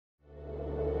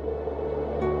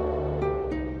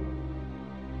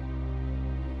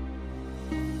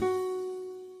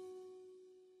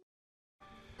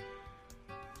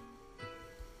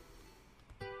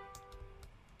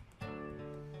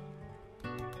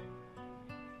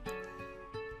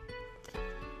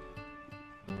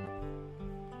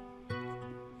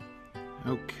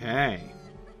Okay.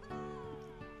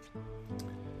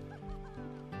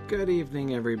 Good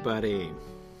evening, everybody.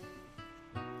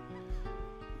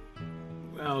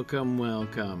 Welcome,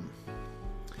 welcome.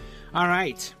 All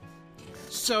right.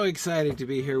 So excited to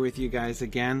be here with you guys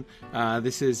again.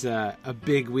 This is a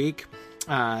big week.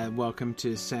 Welcome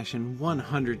to session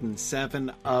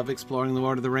 107 of Exploring the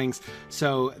Lord of the Rings.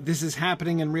 So this is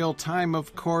happening in real time,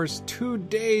 of course, 2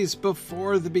 days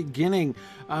before the beginning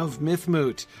of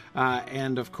Mythmoot.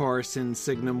 And of course, in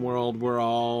Signum World, we're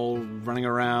all running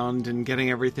around and getting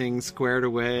everything squared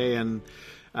away and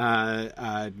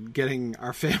getting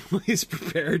our families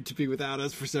prepared to be without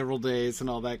us for several days and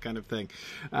all that kind of thing.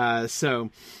 So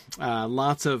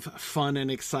lots of fun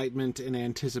and excitement and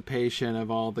anticipation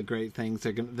of all the great things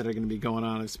that are going to be going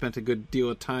on. I've spent a good deal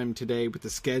of time today with the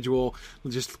schedule,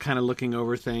 just kind of looking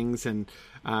over things and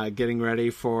getting ready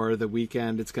for the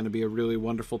weekend. It's going to be a really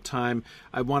wonderful time.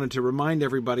 I wanted to remind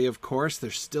everybody, of course,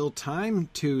 there's still time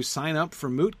to sign up for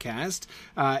Mootcast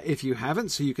if you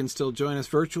haven't, so you can still join us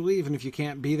virtually, even if you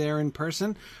can't be there in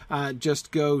person.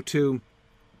 Just go to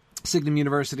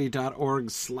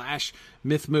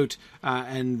signumuniversity.org/mythmoot,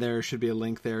 and there should be a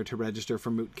link there to register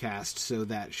for Mootcast, so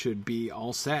that should be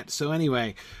all set. So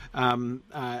anyway,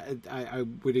 I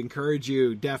would encourage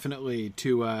you definitely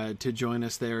to join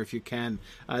us there if you can.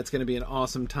 It's going to be an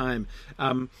awesome time.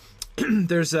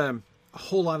 There's a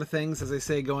whole lot of things, as I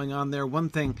say, going on there. One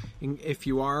thing, if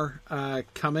you are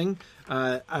coming,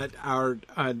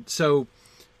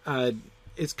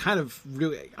 it's kind of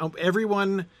really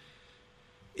everyone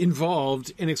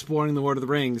involved in exploring the Lord of the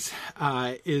Rings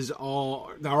they're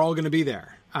all going to be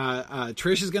there.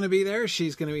 Trish is going to be there.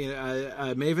 She's going to be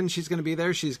Maven. She's going to be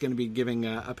there. She's going to be giving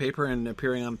a paper and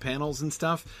appearing on panels and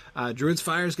stuff. Druid's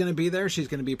Fire is going to be there. She's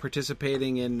going to be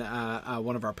participating in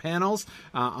one of our panels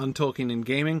on Tolkien and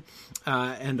gaming,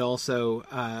 and also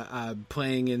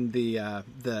playing in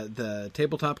the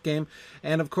tabletop game.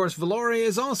 And of course, Valori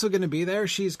is also going to be there.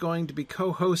 She's going to be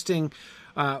co-hosting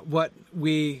what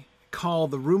we call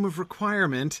the Room of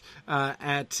Requirement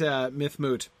at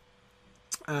Mythmoot.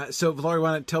 So, Valori,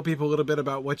 want to tell people a little bit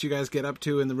about what you guys get up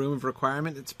to in the Room of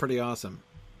Requirement? It's pretty awesome.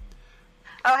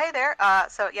 Oh, hey there.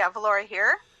 Valori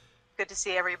here. Good to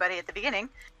see everybody at the beginning.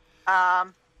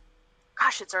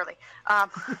 Gosh, it's early.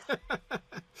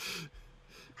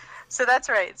 So that's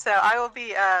right. So I will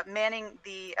be manning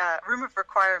the Room of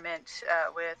Requirement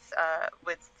with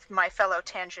my fellow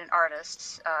Tangent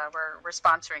artists. We're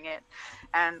sponsoring it,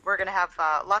 and we're going to have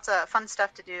lots of fun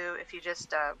stuff to do. If you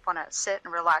just want to sit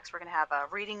and relax, we're going to have a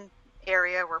reading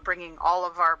area. We're bringing all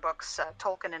of our books,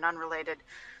 Tolkien and unrelated,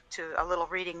 to a little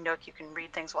reading nook. You can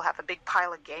read things. We'll have a big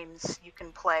pile of games you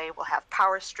can play. We'll have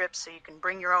power strips, so you can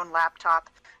bring your own laptop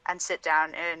and sit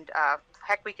down. And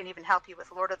heck, we can even help you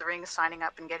with Lord of the Rings, signing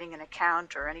up and getting an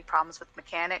account, or any problems with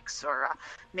mechanics, or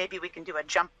maybe we can do a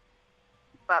jump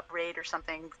up raid or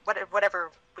something,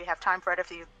 whatever we have time for it.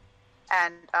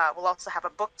 And we'll also have a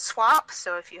book swap.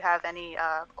 So if you have any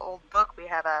old book, we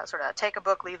have a sort of take a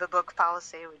book, leave a book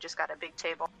policy. We just got a big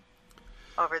table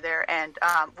over there, and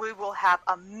we will have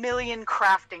a million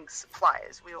crafting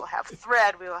supplies. We will have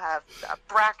thread, we will have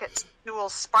brackets,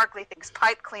 jewels, sparkly things,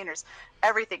 pipe cleaners,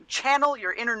 everything. Channel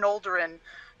your inner Noldorin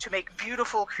to make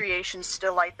beautiful creations to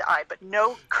delight the eye, but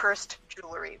no cursed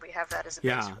jewelry. We have that as a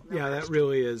base. Yeah, that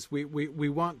really is. We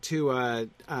want to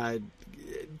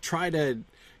try to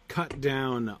cut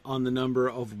down on the number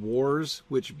of wars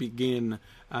which begin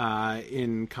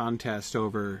in contest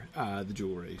over the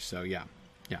jewelry. So yeah.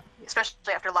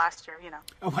 Especially after last year,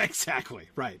 Oh, exactly.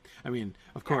 Right. I mean,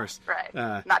 of course. Right.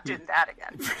 Not doing that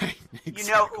again. Right. Exactly. You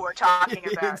know who we're talking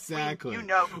about. Exactly. You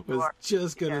know who was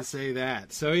just going to say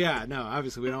that. So, yeah, no,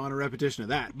 obviously we don't want a repetition of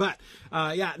that. But,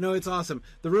 it's awesome.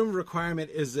 The Room of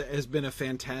Requirement has been a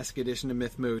fantastic addition to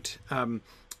Mythmoot.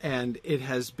 And it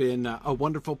has been a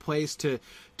wonderful place to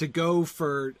go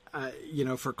for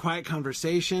quiet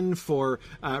conversation, for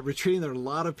retreating. There are a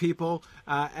lot of people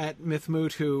at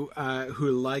Mythmoot who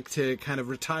like to kind of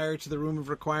retire to the Room of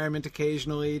Requirement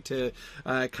occasionally to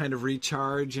kind of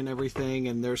recharge and everything.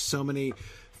 And there's so many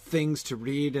things to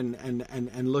read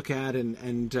and look at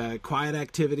and quiet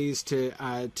activities to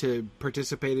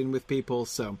participate in with people.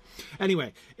 So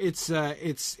anyway, it's a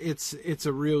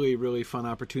really, really fun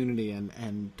opportunity,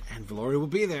 and Valori will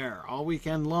be there all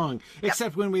weekend long,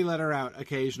 except when we let her out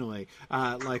occasionally,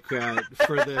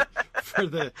 for the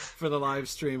live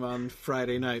stream on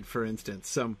Friday night, for instance.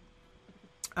 So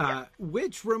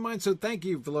which reminds, so thank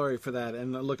you, Valori, for that,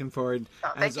 and looking forward,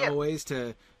 as always,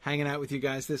 to hanging out with you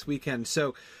guys this weekend.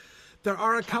 So There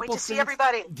are a Can't couple wait to see things.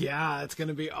 everybody. Yeah, it's going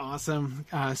to be awesome.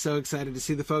 So excited to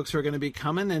see the folks who are going to be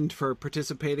coming and for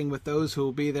participating with those who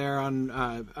will be there on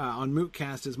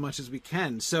Mootcast as much as we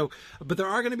can. So, but there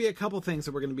are going to be a couple things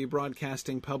that we're going to be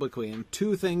broadcasting publicly, and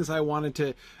two things I wanted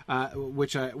to,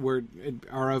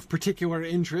 are of particular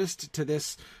interest to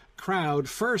this crowd.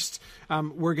 First,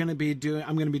 I'm going to be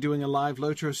doing a live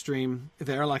Lotro stream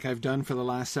there, like I've done for the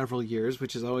last several years,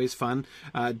 which is always fun.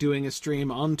 Doing a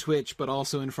stream on Twitch, but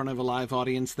also in front of a live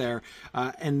audience there.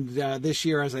 And this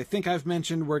year, as I think I've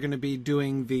mentioned, we're going to be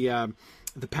doing the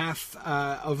Path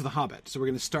of the Hobbit. So we're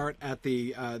going to start at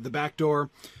the back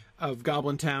door of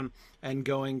Goblin Town and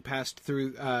going past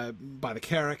through by the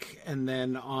Carrick and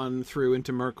then on through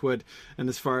into Mirkwood and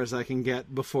as far as I can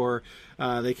get before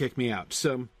they kick me out.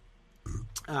 So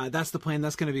that's the plan.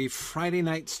 That's going to be Friday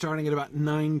night starting at about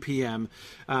 9 p.m.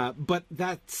 But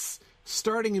that's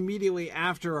starting immediately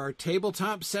after our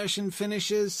tabletop session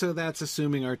finishes. So that's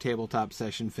assuming our tabletop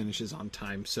session finishes on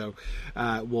time. So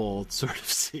we'll sort of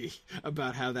see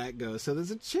about how that goes. So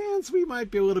there's a chance we might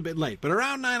be a little bit late. But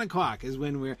around 9 o'clock is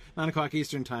when 9 o'clock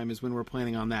Eastern time is when we're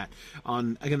planning on that.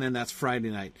 Then that's Friday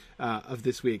night of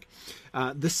this week.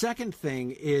 The second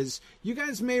thing is, you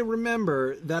guys may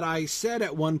remember that I said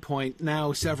at one point,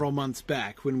 now several months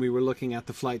back, when we were looking at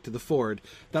the Flight to the Ford,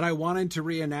 that I wanted to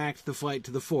reenact the Flight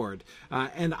to the Ford.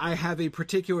 And I have a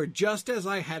particular, just as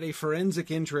I had a forensic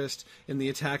interest in the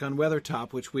attack on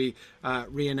Weathertop, which we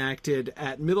reenacted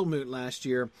at Middlemoot last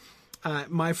year,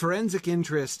 my forensic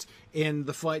interest in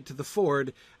the Flight to the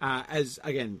Ford, as,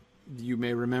 again, you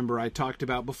may remember I talked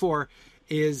about before,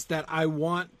 is that I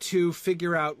want to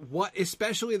figure out what,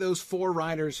 especially those 4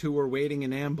 riders who were waiting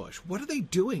in ambush, what are they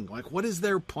doing? Like, what is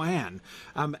their plan?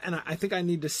 And I think I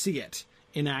need to see it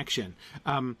in action.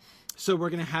 So we're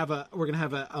going to have a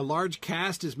large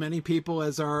cast, as many people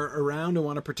as are around who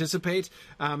want to participate.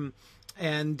 So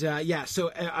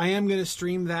I am going to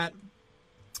stream that.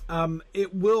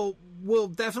 We'll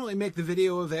definitely make the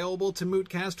video available to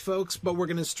Mootcast folks, but we're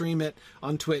going to stream it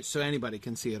on Twitch so anybody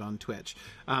can see it on Twitch.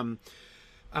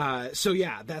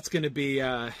 That's going to be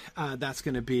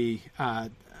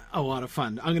a lot of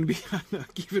fun. I'm going to be,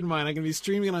 keep in mind, I'm going to be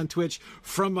streaming it on Twitch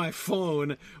from my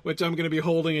phone, which I'm going to be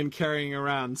holding and carrying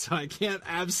around. So I can't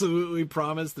absolutely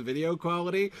promise the video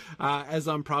quality, as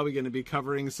I'm probably going to be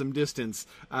covering some distance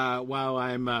while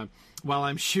I'm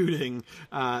shooting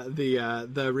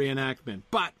the reenactment.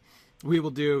 But we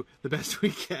will do the best we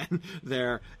can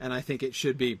there, and I think it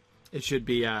should be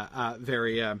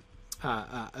very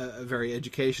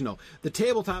educational. The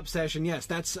tabletop session, yes,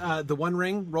 that's the One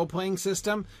Ring role-playing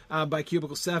system by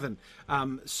Cubicle 7.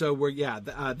 So we're going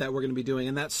to be doing,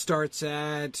 and that starts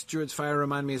at Druid's Fire.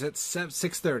 Remind me, is it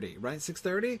 6:30? Right,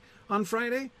 6:30 on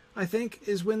Friday, I think,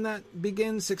 is when that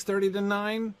begins. 6:30 to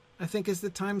 9. I think is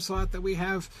the time slot that we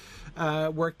have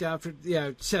worked out for.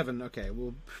 7. Okay,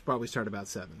 we'll probably start about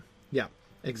 7. Yeah.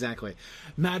 Exactly.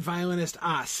 Mad Violinist.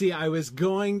 I was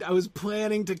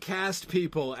planning to cast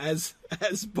people as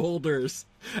boulders,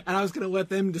 and I was going to let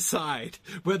them decide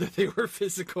whether they were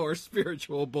physical or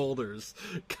spiritual boulders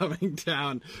coming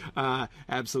down.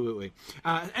 Absolutely.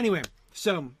 Anyway,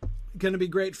 so going to be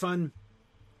great fun.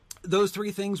 Those 3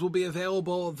 things will be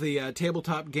available: the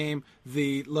tabletop game,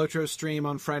 the Lotro stream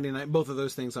on Friday night, both of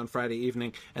those things on Friday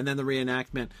evening, and then the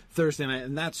reenactment Thursday night,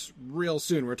 and that's real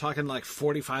soon. We're talking like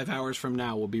 45 hours from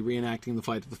now we'll be reenacting the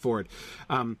Flight to the Ford.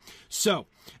 That'll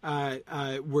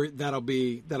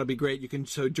be great. You can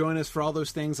join us for all those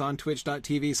things on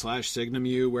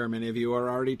twitch.tv/SignumU, where many of you are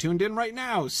already tuned in right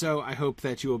now. So I hope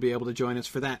that you will be able to join us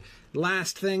for that.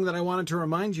 Last thing that I wanted to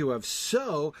remind you of.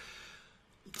 So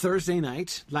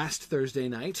last Thursday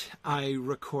night, I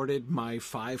recorded my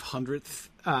 500th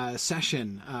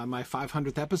session, my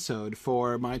 500th episode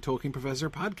for my Tolkien Professor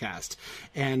podcast.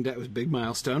 And it was a big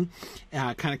milestone.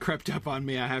 Kind of crept up on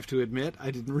me, I have to admit. I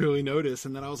didn't really notice.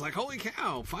 And then I was like, holy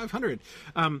cow, 500.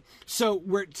 So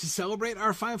to celebrate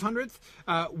our 500th,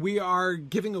 we are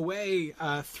giving away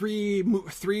 3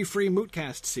 free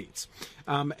Mootcast seats.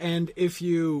 And if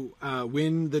you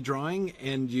win the drawing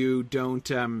and you've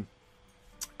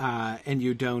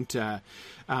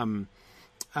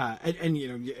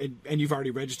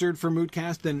already registered for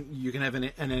Mootcast, then you can have an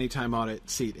anytime audit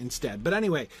seat instead. But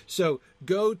anyway, so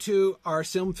go to our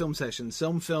Silm Film session,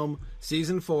 Silm Film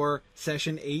Season 4,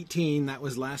 Session 18. That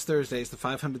was last Thursday. It's the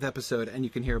 500th episode, and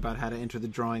you can hear about how to enter the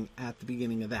drawing at the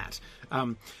beginning of that.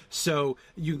 So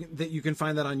you can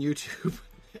find that on YouTube,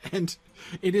 and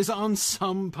it is on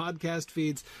some podcast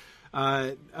feeds.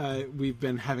 We've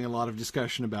been having a lot of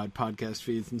discussion about podcast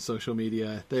feeds and social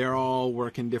media. They are all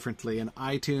working differently. In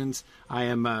iTunes, I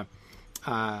am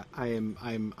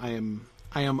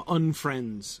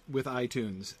unfriends with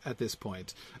iTunes at this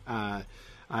point. I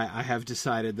have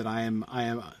decided that I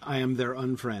am their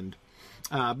unfriend.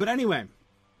 But anyway,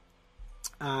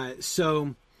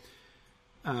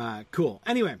 cool.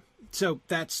 Anyway, so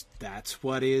that's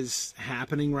what is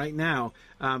happening right now.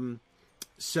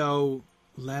 So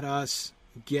let us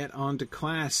get on to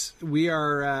class. We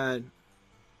are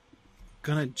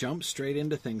gonna jump straight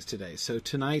into things today. So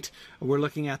tonight we're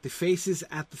looking at the faces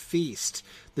at the feast,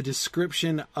 the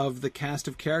description of the cast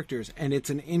of characters, and it's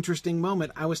an interesting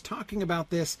moment. I was talking about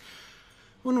this,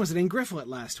 when was it, in Grifflet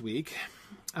last week.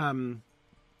 I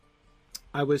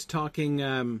was talking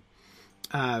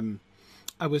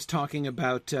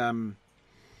about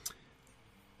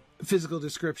physical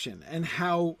description and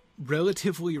how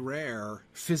relatively rare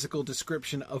physical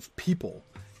description of people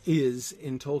is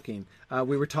in Tolkien.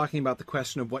 We were talking about the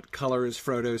question of what color is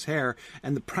Frodo's hair,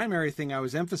 and the primary thing I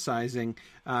was emphasizing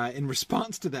in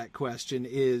response to that question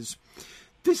is,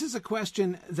 this is a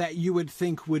question that you would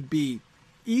think would be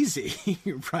easy,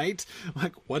 right?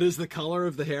 Like, what is the color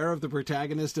of the hair of the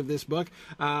protagonist of this book?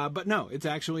 But no, it's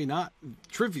actually not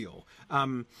trivial.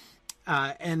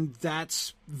 And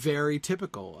that's very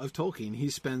typical of Tolkien.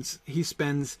 He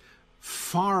spends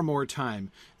far more time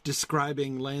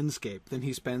describing landscape than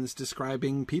he spends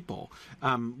describing people.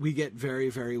 We get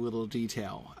very, very little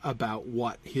detail about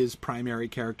what his primary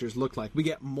characters look like. We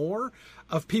get more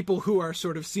of people who are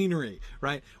sort of scenery,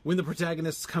 right? When the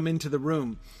protagonists come into the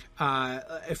room,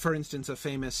 for instance, a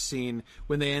famous scene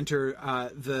when they enter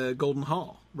the Golden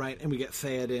Hall, right? And we get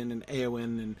Theoden and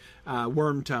Éowyn and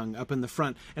Wormtongue up in the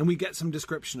front, and we get some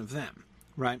description of them,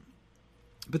 right?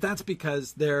 But that's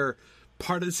because they're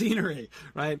part of the scenery,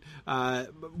 right?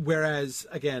 Whereas,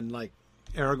 again, like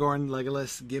Aragorn,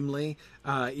 Legolas, Gimli,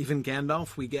 even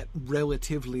Gandalf, we get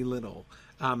relatively little,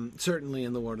 certainly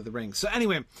in The Lord of the Rings. So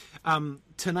anyway,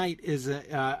 tonight is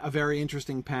a very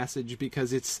interesting passage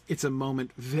because it's a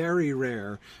moment very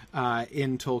rare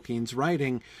in Tolkien's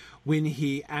writing when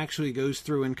he actually goes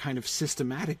through and kind of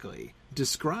systematically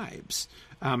describes,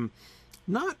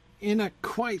 not in a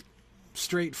quite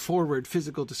straightforward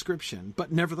physical description,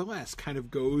 but nevertheless kind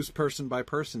of goes person by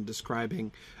person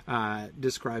describing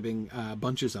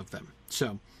bunches of them.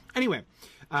 So anyway,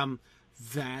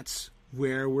 that's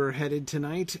where we're headed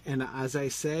tonight, and as I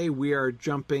say, we are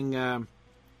jumping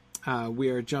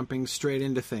straight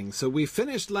into things. So we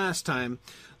finished last time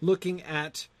looking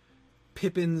at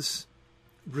Pippin's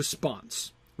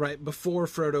response right before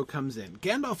Frodo comes in.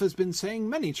 Gandalf has been saying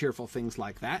many cheerful things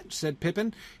like that, said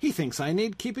Pippin. He thinks I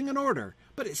need keeping in order,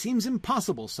 but it seems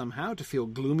impossible somehow to feel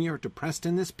gloomy or depressed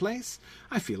in this place.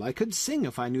 I feel I could sing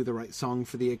if I knew the right song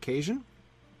for the occasion.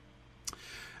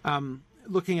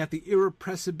 Looking at the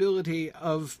irrepressibility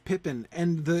of Pippin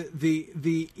and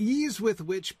the ease with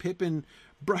which Pippin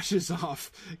brushes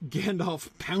off Gandalf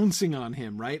pouncing on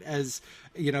him, right? As,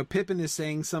 you know, Pippin is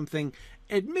saying something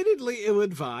admittedly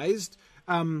ill-advised,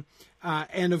 and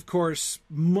of course,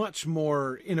 much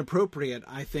more inappropriate,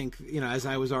 I think, you know, as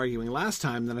I was arguing last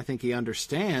time, than I think he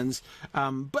understands.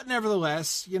 But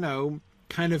nevertheless, you know,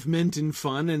 kind of meant in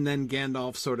fun, and then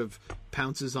Gandalf sort of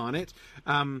pounces on it.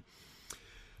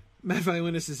 Matt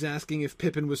Violinus is asking if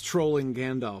Pippin was trolling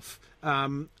Gandalf.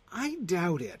 I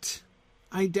doubt it.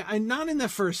 Not in the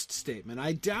first statement.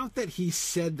 I doubt that he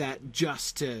said that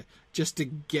just to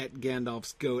get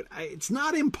Gandalf's goat. It's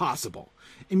not impossible.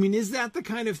 I mean, is that the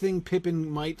kind of thing Pippin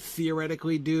might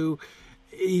theoretically do?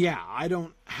 Yeah, I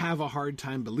don't have a hard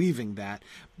time believing that,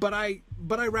 but I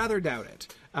rather doubt it.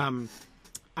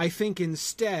 I think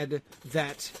instead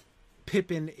that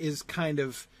Pippin is kind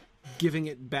of giving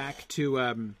it back to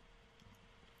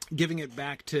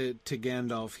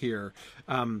Gandalf here.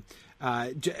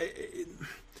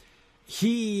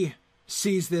 He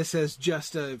sees this as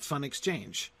just a fun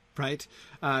exchange, right?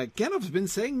 Gandalf's been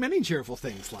saying many cheerful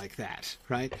things like that,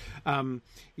 right?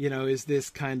 You know, is this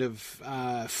kind of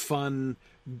fun,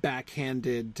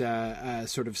 backhanded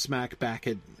sort of smack back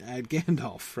at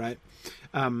Gandalf, right?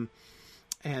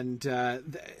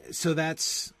 So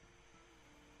that's...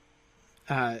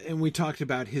 and we talked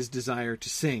about his desire to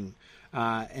sing,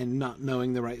 and not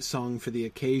knowing the right song for the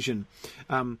occasion.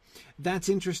 That's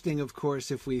interesting, of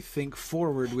course, if we think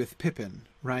forward with Pippin,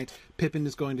 right? Pippin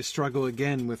is going to struggle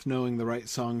again with knowing the right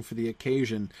song for the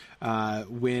occasion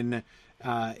when,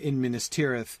 in Minas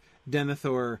Tirith,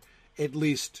 Denethor at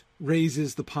least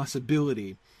raises the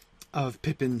possibility of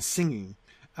Pippin singing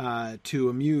to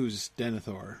amuse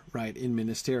Denethor, right, in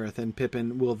Minas Tirith, and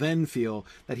Pippin will then feel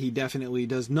that he definitely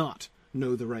does not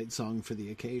know the right song for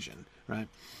the occasion, right?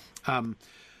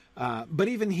 But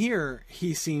even here,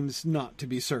 he seems not to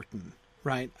be certain,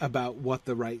 right, about what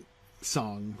the right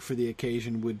song for the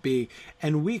occasion would be.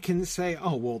 And we can say,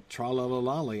 oh, well,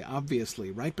 Tra-la-la-lolly,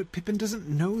 obviously, right? But Pippin doesn't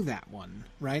know that one,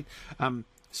 right?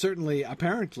 Certainly,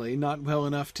 apparently, not well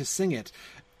enough to sing it.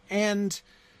 And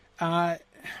I'm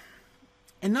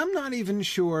not even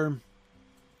sure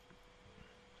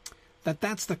that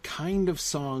that's the kind of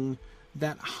song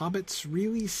that hobbits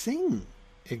really sing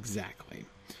exactly.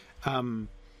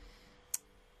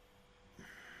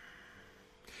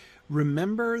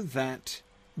 Remember that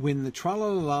when the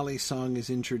Tra-la-la-lolly song is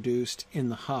introduced in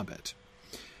The Hobbit,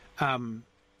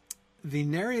 the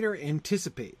narrator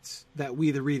anticipates that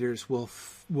we, the readers, will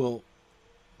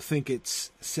think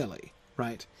it's silly,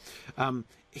 right?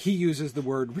 He uses the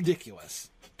word ridiculous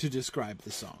to describe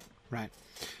the song, right?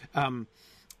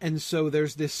 And so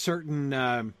there's this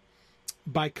certain,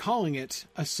 by calling it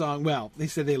a song, well, they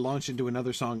say they launch into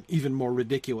another song even more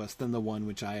ridiculous than the one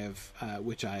which I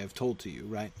have told to you,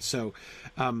 right? So,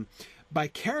 by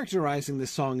characterizing the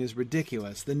song as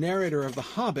ridiculous, the narrator of The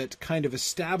Hobbit kind of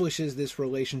establishes this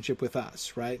relationship with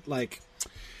us, right? Like,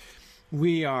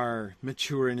 we are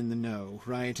mature and in the know,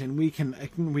 right? And we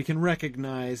can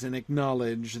recognize and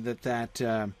acknowledge that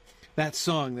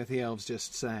song that the elves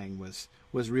just sang was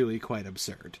really quite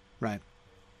absurd, right?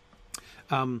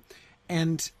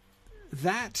 And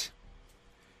that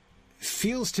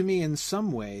feels to me in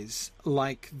some ways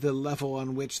like the level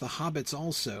on which the hobbits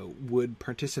also would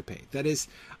participate. That is,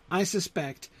 I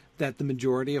suspect that the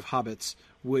majority of hobbits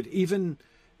would even,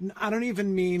 I don't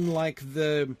even mean like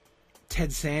the Ted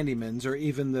Sandymans or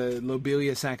even the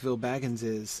Lobelia Sackville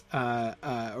Bagginses,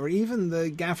 or even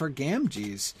the Gaffer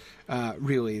Gamgees,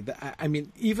 really. I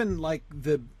mean, even like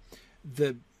the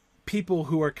people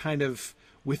who are kind of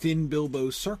within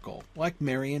Bilbo's circle, like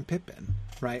Merry and Pippin,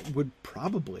 right, would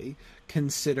probably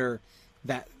consider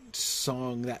that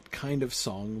kind of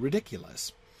song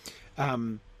ridiculous.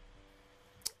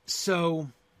 So,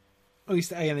 at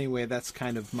least anyway, that's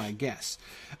kind of my guess.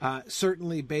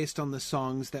 Certainly based on the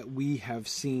songs that we have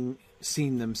seen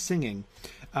them singing,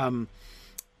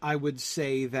 I would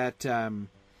say that, I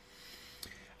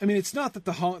mean, it's not that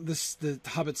the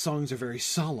Hobbit songs are very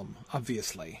solemn,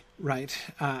 obviously, right?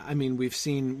 I mean, we've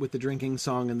seen with the drinking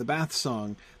song and the bath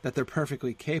song that they're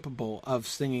perfectly capable of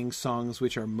singing songs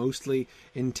which are mostly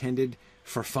intended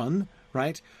for fun,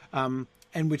 right?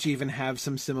 And which even have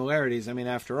some similarities. I mean,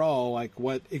 after all, like,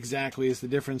 what exactly is the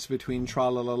difference between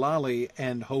Tra-la-la-lolly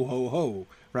and Ho Ho Ho,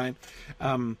 right?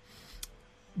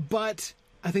 But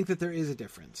I think that there is a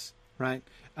difference, right?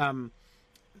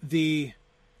 The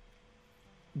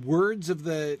words of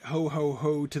the Ho Ho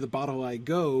Ho to the Bottle I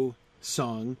Go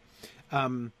song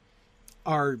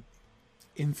are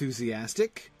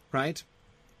enthusiastic, right?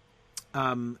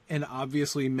 And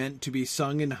obviously meant to be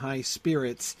sung in high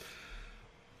spirits,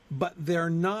 but they're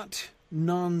not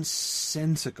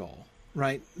nonsensical,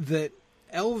 right? The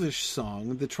Elvish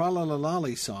song, the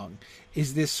Tra-la-la-lolly song,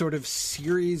 is this sort of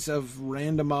series of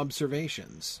random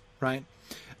observations, right?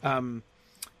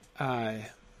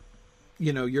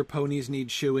 You know, your ponies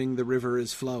need shoeing, the river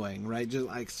is flowing, right?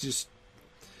 Just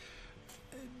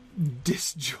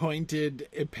disjointed,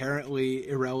 apparently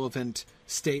irrelevant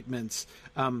statements,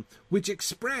 which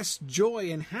express joy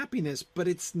and happiness, but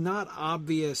it's not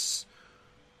obvious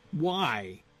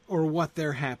why or what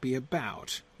they're happy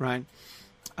about, right?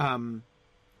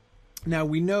 Now,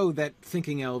 we know that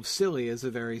thinking elves silly is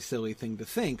a very silly thing to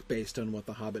think based on what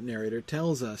the Hobbit narrator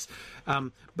tells us.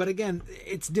 But again,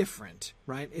 it's different,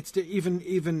 right? It's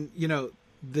even, you know,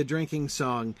 the drinking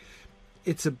song,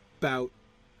 it's about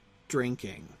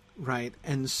drinking, right?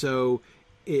 And so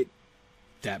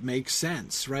that makes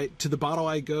sense, right? To the bottle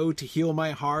I go to heal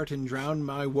my heart and drown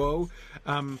my woe.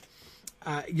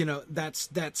 You know,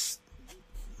 that's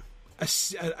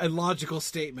a logical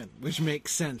statement which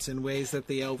makes sense in ways that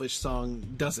the Elvish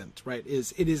song doesn't, right?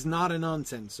 It is not a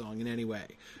nonsense song in any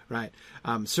way, right?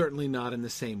 Certainly not in the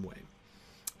same way.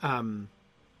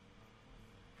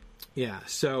 Yeah,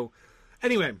 so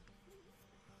anyway,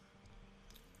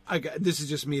 this is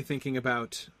just me thinking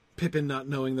about Pippin not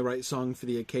knowing the right song for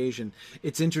the occasion.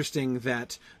 It's interesting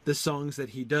that the songs that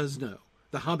he does know,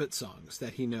 the Hobbit songs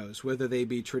that he knows, whether they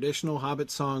be traditional Hobbit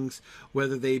songs,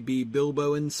 whether they be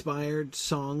Bilbo-inspired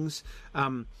songs.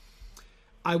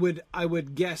 I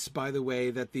would guess, by the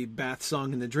way, that the bath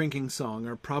song and the drinking song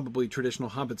are probably traditional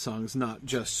Hobbit songs, not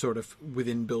just sort of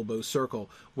within Bilbo's circle.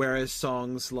 Whereas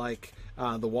songs like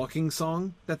the walking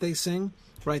song that they sing,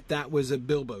 right, that was a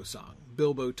Bilbo song.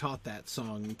 Bilbo taught that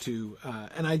song to,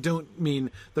 and I don't mean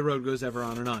The Road Goes Ever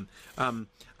On and On.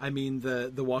 I mean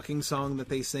the walking song that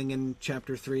they sing in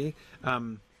Chapter 3,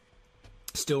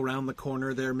 Still Round the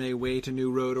Corner There May Wait a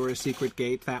New Road or a Secret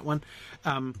Gate, that one.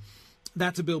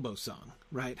 that's a Bilbo song,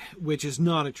 right? Which is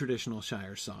not a traditional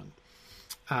Shire song.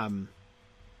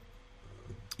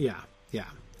 Yeah.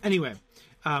 Anyway,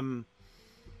 and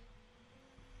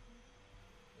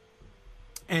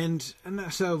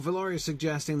so Valoria is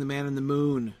suggesting the Man in the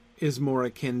Moon is more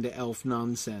akin to elf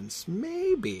nonsense.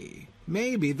 Maybe.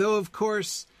 Though, of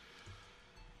course,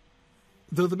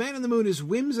 though the Man in the Moon is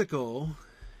whimsical,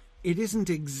 it isn't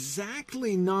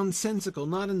exactly nonsensical,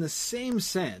 not in the same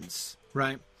sense,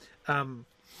 right?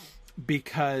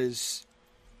 Because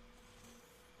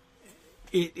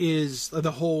it is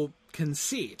the whole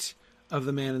conceit of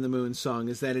the Man in the Moon song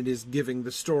is that it is giving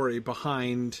the story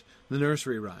behind the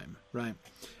nursery rhyme, right?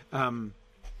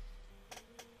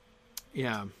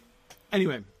 Yeah.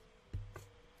 Anyway,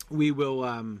 we will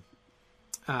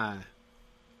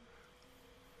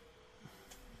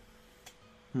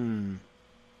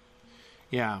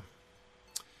yeah.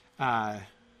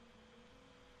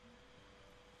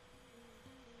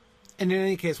 And in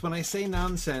any case, when I say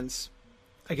nonsense,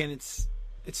 again, it's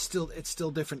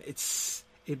still different.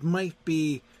 It might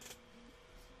be,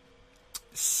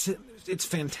 it's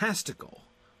fantastical,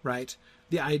 right?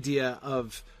 The idea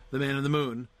of the Man in the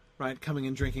Moon, right, coming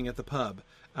and drinking at the pub,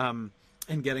 and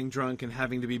getting drunk and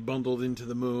having to be bundled into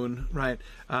the moon, right?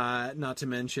 Not to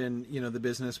mention, the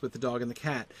business with the dog and the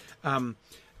cat.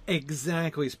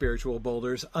 Exactly, spiritual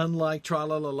boulders. Unlike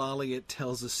Tra-la-la-lolly, it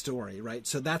tells a story, right?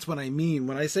 So that's what I mean.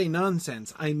 When I say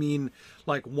nonsense, I mean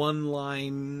like one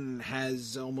line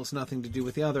has almost nothing to do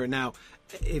with the other. Now,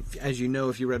 as you know,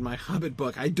 if you read my Hobbit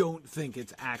book, I don't think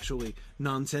it's actually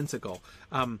nonsensical.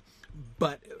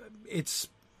 But it's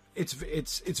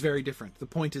very different. The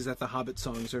point is that the Hobbit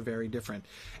songs are very different.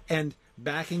 And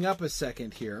backing up a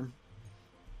second here,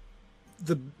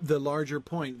 the larger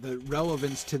point, the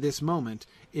relevance to this moment,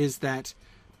 is that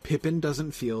Pippin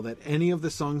doesn't feel that any of the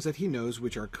songs that he knows,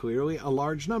 which are clearly a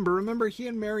large number, remember, he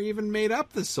and Merry even made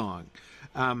up the song.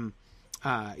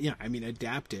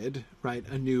 Adapted, right?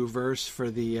 A new verse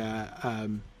for the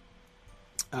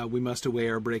 "We Must Away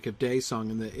Our Break of Day"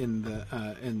 song in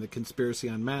the Conspiracy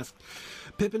Unmasked.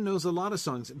 Pippin knows a lot of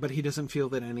songs, but he doesn't feel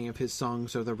that any of his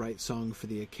songs are the right song for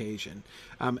the occasion.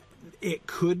 It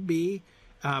could be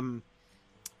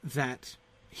that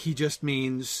he just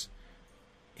means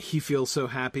he feels so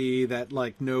happy that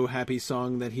like no happy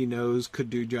song that he knows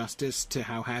could do justice to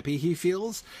how happy he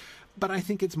feels. But I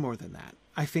think it's more than that.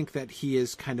 I think that he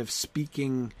is kind of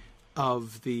speaking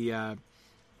of the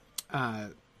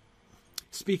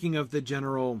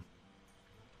general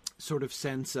sort of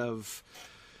sense of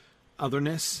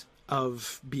otherness,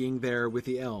 of being there with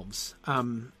the elves.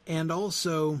 And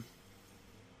also,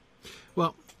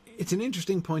 well, it's an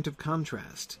interesting point of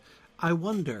contrast. I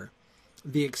wonder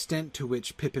the extent to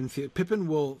which Pippin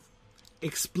will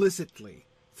explicitly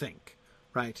think,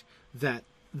 right, that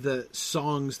the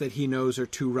songs that he knows are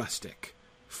too rustic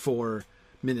for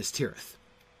Minas Tirith,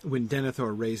 when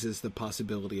Denethor raises the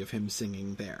possibility of him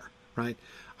singing there, right?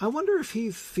 I wonder if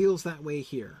he feels that way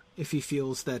here, if he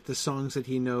feels that the songs that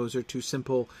he knows are too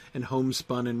simple and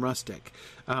homespun and rustic,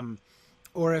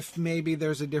 or if maybe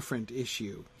there's a different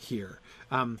issue here.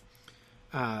 I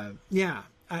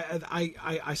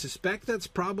suspect that's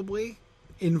probably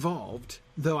involved,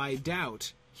 though I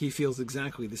doubt he feels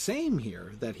exactly the same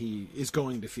here that he is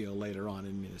going to feel later on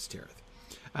in Minas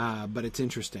Tirith. But it's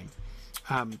interesting.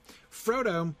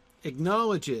 Frodo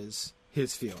acknowledges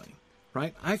his feeling,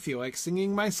 right? "I feel like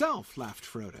singing myself," laughed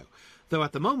Frodo, "though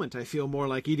at the moment I feel more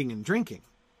like eating and drinking."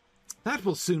 "That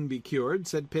will soon be cured,"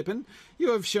 said Pippin.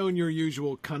 "You have shown your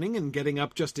usual cunning in getting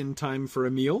up just in time for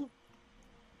a meal."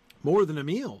 "More than a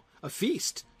meal, a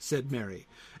feast," said Merry.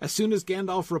 "As soon as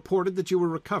Gandalf reported that you were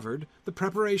recovered, the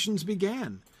preparations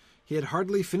began." He had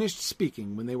hardly finished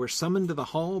speaking when they were summoned to the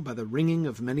hall by the ringing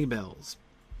of many bells.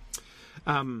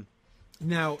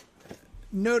 Now,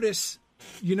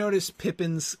 you notice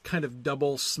Pippin's kind of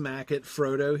double smack at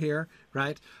Frodo here,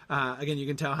 right? Again, you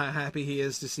can tell how happy he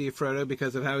is to see Frodo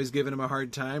because of how he's given him a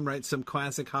hard time, right? Some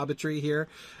classic hobbitry here.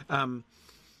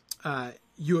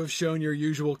 You have shown your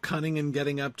usual cunning in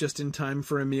getting up just in time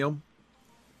for a meal.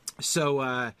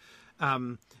 So,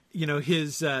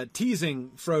 his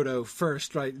teasing Frodo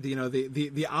first, right?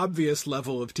 The obvious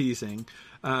level of teasing,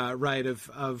 right?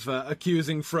 Of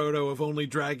accusing Frodo of only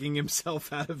dragging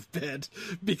himself out of bed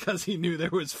because he knew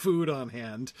there was food on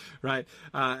hand, right?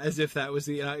 As if that was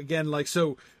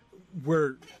so.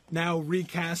 We're now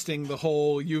recasting the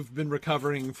whole "you've been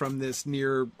recovering from this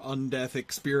near undeath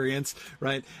experience,"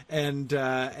 right? And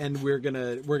we're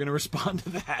gonna respond to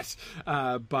that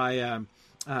by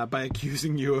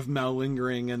accusing you of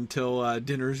malingering until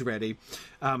dinner's ready.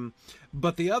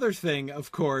 But the other thing,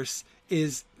 of course,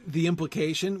 is the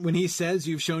implication when he says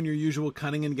you've shown your usual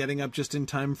cunning in getting up just in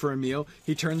time for a meal,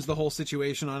 he turns the whole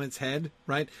situation on its head,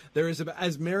 right? There is,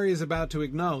 as Merry is about to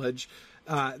acknowledge,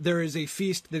 there is a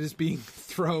feast that is being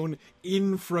thrown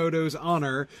in Frodo's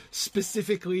honor,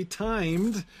 specifically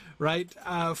timed, right,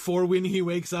 for when he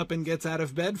wakes up and gets out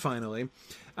of bed finally.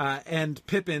 And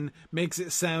Pippin makes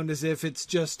it sound as if it's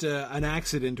just an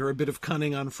accident or a bit of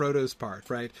cunning on Frodo's part,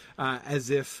 right?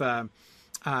 As if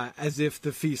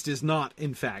the feast is not,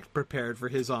 in fact, prepared for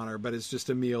his honor, but it's just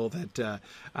a meal that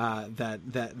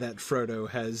that Frodo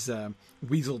has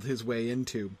weaseled his way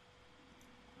into.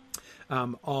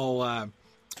 All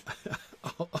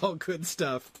good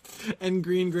stuff. And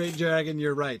Green Great Dragon,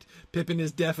 you're right. Pippin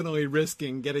is definitely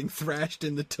risking getting thrashed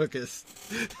in the tuchus.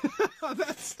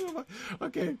 That's so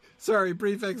okay. Sorry,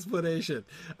 brief explanation.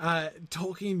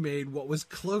 Tolkien made what was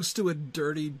close to a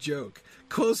dirty joke.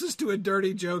 Closest to a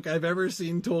dirty joke I've ever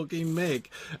seen Tolkien make.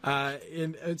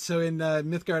 In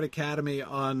Mythgard Academy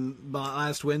on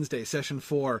last Wednesday, session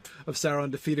 4 of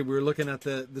Sauron Defeated, we were looking at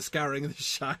the Scouring of the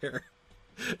Shire.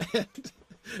 And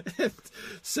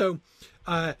so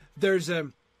there's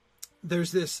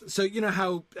this. So you know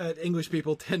how English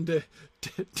people tend to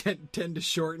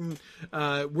shorten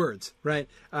words, right?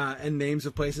 And names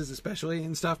of places, especially,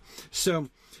 and stuff. So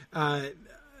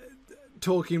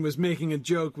Tolkien was making a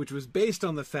joke which was based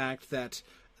on the fact that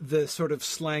the sort of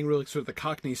slang, really sort of the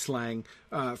Cockney slang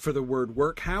for the word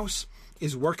workhouse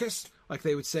is workus. Like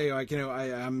they would say, like, you know,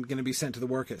 I'm going to be sent to the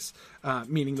workus,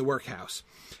 meaning the workhouse.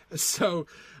 So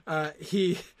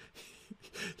he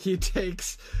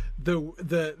takes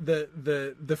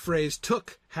the phrase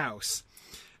 "took house"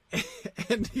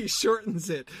 and he shortens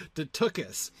it to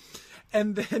 "tookus,"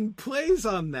 and then plays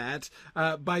on that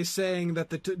by saying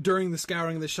that during the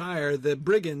Scouring of the Shire, the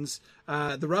brigands,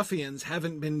 the ruffians,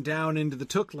 haven't been down into the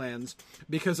Tooklands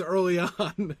because early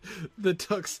on the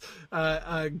Tooks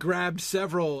grabbed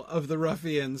several of the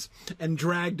ruffians and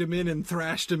dragged them in and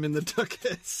thrashed them in the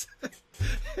Tookus.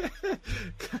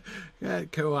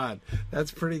 Go on.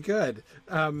 That's pretty good.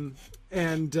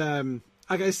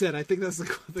 Like I said, I think that's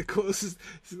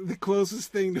the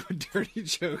closest thing to a dirty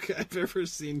joke I've ever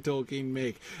seen Tolkien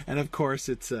make, and of course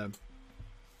it's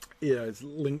it's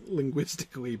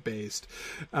linguistically based.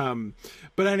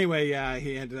 But anyway, yeah,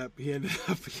 he ended up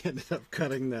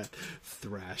cutting that,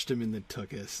 thrashed him in the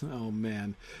tuchus. Oh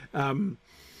man.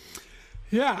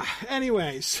 Yeah.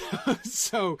 Anyway,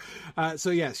 so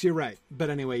yes, you're right. But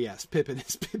anyway, yes, Pippin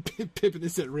is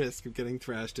at risk of getting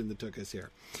thrashed in the tuchus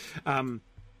here.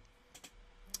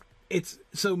 It's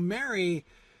so Merry,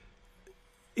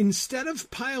 instead of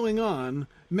piling on,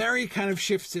 Merry kind of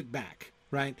shifts it back,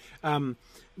 right?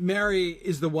 Merry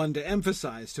is the one to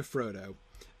emphasize to Frodo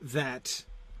that,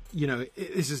 you know,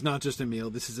 this is not just a meal,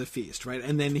 this is a feast, right?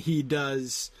 And then he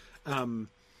does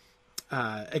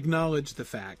acknowledge the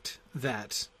fact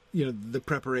that, you know, the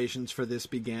preparations for this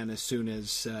began as soon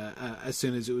as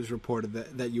it was reported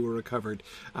that you were recovered.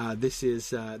 This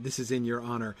is in your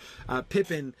honor.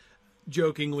 Pippin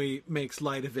jokingly makes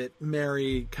light of it.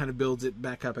 Merry kind of builds it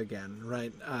back up again,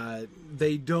 right?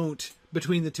 They don't,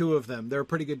 between the two of them, they're a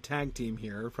pretty good tag team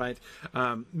here, right?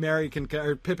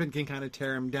 Pippin can kind of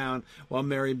tear him down while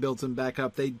Merry builds him back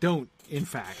up. They don't, in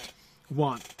fact,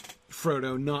 want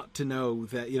Frodo not to know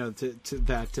that, you know,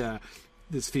 that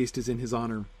this feast is in his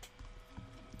honor,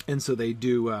 and so they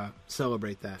do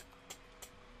celebrate that.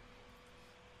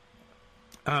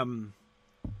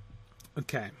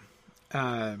 Okay.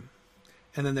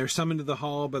 And then they're summoned to the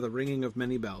hall by the ringing of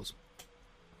many bells.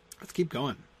 Let's keep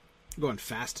going. I'm going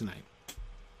fast tonight.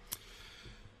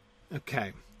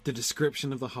 Okay, the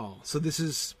description of the hall. So this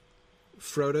is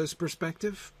Frodo's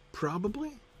perspective,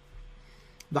 probably?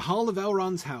 The hall of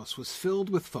Elrond's house was filled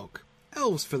with folk,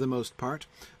 elves for the most part,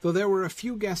 though there were a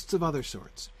few guests of other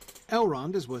sorts.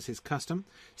 Elrond, as was his custom,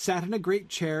 sat in a great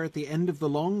chair at the end of the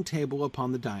long table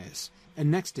upon the dais,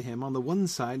 and next to him on the one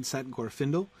side sat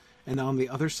Glorfindel, and on the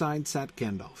other side sat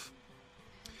Gandalf.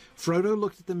 Frodo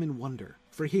looked at them in wonder,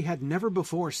 for he had never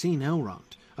before seen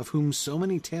Elrond, of whom so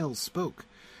many tales spoke,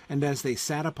 and as they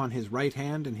sat upon his right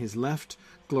hand and his left,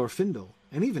 Glorfindel,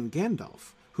 and even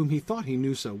Gandalf, whom he thought he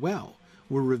knew so well,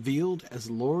 were revealed as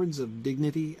lords of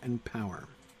dignity and power.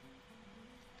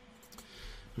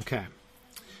 Okay.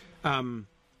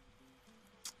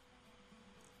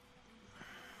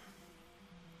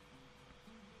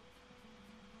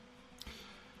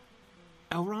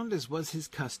 Elrond, as was his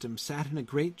custom, sat in a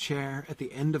great chair at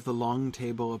the end of the long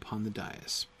table upon the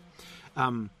dais.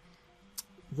 One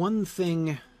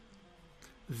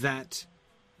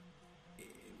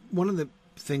of the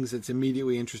things that's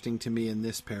immediately interesting to me in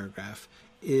this paragraph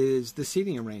is the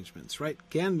seating arrangements, right?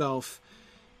 Gandalf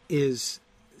is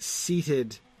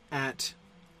seated at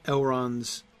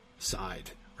Elrond's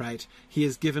side, right? He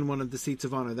is given one of the seats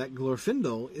of honor. That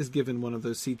Glorfindel is given one of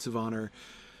those seats of honor.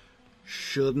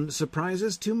 Shouldn't surprise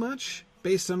us too much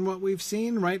based on what we've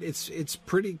seen, right? It's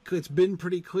been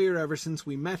pretty clear ever since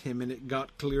we met him, and it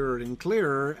got clearer and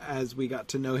clearer as we got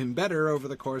to know him better over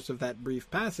the course of that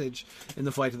brief passage in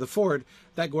the Flight of the Ford,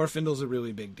 that Glorfindel's a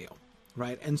really big deal,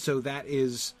 right? And so that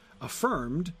is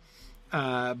affirmed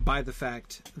by the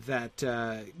fact that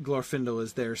Glorfindel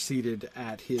is there seated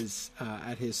at his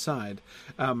side,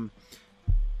 and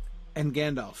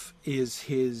Gandalf is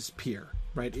his peer,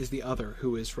 right? Is the other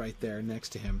who is right there next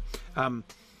to him.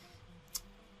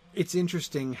 It's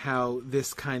interesting how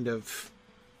this kind of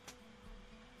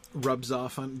rubs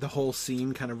off on the whole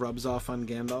scene, kind of rubs off on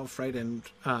Gandalf, right? And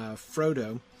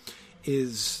Frodo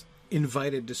is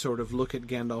invited to sort of look at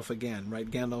Gandalf again, right?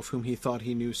 Gandalf, whom he thought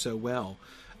he knew so well,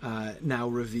 now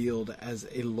revealed as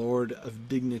a lord of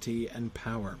dignity and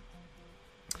power.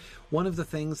 One of the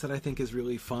things that I think is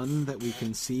really fun that we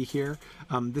can see here,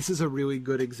 this is a really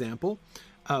good example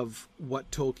of what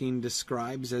Tolkien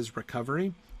describes as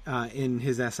recovery in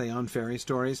his essay on fairy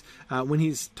stories. When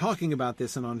he's talking about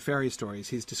this and on fairy stories,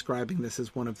 he's describing this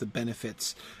as one of the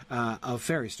benefits of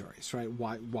fairy stories, right?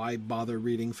 Why bother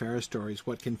reading fairy stories?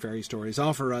 What can fairy stories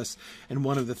offer us? And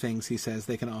one of the things he says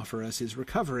they can offer us is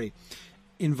recovery,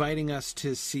 inviting us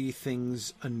to see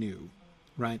things anew,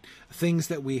 right? Things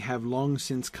that we have long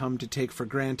since come to take for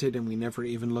granted and we never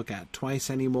even look at twice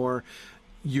anymore.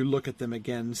 You look at them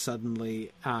again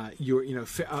suddenly. A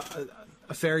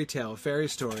fairy tale, a fairy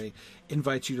story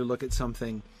invites you to look at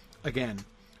something again,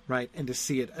 right? And to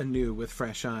see it anew with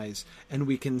fresh eyes. And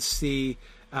we can see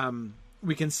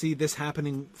this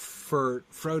happening for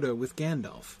Frodo with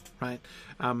Gandalf, right?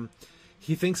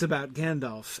 He thinks about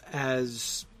Gandalf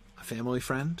as a family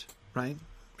friend, right?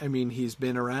 I mean, he's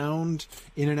been around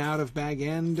in and out of Bag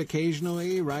End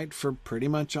occasionally, right, for pretty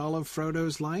much all of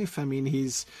Frodo's life. I mean,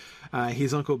 he's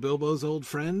Uncle Bilbo's old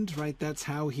friend, right? That's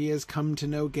how he has come to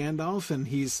know Gandalf, and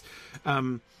he's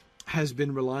has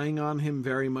been relying on him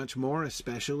very much more,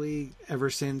 especially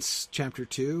ever since Chapter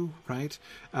 2, right?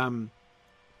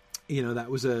 That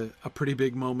was a pretty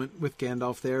big moment with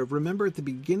Gandalf there. Remember at the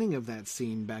beginning of that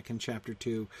scene back in Chapter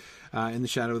 2, in The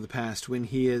Shadow of the Past, when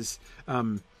he is...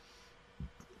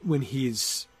 when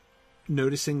he's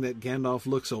noticing that Gandalf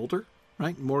looks older,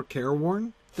 right? More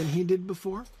careworn than he did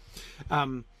before.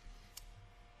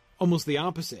 Almost the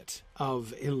opposite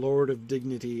of a lord of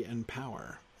dignity and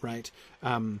power, right?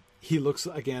 He looks,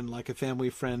 again, like a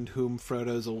family friend whom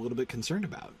Frodo's a little bit concerned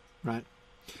about, right?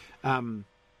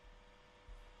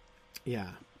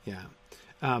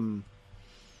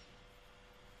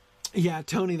 Yeah,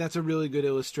 Tony, that's a really good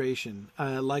illustration.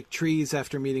 Like trees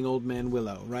after meeting Old Man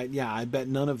Willow, right? Yeah, I bet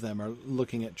none of them are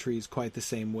looking at trees quite the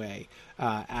same way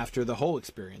after the whole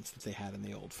experience that they had in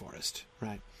the Old Forest,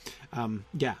 right?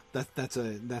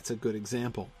 That's a good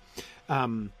example.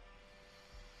 And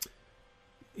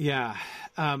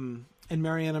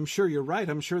Marianne, I'm sure you're right.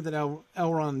 I'm sure that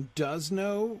Elrond does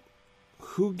know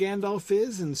who Gandalf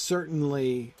is, and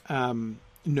certainly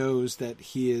knows that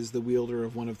he is the wielder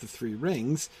of one of the three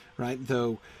rings, right?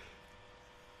 Though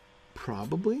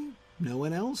probably no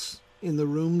one else in the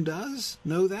room does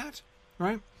know that,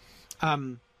 right?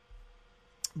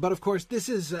 But of course, this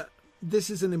is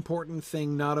an important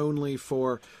thing not only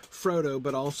for Frodo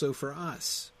but also for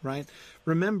us, right?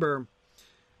 Remember,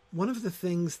 one of the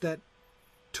things that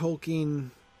Tolkien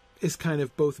is kind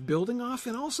of both building off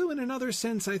and also in another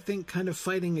sense, I think, kind of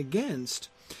fighting against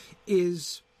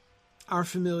is our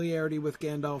familiarity with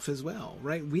Gandalf as well,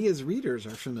 right? We as readers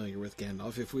are familiar with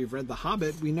Gandalf. If we've read The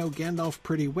Hobbit, we know Gandalf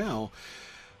pretty well.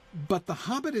 But The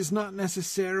Hobbit is not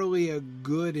necessarily a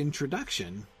good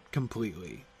introduction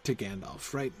completely to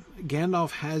Gandalf, right?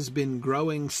 Gandalf has been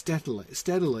growing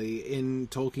steadily in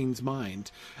Tolkien's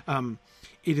mind.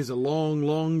 It is a long,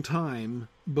 long time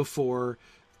before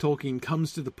Tolkien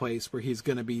comes to the place where he's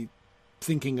going to be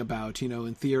thinking about,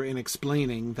 and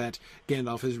explaining that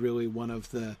Gandalf is really one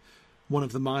of the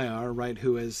Maiar, right,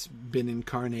 who has been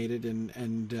incarnated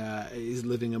and is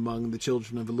living among the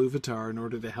children of Iluvatar in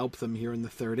order to help them here in the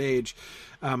Third Age.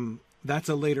 That's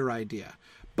a later idea.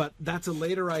 But that's a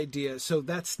later idea, so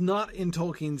that's not in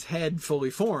Tolkien's head fully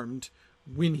formed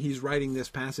when he's writing this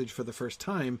passage for the first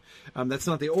time. That's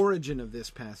not the origin of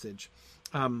this passage.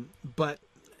 But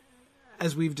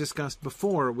as we've discussed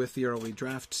before with the early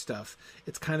draft stuff,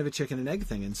 it's kind of a chicken and egg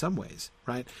thing in some ways,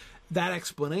 right? That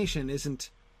explanation isn't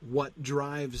what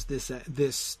drives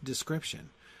this description.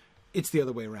 It's the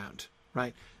other way around,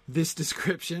 right? This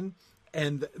description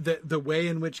And the way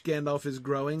in which Gandalf is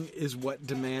growing is what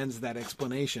demands that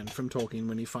explanation from Tolkien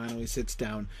when he finally sits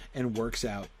down and works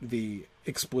out the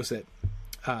explicit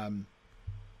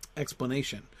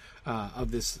explanation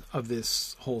of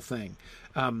this whole thing.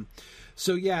 Gandalf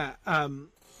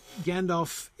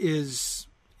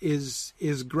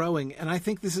is growing, and I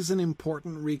think this is an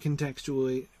important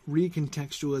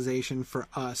recontextualization for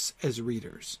us as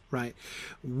readers, right?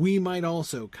 We might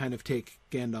also kind of take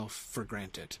Gandalf for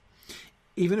granted.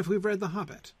 Even if we've read The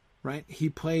Hobbit, right? He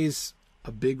plays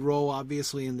a big role,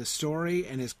 obviously, in the story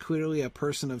and is clearly a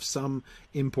person of some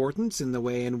importance in the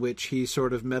way in which he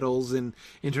sort of meddles in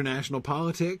international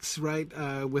politics, right?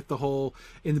 With the whole,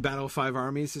 in the Battle of Five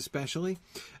Armies especially.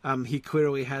 He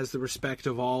clearly has the respect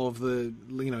of all of the,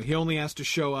 he only has to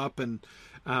show up and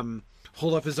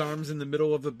hold up his arms in the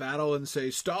middle of the battle and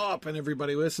say, stop, and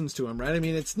everybody listens to him, right? I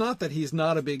mean, it's not that he's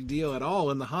not a big deal at all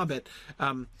in The Hobbit,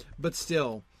 but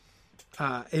still...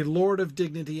 a lord of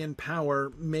dignity and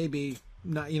power, maybe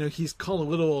not, he's called a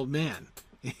little old man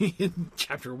in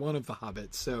chapter 1 of The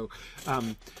Hobbit. So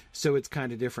it's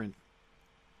kind of different.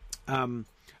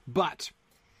 But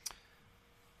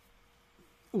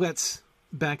let's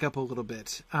back up a little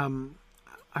bit.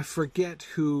 I forget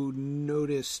who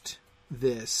noticed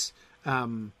this,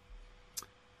 that,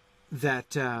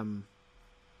 Tony,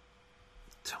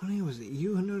 was it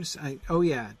you who noticed?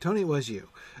 Tony, it was you.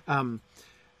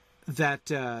 That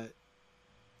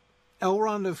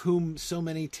Elrond, of whom so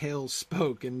many tales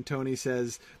spoke, and Tony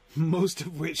says, most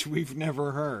of which we've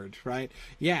never heard, right?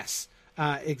 Yes,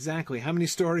 exactly. How many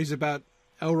stories about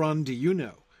Elrond do you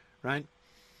know, right?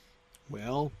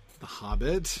 Well, The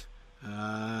Hobbit,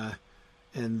 and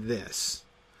this.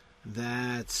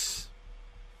 That's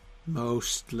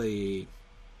mostly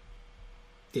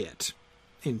it,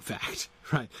 in fact.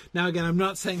 Right. Now, again, I'm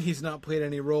not saying he's not played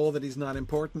any role, that he's not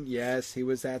important. Yes, he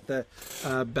was at the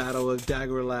Battle of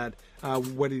Dagorlad.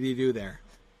 What did he do there?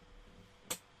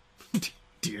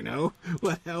 Do you know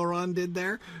what Elrond did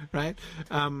there? Right.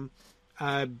 Whom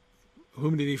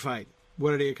did he fight?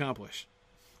 What did he accomplish?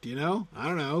 Do you know? I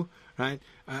don't know. Right.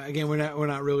 Again, we're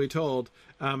not really told.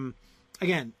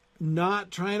 Again,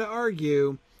 not trying to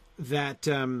argue that...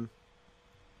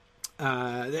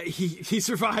 he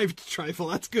survived Trifle.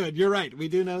 That's good. You're right. We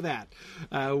do know that.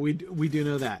 We do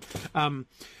know that.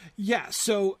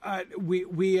 So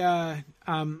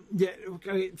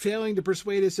failing to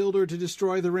persuade Isildur to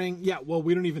destroy the ring. Yeah. Well,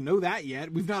 we don't even know that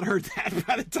yet. We've not heard that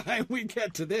by the time we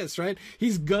get to this, right?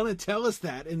 He's gonna tell us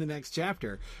that in the next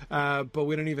chapter, but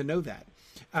we don't even know that.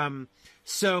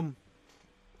 So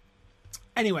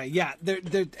anyway, yeah.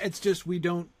 It's just we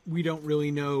don't really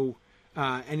know.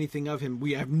 Anything of him.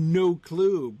 We have no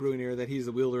clue, Brunir, that he's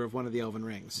the wielder of one of the Elven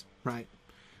Rings, right?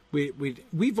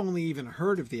 We've only even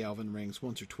heard of the Elven Rings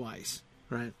once or twice,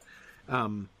 right?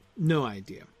 No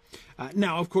idea.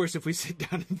 Now, of course, if we sit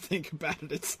down and think about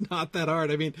it, it's not that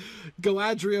hard. I mean,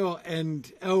 Galadriel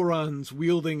and Elrond's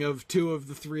wielding of 2 of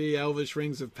the 3 Elvish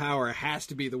Rings of Power has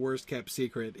to be the worst kept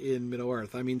secret in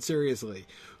Middle-earth. I mean, seriously,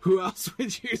 who else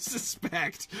would you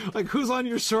suspect? Like, who's on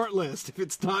your short list if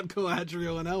it's not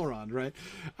Galadriel and Elrond, right?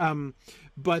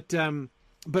 But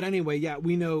anyway, yeah,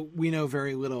 we know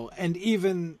very little. And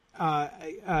even,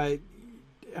 I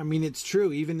mean, it's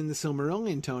true, even in the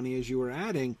Silmarillion, Tony, as you were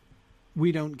adding,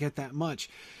 we don't get that much.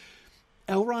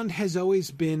 Elrond has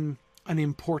always been an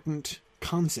important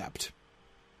concept,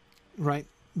 right?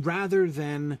 Rather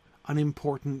than an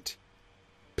important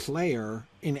player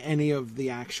in any of the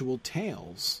actual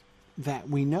tales that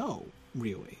we know,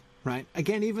 really, right?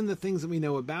 Again, even the things that we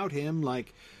know about him,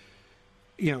 like,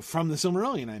 from the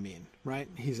Silmarillion, I mean, right?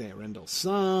 He's Eärendil's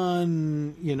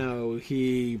son,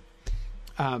 he...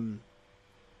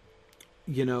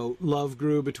 love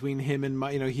grew between him and,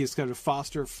 he's kind of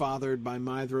foster-fathered by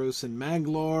Maedhros and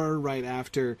Maglor right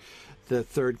after the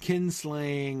third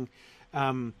kinslaying.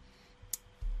 But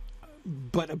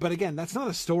again, that's not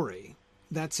a story.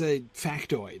 That's a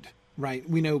factoid, right?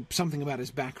 We know something about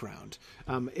his background.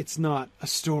 It's not a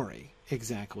story,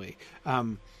 exactly,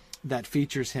 that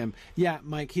features him. Yeah,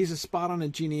 Mike, he's a spot on a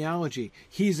genealogy.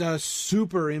 He's a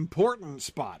super important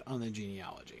spot on the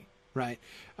genealogy. Right.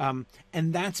 And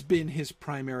that's been his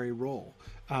primary role.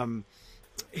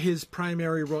 He is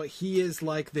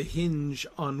like the hinge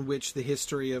on which the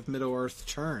history of Middle-earth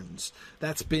turns.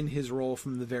 That's been his role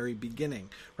from the very beginning,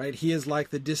 right? He is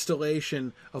like the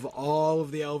distillation of all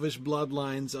of the elvish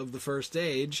bloodlines of the First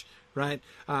Age, right?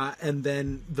 And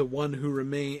then the one who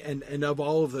and of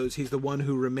all of those, he's the one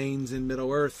who remains in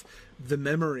Middle Earth, the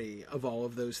memory of all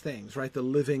of those things, right? The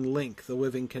living link, the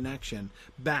living connection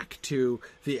back to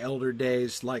the Elder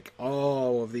Days, like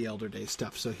all of the Elder Days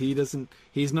stuff. So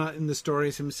he's not in the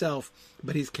stories himself,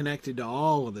 but he's connected to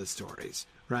all of the stories,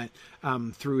 right?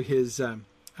 Through his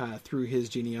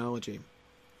genealogy.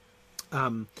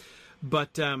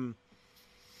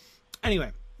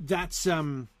 Anyway, that's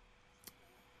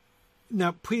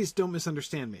now please don't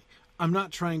misunderstand me. I'm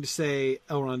not trying to say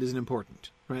Elrond isn't important,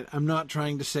 right? I'm not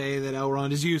trying to say that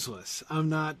Elrond is useless. I'm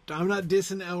not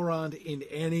dissing Elrond in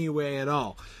any way at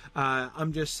all.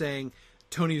 I'm just saying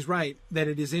Tony's right that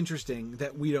it is interesting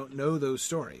that we don't know those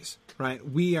stories, right?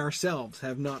 We ourselves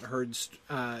have not heard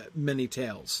many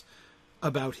tales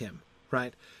about him,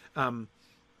 right?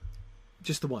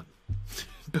 Just the one.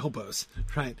 Bilbo's,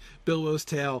 right? Bilbo's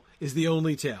tale is the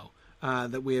only tale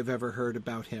that we have ever heard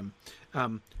about him.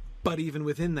 But even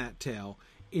within that tale,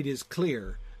 it is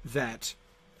clear that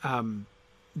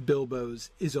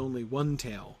Bilbo's is only one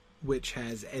tale which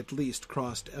has at least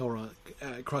crossed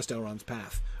Elrond's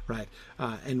path, right?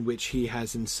 And which he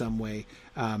has in some way,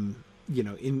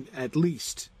 in at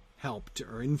least helped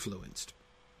or influenced.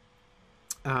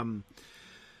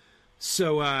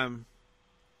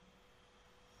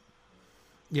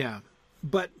 Yeah,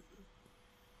 but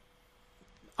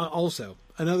also,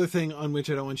 another thing on which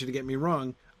I don't want you to get me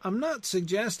wrong, I'm not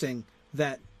suggesting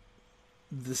that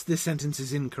this sentence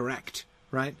is incorrect,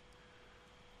 right?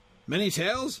 Many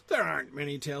tales? There aren't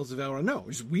many tales of Elrond. No,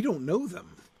 we don't know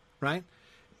them, right?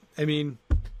 I mean,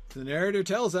 the narrator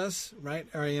tells us, right?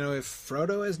 Or, if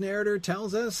Frodo as narrator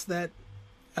tells us that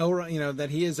Elrond,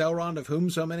 that he is Elrond of whom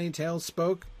so many tales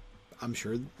spoke, I'm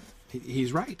sure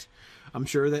he's right. I'm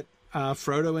sure that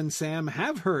Frodo and Sam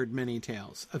have heard many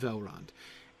tales of Elrond.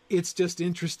 It's just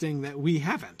interesting that we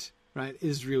haven't, right?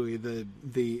 Is really the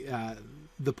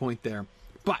point there.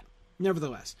 But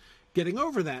nevertheless, getting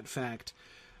over that fact,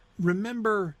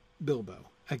 remember Bilbo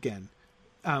again.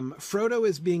 Frodo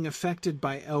is being affected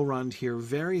by Elrond here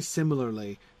very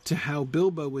similarly to how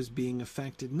Bilbo was being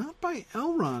affected, not by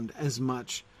Elrond as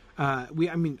much.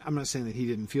 I'm not saying that he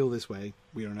didn't feel this way.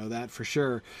 We don't know that for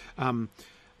sure.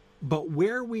 But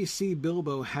where we see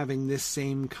Bilbo having this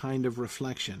same kind of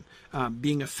reflection,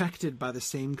 being affected by the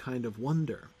same kind of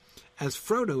wonder, as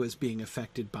Frodo is being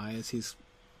affected by as he's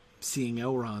seeing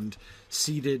Elrond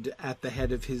seated at the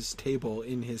head of his table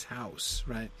in his house,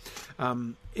 right?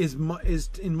 Is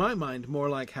in my mind more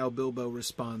like how Bilbo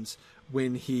responds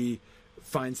when he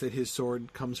finds that his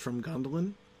sword comes from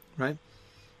Gondolin, right?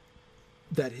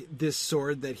 That this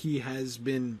sword that he has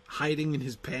been hiding in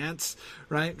his pants,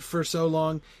 right, for so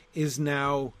long is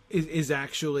now is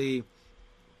actually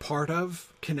part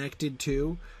of, connected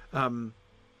to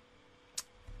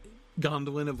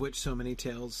Gondolin, of which so many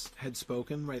tales had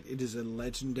spoken, right? It is a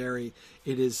legendary,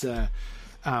 it is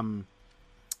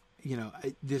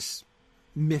this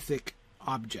mythic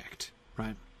object,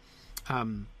 right?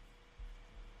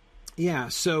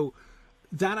 So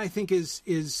that I think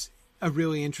is a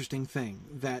really interesting thing,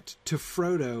 that to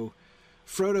Frodo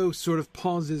sort of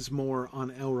pauses more on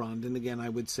Elrond. And again, I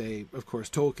would say, of course,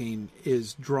 Tolkien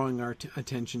is drawing our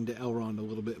attention to Elrond a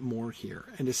little bit more here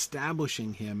and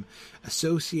establishing him,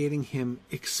 associating him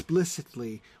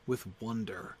explicitly with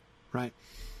wonder, right?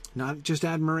 Not just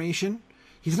admiration.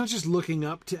 He's not just looking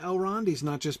up to Elrond. He's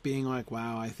not just being like,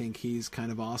 wow, I think he's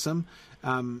kind of awesome.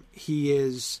 He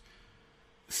is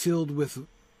filled with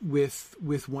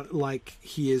what, like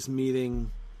he is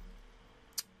meeting,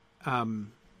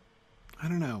 I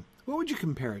don't know. What would you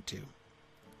compare it to?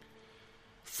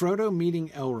 Frodo meeting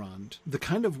Elrond. The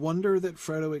kind of wonder that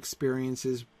Frodo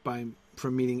experiences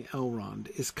from meeting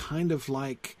Elrond is kind of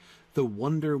like the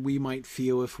wonder we might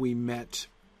feel if we met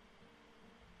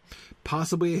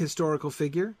possibly a historical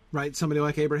figure, right? Somebody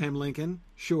like Abraham Lincoln.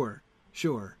 Sure.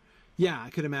 Yeah, I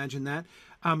could imagine that.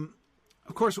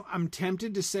 Of course, I'm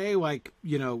tempted to say,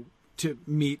 to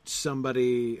meet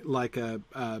somebody like a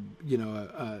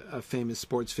famous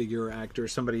sports figure or actor,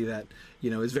 somebody that,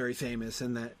 is very famous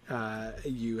and that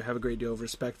you have a great deal of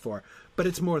respect for. But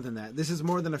it's more than that. This is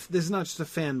not just a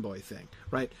fanboy thing,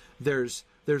 right? There's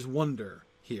wonder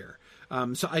here.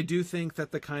 So I do think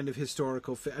that the kind of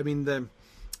historical, as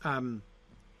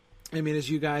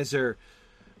you guys are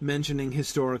mentioning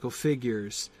historical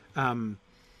figures, I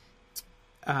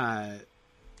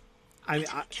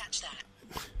didn't catch that.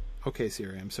 Okay,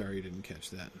 Siri, I'm sorry you didn't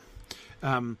catch that.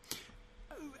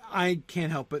 I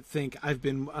can't help but think I've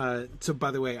been. So,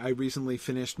 by the way, I recently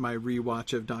finished my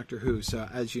rewatch of Doctor Who. So,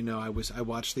 as you know, I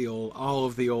watched all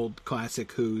of the old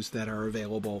classic Who's that are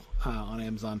available on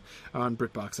Amazon, on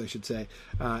BritBox, I should say.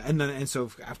 And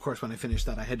so of course, when I finished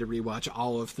that, I had to rewatch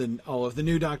all of the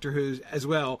new Doctor Who's as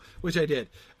well, which I did.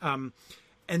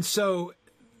 And so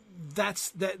that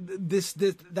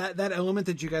element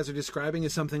that you guys are describing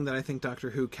is something that I think Doctor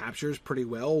Who captures pretty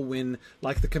well when,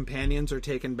 like, the companions are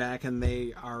taken back and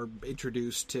they are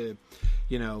introduced to,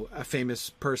 a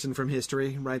famous person from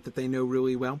history, right, that they know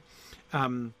really well.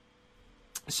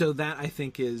 So that, I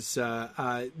think, is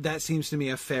that seems to me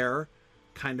a fair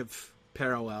kind of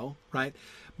parallel, right?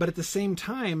 But at the same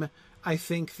time, I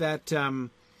think that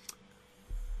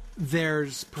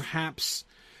there's perhaps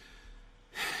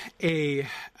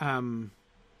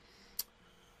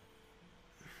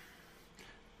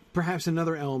perhaps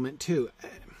another element too.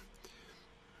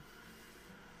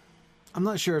 I'm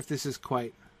not sure if this is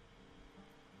quite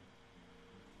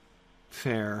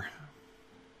fair.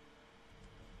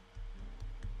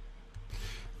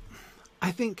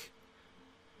 I think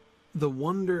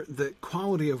the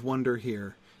quality of wonder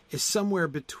here is somewhere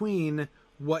between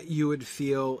what you would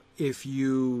feel if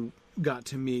you got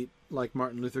to meet, like,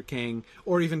 Martin Luther King,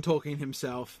 or even Tolkien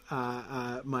himself,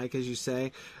 Mike, as you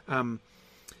say.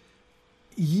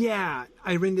 Yeah,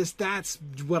 Irindis, that's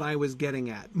what I was getting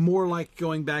at. More like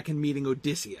going back and meeting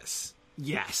Odysseus.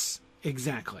 Yes,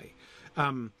 exactly.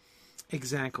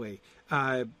 Exactly.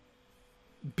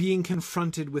 Being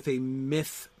confronted with a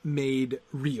myth made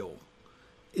real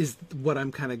is what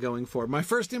I'm kind of going for. My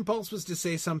first impulse was to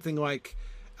say something like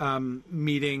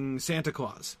meeting Santa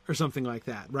Claus or something like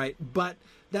that, right? But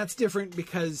that's different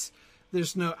because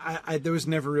there's there was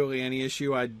never really any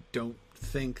issue. I don't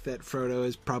think that Frodo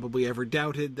has probably ever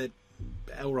doubted that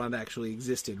Elrond actually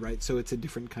existed, right? So it's a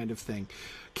different kind of thing.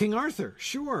 King Arthur,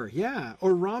 sure, yeah.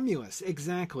 Or Romulus,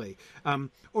 exactly.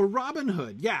 Or Robin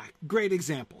Hood, yeah. Great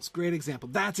examples, great example.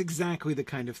 That's exactly the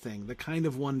kind of thing, the kind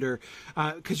of wonder.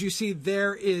 Because you see,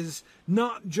 there is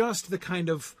not just the kind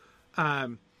of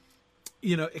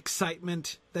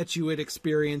excitement that you would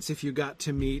experience if you got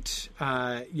to meet,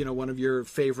 one of your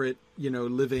favorite,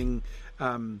 living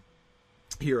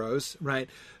heroes, right?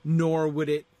 Nor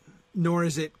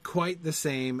is it quite the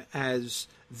same as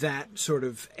that sort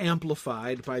of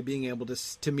amplified by being able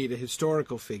to meet a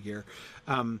historical figure.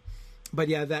 But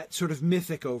yeah, that sort of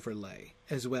mythic overlay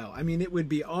as well. I mean, it would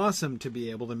be awesome to be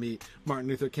able to meet Martin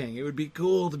Luther King. It would be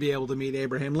cool to be able to meet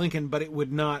Abraham Lincoln, but it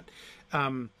would not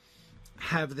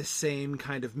have the same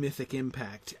kind of mythic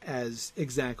impact as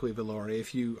exactly Valori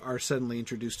if you are suddenly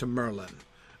introduced to Merlin,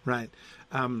 right?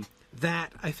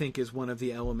 That, I think, is one of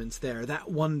the elements there.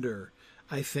 That wonder,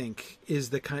 I think, is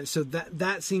the kind... So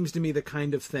that seems to me the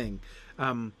kind of thing.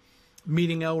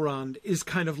 Meeting Elrond is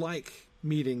kind of like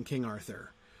meeting King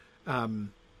Arthur.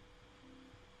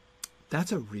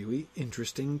 That's a really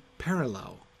interesting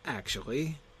parallel,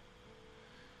 actually.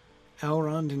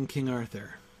 Elrond and King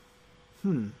Arthur.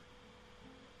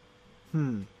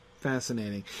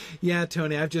 Fascinating. Yeah,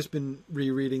 Tony, I've just been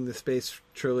rereading the Space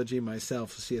Trilogy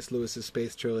myself, C.S. Lewis's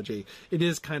Space Trilogy. It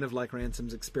is kind of like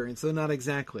Ransom's experience, though not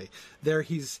exactly. There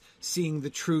he's seeing the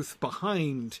truth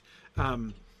behind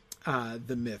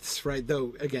the myths, right?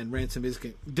 Though, again, Ransom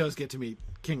does get to meet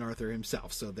King Arthur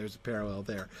himself, so there's a parallel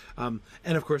there. And,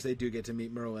 of course, they do get to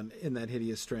meet Merlin in that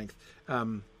hideous strength.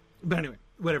 But anyway,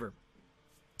 whatever.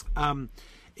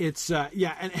 It's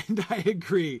and I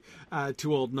agree.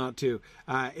 Too old not to.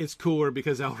 It's cooler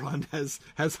because Elrond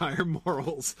has higher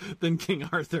morals than King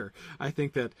Arthur. I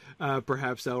think that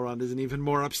perhaps Elrond is an even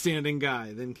more upstanding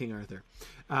guy than King Arthur.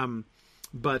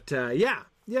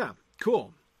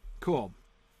 Cool.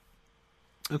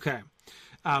 Okay.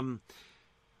 One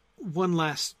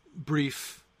last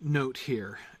brief note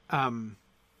here.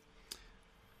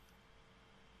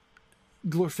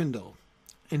 Glorfindel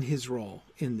and his role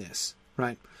in this.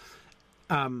 Right.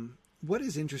 What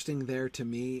is interesting there to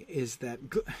me is that,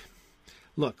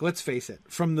 look, let's face it,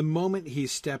 from the moment he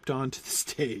stepped onto the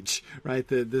stage, right,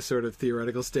 this sort of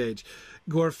theoretical stage,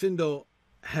 Glorfindel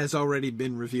has already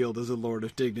been revealed as a lord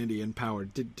of dignity and power.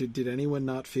 Did anyone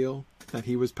not feel that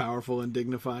he was powerful and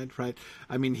dignified, right?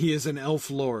 I mean, he is an elf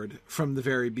lord from the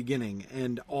very beginning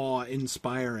and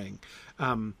awe-inspiring.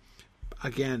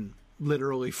 Again,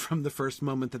 literally from the first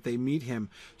moment that they meet him.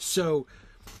 So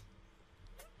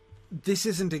this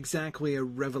isn't exactly a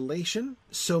revelation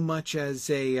so much as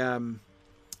I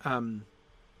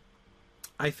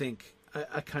think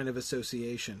a kind of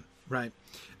association, right?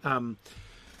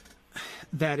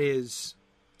 That is,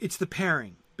 it's the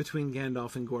pairing between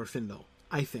Gandalf and Glorfindel,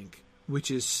 I think,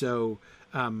 which is so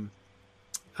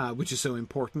which is so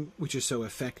important, which is so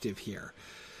effective here.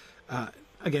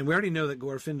 Again, we already know that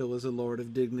Glorfindel is a lord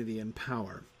of dignity and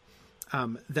power.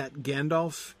 That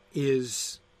Gandalf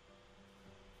is,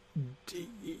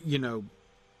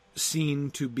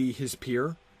 seen to be his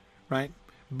peer, right?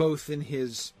 Both in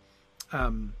his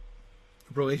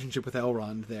relationship with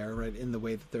Elrond there, right, in the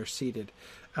way that they're seated.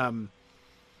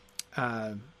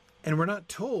 And we're not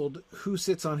told who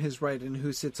sits on his right and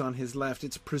who sits on his left.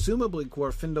 It's presumably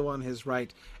Glorfindel on his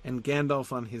right and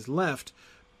Gandalf on his left,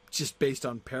 just based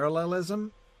on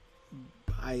parallelism.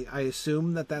 I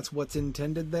assume that that's what's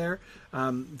intended there,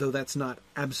 though that's not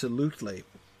absolutely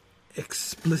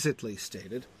explicitly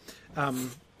stated.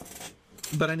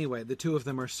 But anyway, the two of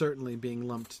them are certainly being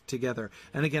lumped together.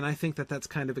 And again, I think that that's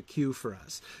kind of a cue for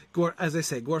us. As I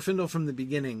say, Glorfindel from the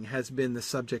beginning has been the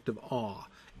subject of awe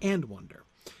and wonder.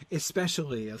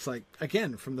 Especially as, like,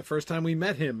 again, from the first time we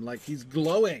met him, like, he's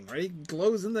glowing, right? He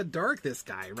glows in the dark, this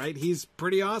guy, right? He's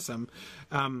pretty awesome.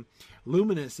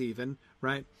 Luminous even,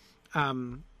 right?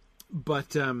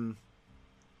 But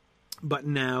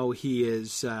now he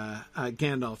is,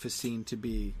 Gandalf is seen to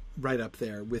be right up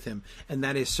there with him. And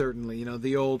that is certainly,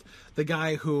 the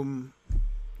guy whom,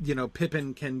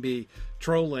 Pippin can be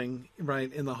trolling,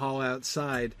 right, in the hall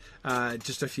outside,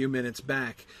 just a few minutes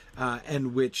back,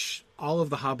 and which all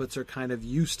of the hobbits are kind of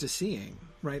used to seeing,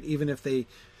 right? Even if they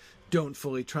don't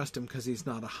fully trust him because he's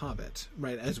not a hobbit,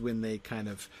 right? As when they kind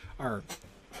of are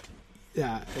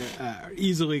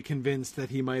easily convinced that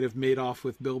he might have made off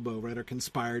with Bilbo, right, or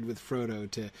conspired with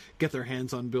Frodo to get their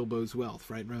hands on Bilbo's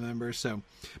wealth, right? Remember? So,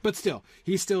 but still,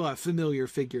 he's still a familiar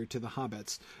figure to the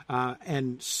hobbits,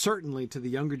 and certainly to the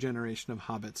younger generation of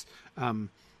hobbits.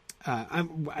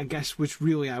 I guess, which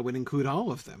really I would include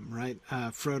all of them, right?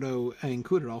 Frodo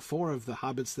included, all four of the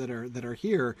hobbits that are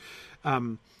here.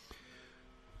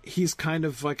 He's kind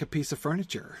of like a piece of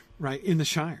furniture, right? In the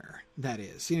Shire, that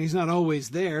is. He's not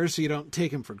always there, so you don't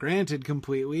take him for granted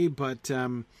completely, but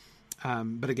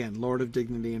again, Lord of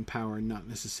dignity and power, not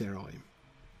necessarily.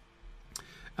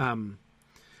 Tony,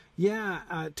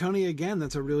 again,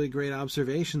 that's a really great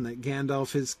observation that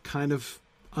Gandalf is kind of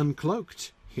uncloaked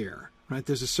here, right?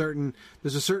 There's a certain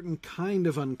kind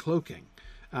of uncloaking,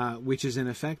 which is in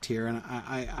effect here, and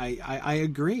I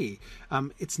agree.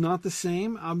 It's not the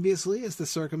same, obviously, as the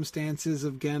circumstances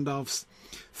of Gandalf's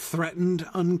threatened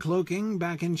uncloaking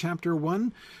back in Chapter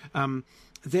 1.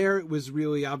 There it was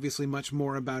really obviously much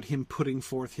more about him putting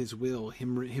forth his will,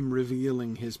 him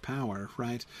revealing his power,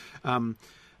 right?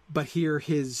 But here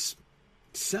his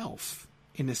self,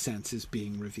 in a sense, is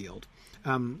being revealed.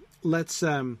 Let's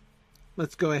go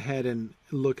ahead and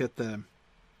look at the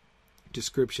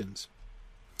descriptions.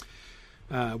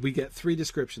 We get 3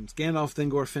 descriptions: Gandalf,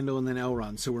 then Glorfindel, and then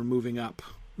Elrond. So we're moving up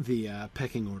the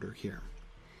pecking order here.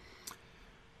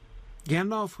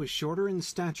 Gandalf was shorter in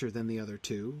stature than the other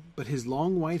two, but his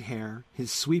long white hair,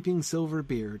 his sweeping silver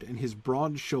beard, and his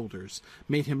broad shoulders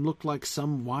made him look like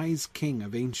some wise king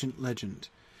of ancient legend.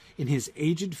 In his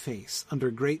aged face,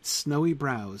 under great snowy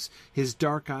brows, his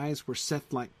dark eyes were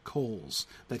set like coals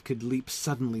that could leap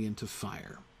suddenly into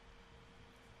fire.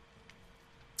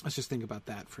 Let's just think about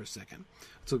that for a second.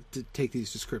 So to take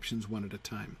these descriptions one at a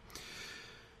time.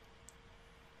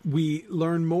 We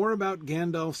learn more about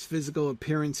Gandalf's physical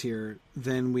appearance here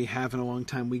than we have in a long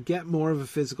time. We get more of a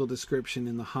physical description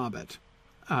in The Hobbit.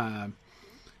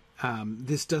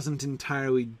 This doesn't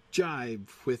entirely jibe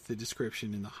with the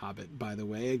description in The Hobbit, by the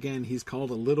way. Again, he's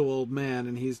called a little old man,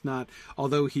 and he's not,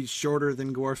 although he's shorter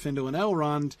than Glorfindel and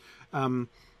Elrond,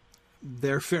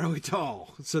 they're fairly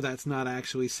tall, so that's not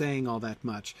actually saying all that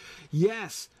much.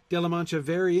 Yes, De La Mancha,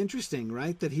 very interesting,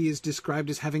 right? That he is described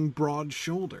as having broad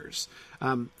shoulders.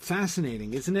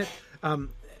 Fascinating, isn't it? And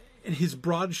his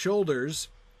broad shoulders,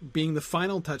 being the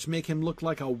final touch, make him look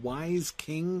like a wise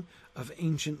king of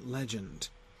ancient legend.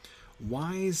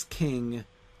 Wise king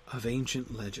of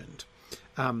ancient legend.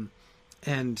 And,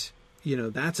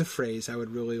 that's a phrase I would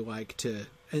really like to...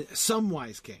 some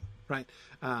wise king, right?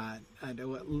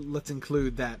 Let's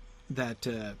include that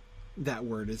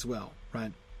word as well,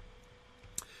 right?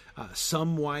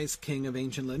 Some wise king of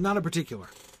ancient legend, not a particular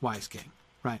wise king,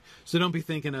 right? So don't be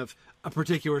thinking of a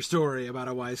particular story about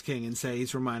a wise king and say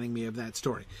he's reminding me of that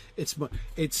story.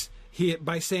 He,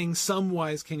 by saying some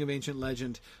wise king of ancient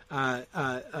legend,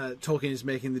 Tolkien is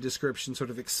making the description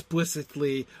sort of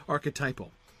explicitly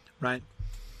archetypal, right?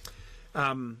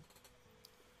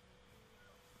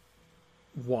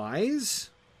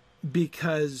 Wise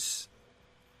because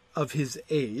of his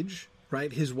age,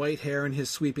 right? His white hair and his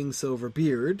sweeping silver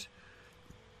beard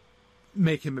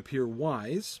make him appear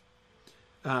wise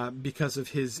because of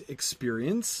his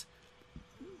experience.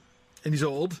 And he's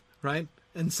old, right?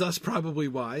 and thus probably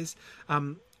wise.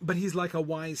 But he's like a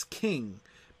wise king,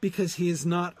 because he is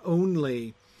not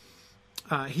only,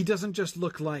 he doesn't just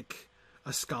look like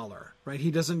a scholar, right?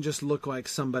 He doesn't just look like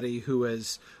somebody who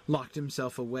has locked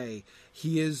himself away.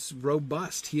 He is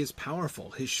robust. He is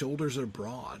powerful. His shoulders are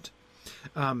broad.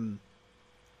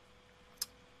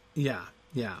 Yeah.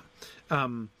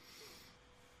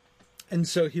 And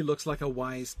so he looks like a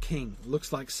wise king,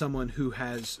 looks like someone who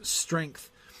has strength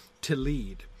to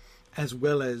lead, as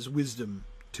well as wisdom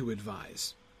to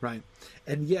advise, right?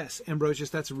 And yes,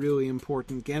 Ambrosius, that's really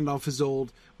important. Gandalf is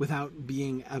old without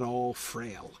being at all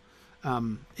frail.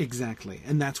 Exactly.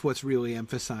 And that's what's really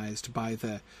emphasized by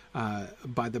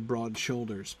the broad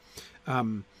shoulders.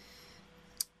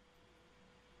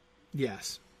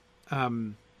 Yes.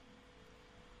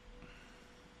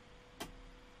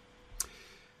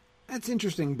 That's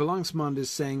interesting. Belangsmond is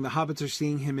saying the hobbits are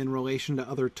seeing him in relation to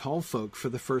other tall folk for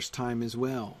the first time as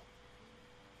well.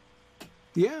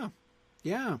 Yeah.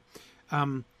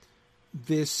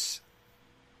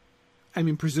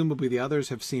 Presumably the others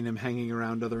have seen him hanging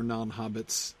around other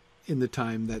non-hobbits in the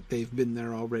time that they've been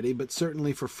there already, but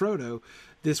certainly for Frodo,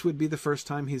 this would be the first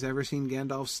time he's ever seen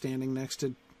Gandalf standing next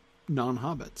to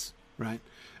non-hobbits, right?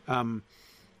 And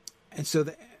so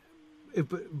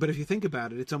but if you think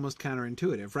about it, it's almost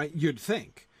counterintuitive, right? You'd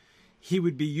think he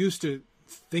would be used to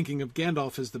thinking of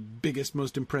Gandalf as the biggest,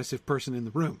 most impressive person in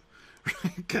the room,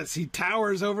 right? Because he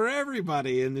towers over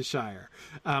everybody in the Shire.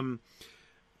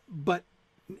 But,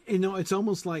 it's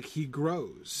almost like he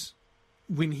grows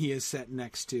when he is set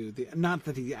next to not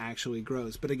that he actually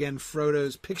grows, but again,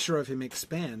 Frodo's picture of him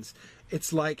expands.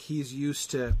 It's like he's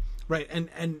used to, right?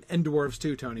 And dwarves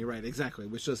too, Tony, right? Exactly,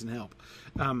 which doesn't help.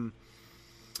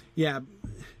 Yeah,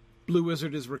 Blue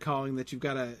Wizard is recalling that he's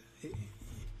got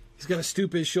to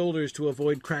stoop his shoulders to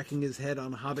avoid cracking his head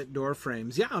on hobbit door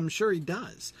frames. Yeah, I'm sure he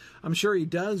does. I'm sure he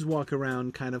does walk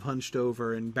around kind of hunched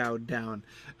over and bowed down.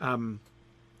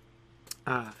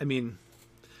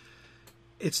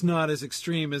 It's not as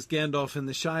extreme as Gandalf in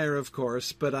the Shire, of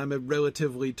course, but I'm a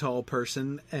relatively tall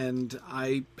person, and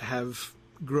I have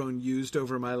grown used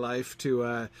over my life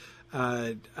to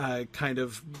kind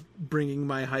of bringing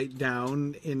my height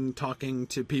down in talking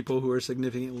to people who are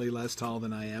significantly less tall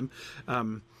than I am.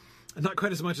 Not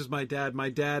quite as much as my dad. My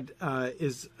dad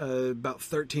is about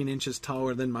 13 inches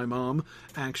taller than my mom,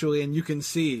 actually, and you can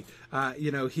see,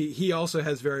 he also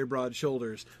has very broad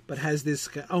shoulders, but has this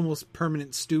almost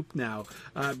permanent stoop now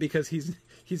because he's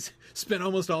spent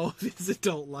almost all of his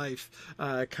adult life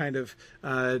sort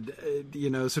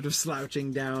of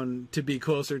slouching down to be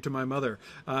closer to my mother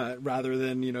rather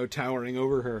than, towering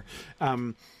over her.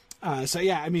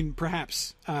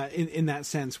 Perhaps in that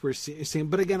sense we're seeing,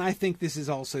 but again, I think this is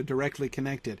also directly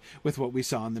connected with what we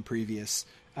saw in the previous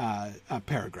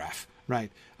paragraph,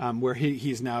 right? Where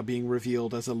he's now being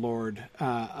revealed as a lord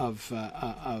of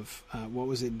what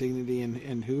was it? Dignity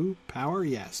and who? Power?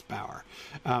 Yes, power.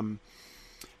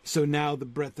 So now the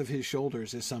breadth of his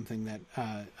shoulders is something that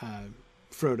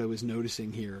Frodo is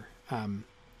noticing here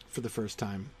for the first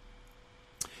time.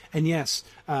 And yes,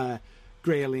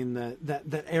 Graeline,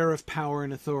 that air of power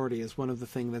and authority is one of the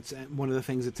things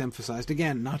that's emphasized.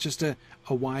 Again, not just a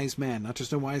wise man, not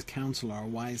just a wise counselor, a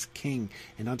wise king,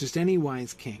 and not just any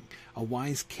wise king, a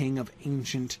wise king of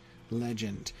ancient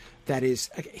legend. That is,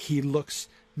 he looks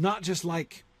not just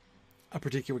like a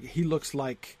particular. He looks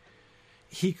like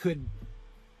he could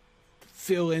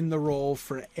fill in the role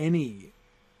for any,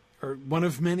 or one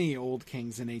of many old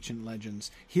kings in ancient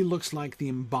legends. He looks like the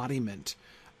embodiment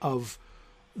of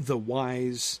the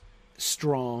wise,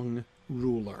 strong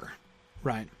ruler,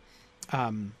 right?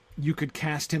 You could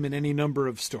cast him in any number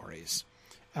of stories,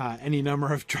 any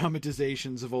number of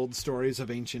dramatizations of old stories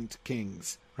of ancient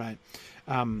kings, right?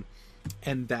 And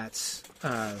that's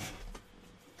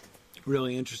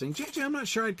really interesting. JJ, I'm not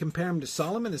sure I'd compare him to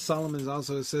Solomon, as Solomon is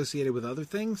also associated with other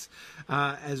things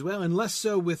as well, and less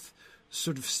so with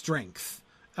sort of strength.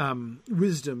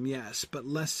 Wisdom, yes, but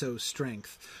less so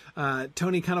strength.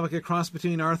 Tony, kind of like a cross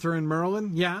between Arthur and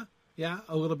Merlin? Yeah,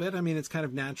 a little bit. I mean, it's kind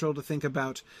of natural to think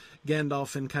about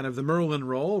Gandalf in kind of the Merlin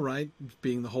role, right?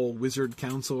 Being the whole wizard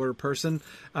counselor person.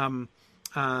 But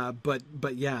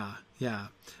yeah.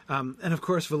 And of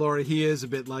course, Valori, he is a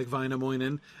bit like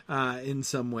Vainamoinen in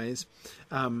some ways.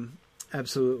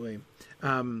 Absolutely.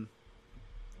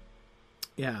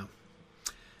 Yeah.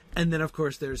 And then, of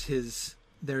course, there's his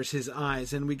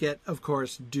eyes, and we get, of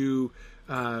course, due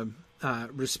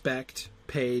respect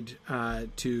paid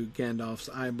to Gandalf's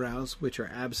eyebrows, which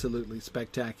are absolutely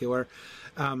spectacular.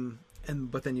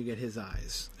 But then you get his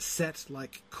eyes, set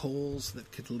like coals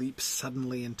that could leap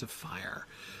suddenly into fire.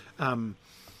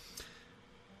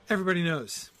 everybody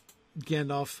knows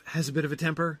Gandalf has a bit of a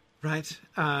temper, right?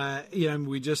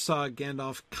 We just saw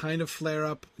Gandalf kind of flare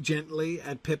up gently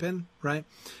at Pippin, right?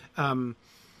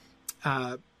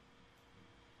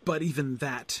 But even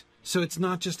that, so it's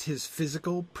not just his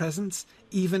physical presence,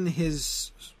 even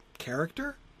his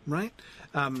character, right?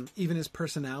 Even his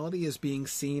personality is being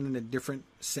seen in a different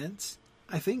sense,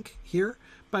 I think, here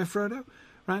by Frodo,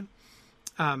 right?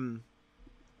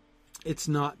 It's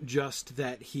not just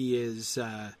that he is,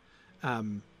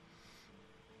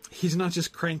 he's not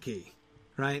just cranky,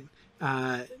 right?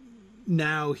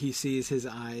 Now he sees his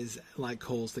eyes like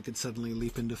coals that could suddenly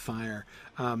leap into fire.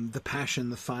 The passion,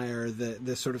 the fire,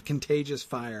 the sort of contagious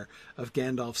fire of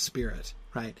Gandalf's spirit,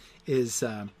 right, is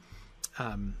the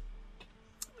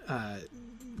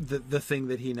thing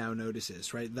that he now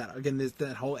notices, right? That again,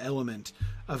 that whole element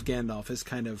of Gandalf is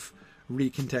kind of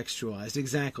recontextualized.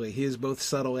 Exactly, he is both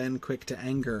subtle and quick to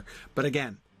anger, but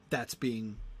again, that's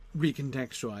being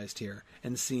recontextualized here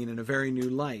and seen in a very new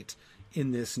light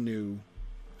in this new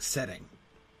setting.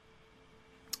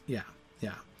 Yeah.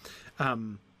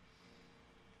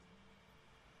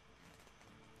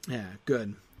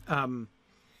 Good. There's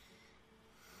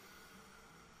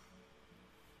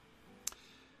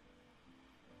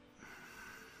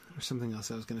something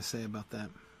else I was going to say about that.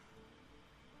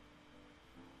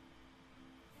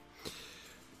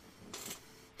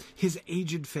 His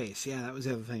aged face. Yeah, that was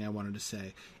the other thing I wanted to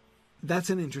say.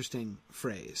 That's an interesting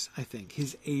phrase, I think.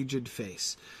 His aged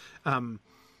face.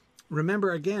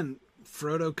 Remember, again,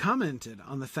 Frodo commented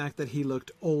on the fact that he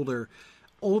looked older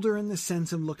in the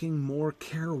sense of looking more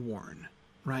careworn,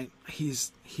 right?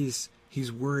 He's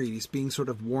worried. He's being sort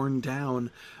of worn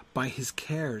down by his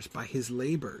cares, by his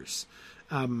labors.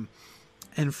 And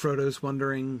Frodo's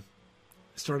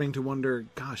starting to wonder,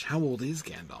 gosh, how old is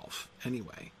Gandalf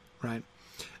anyway, right?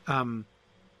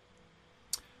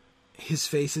 His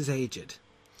face is aged.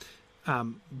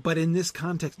 But in this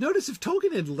context, notice if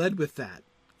Tolkien had led with that,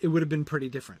 it would have been pretty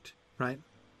different, right?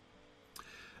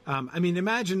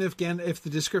 Imagine if the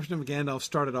description of Gandalf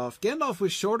started off, Gandalf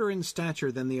was shorter in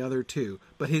stature than the other two,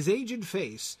 but his aged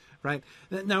face, right?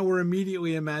 Now we're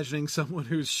immediately imagining someone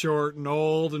who's short and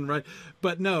old, and right,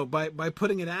 but no, by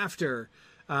putting it after,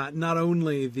 not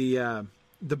only the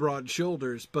broad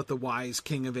shoulders, but the wise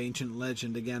king of ancient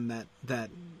legend. Again,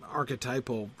 that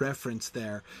archetypal reference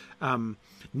there.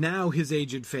 Now his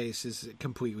aged face is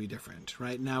completely different,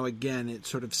 right? Now again, it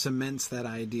sort of cements that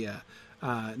idea,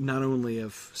 not only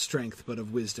of strength, but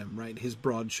of wisdom, right? His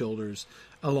broad shoulders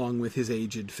along with his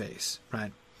aged face,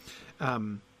 right?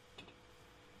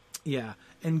 Yeah.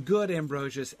 And good,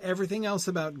 Ambrosius. Everything else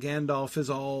about Gandalf is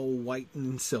all white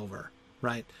and silver,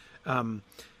 right?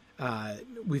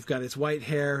 We've got his white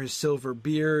hair, his silver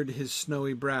beard, his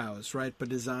snowy brows, right?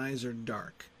 But his eyes are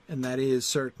dark. And that is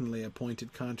certainly a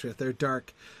pointed contrast. They're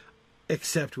dark,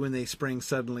 except when they spring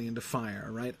suddenly into fire,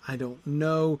 right? I don't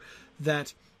know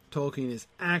that Tolkien is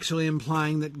actually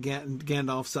implying that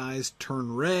Gandalf's eyes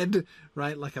turn red,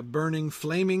 right? Like a burning,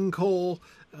 flaming coal,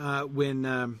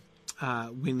 when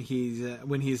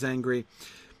he's angry.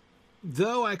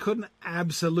 Though I couldn't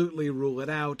absolutely rule it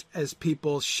out, as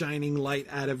people shining light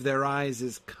out of their eyes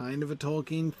is kind of a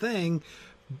Tolkien thing.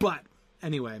 But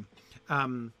anyway,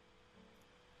 yeah.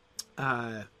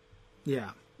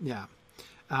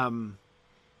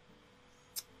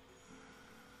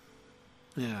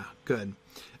 Yeah, good.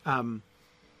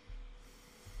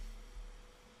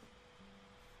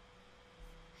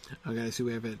 Okay, so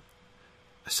we have a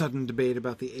sudden debate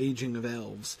about the aging of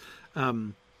elves.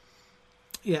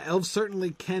 Yeah, elves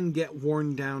certainly can get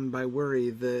worn down by worry.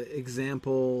 The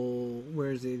example,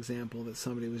 where's the example that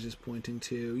somebody was just pointing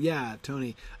to? Yeah,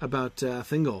 Tony, about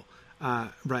Thingol,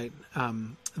 right?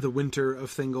 The winter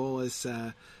of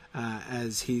Thingol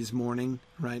as he's mourning,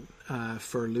 right,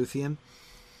 for Luthien.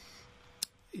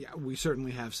 Yeah, we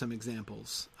certainly have some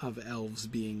examples of elves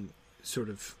being sort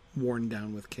of worn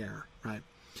down with care, right?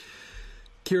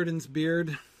 Círdan's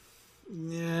beard,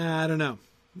 yeah, I don't know.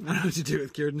 I don't know what to do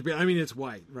with Círdan's beard. I mean, it's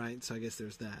white, right? So I guess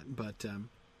there's that. But,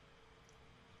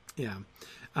 yeah.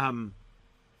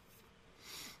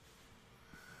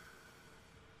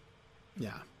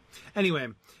 Yeah. Anyway,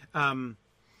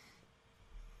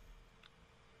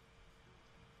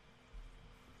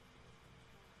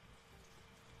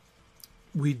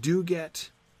 we do get...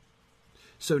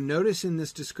 So notice in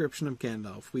this description of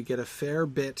Gandalf, we get a fair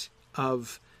bit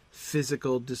of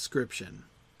physical description.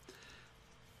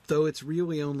 Though it's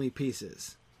really only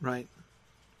pieces, right?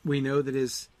 We know that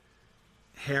his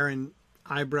hair and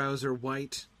eyebrows are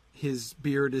white, his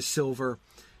beard is silver,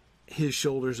 his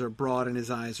shoulders are broad, and his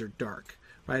eyes are dark,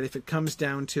 right? If it comes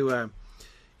down to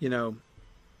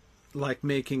like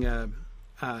making a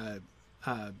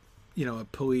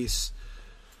police,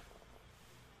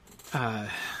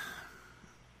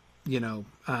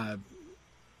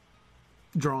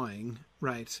 drawing,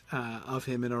 right, of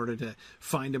him in order to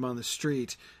find him on the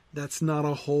street. That's not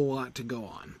a whole lot to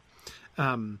go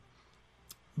on.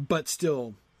 But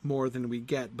still more than we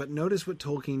get. But notice what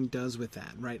Tolkien does with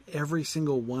that, right? Every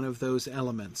single one of those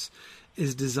elements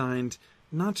is designed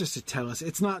not just to tell us,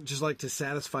 it's not just like to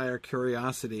satisfy our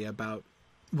curiosity about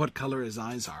what color his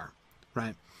eyes are,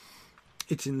 right?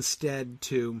 It's instead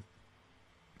to,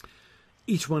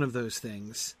 each one of those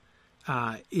things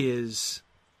is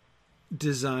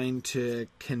designed to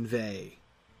convey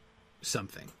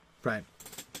something, right?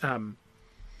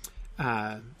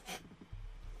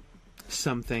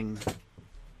 Something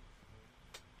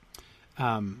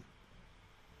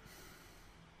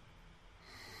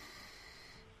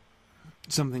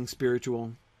something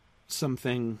spiritual,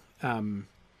 something I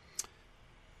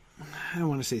don't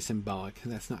want to say symbolic,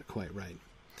 that's not quite right.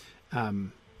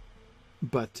 And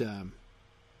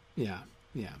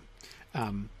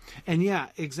yeah,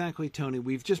 exactly, Tony.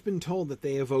 We've just been told that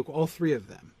they evoke, all three of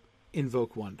them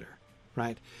invoke wonder,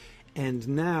 right? And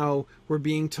now we're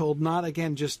being told not,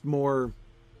 again, just more,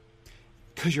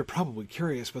 because you're probably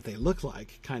curious what they look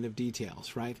like, kind of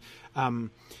details, right?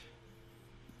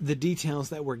 The details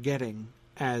that we're getting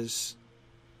as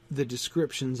the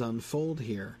descriptions unfold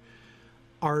here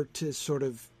are to sort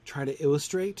of try to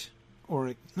illustrate,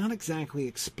 or not exactly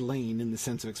explain in the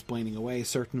sense of explaining away,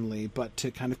 certainly, but to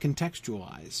kind of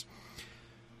contextualize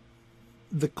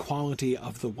the quality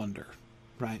of the wonder,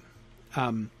 right?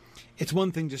 It's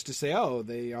one thing just to say,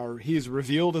 he's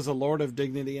revealed as a lord of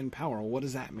dignity and power. Well, what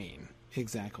does that mean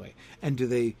exactly? And do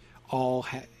they all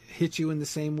hit you in the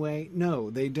same way? No,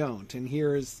 they don't. And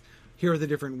here are the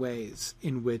different ways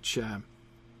in which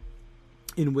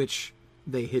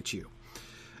they hit you.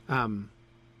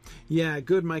 Yeah,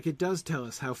 good, Mike. It does tell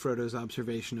us how Frodo's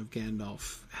observation of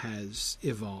Gandalf has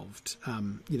evolved.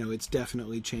 It's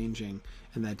definitely changing,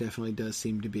 and that definitely does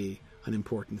seem to be an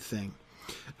important thing.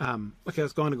 Okay,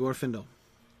 let's go on to Glorfindel.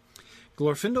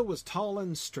 Glorfindel was tall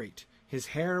and straight. His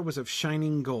hair was of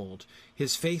shining gold.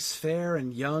 His face fair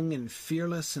and young and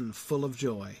fearless and full of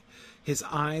joy. His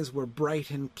eyes were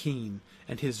bright and keen,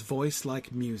 and his voice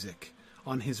like music.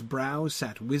 On his brow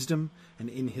sat wisdom, and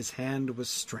in his hand was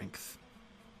strength.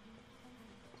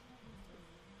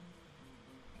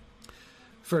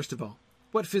 First of all,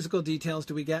 what physical details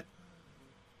do we get?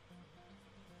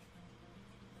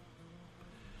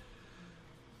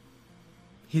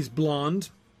 He's blonde.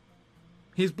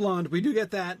 He's blonde. We do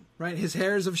get that, right? His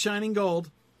hair is of shining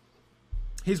gold.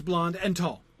 He's blonde and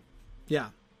tall.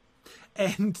 Yeah.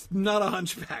 And not a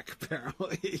hunchback,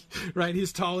 apparently. Right?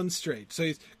 He's tall and straight. So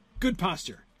he's good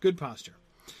posture. Good posture.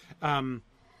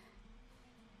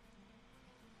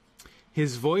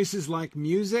 His voice is like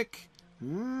music.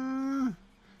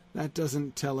 That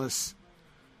doesn't tell us.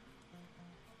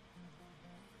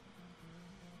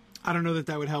 I don't know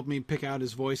that would help me pick out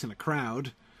his voice in a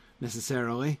crowd,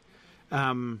 necessarily.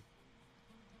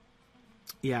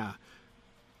 Yeah.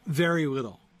 Very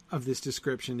little of this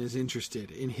description is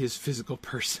interested in his physical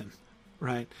person,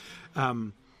 right?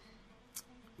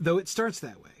 Though it starts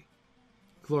that way.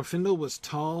 Glorfindel was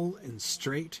tall and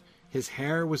straight. His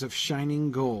hair was of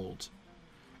shining gold.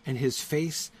 And his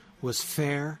face was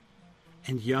fair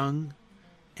and young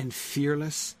and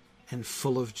fearless and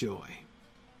full of joy.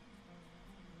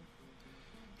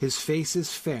 His face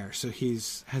is fair, so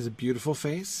has a beautiful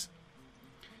face.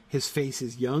 His face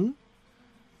is young.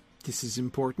 This is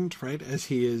important, right? As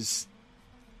he is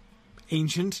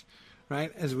ancient,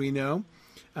 right? As we know.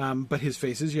 But his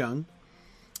face is young.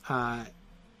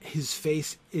 His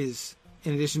face is,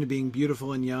 in addition to being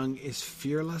beautiful and young, is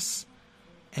fearless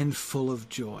and full of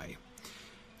joy.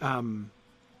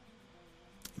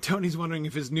 Tony's wondering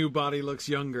if his new body looks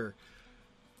younger.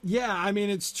 Yeah, I mean,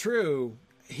 it's true.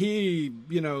 He,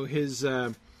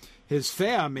 his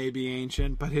Fea may be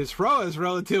ancient, but his Hroa is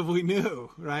relatively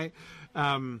new, right?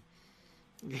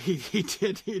 He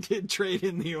did trade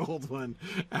in the old one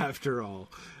after all.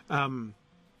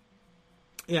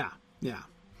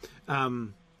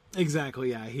 Exactly.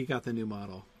 Yeah, he got the new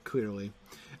model clearly.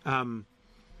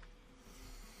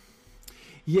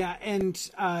 Yeah, and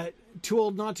Too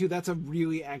Old Not To, that's a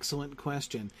really excellent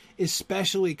question,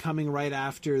 especially coming right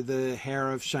after the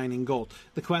hair of shining gold.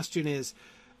 The question is,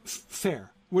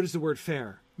 fair. What does the word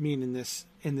fair mean in this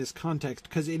context?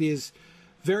 Because it is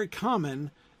very common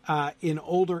in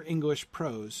older English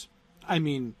prose, I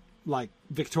mean, like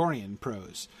Victorian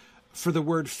prose, for the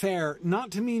word fair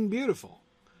not to mean beautiful,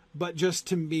 but just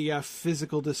to be a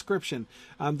physical description.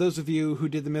 Those of you who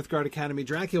did the Mythgard Academy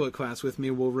Dracula class with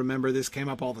me will remember this came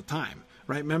up all the time,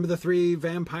 right? Remember the 3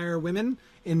 vampire women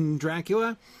in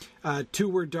Dracula? 2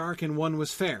 were dark and 1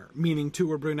 was fair, meaning 2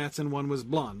 were brunettes and 1 was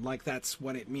blonde. Like, that's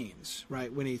what it means,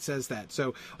 right, when he says that.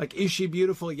 So, like, is she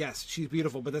beautiful? Yes, she's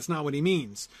beautiful, but that's not what he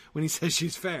means when he says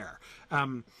she's fair.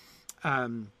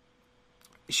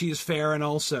 She is fair and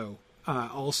also,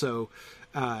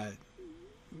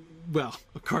 well,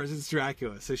 of course it's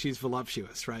Dracula, so she's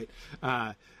voluptuous, right?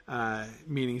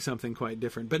 Meaning something quite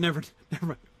different. But never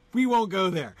mind. We won't go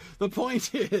there. The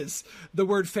point is, the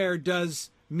word fair does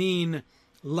mean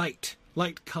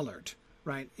light-colored,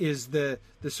 right? Is the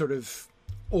sort of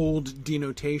old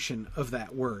denotation of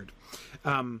that word.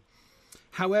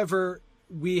 However,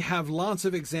 we have lots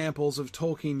of examples of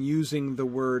Tolkien using the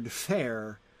word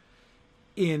fair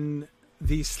in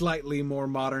the slightly more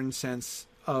modern sense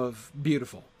of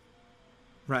beautiful,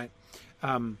 right?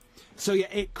 So yeah,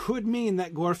 it could mean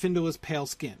that Glorfindel is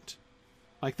pale-skinned,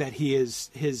 like that he is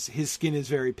his skin is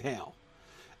very pale.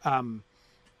 I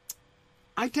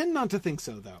tend not to think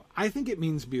so, though. I think it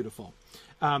means beautiful,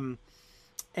 and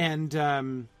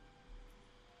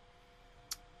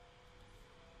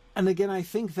again, I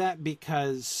think that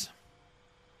because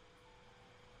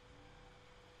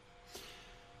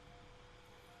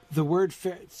the word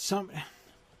fair,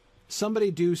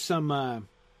 somebody do some,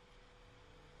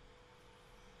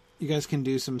 you guys can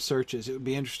do some searches. It would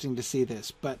be interesting to see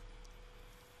this, but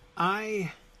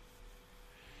I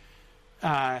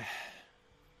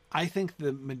think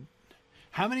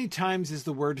how many times is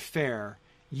the word fair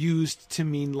used to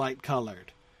mean light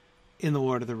colored in the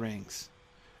Lord of the Rings?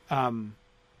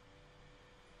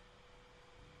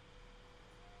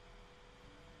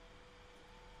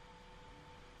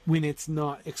 When it's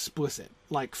not explicit,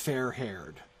 like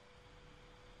fair-haired.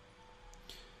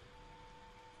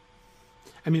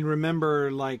 I mean,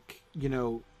 remember, like,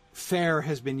 fair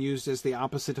has been used as the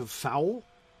opposite of foul,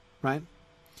 right?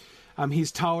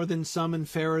 He's taller than some and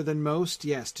fairer than most,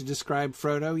 yes, to describe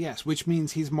Frodo, yes, which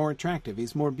means he's more attractive,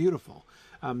 he's more beautiful.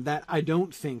 That, I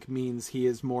don't think, means he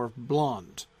is more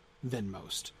blonde than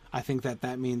most. I think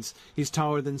that means he's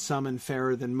taller than some and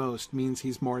fairer than most, means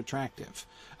he's more attractive.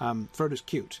 Frodo's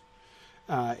cute,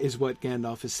 is what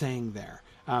Gandalf is saying there.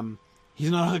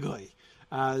 He's not ugly,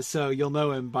 so you'll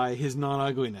know him by his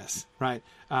non-ugliness, right?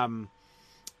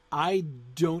 I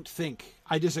don't think,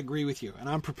 I disagree with you, and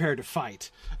I'm prepared to fight,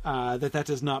 that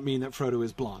does not mean that Frodo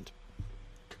is blonde.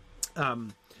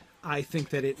 I think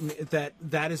that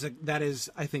is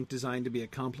I think designed to be a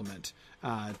compliment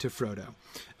to Frodo,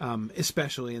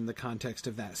 especially in the context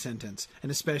of that sentence,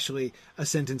 and especially a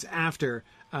sentence after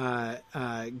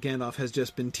Gandalf has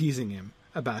just been teasing him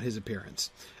about his appearance.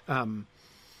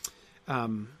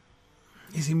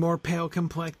 Is he more pale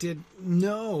complected?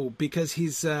 No, because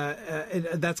he's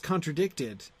that's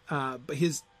contradicted. But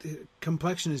his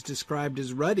complexion is described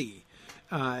as ruddy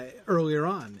earlier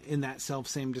on in that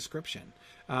self-same description.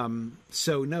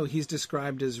 So no, he's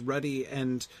described as ruddy,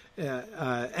 and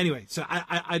anyway. So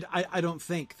I don't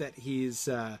think that he's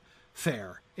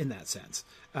fair in that sense.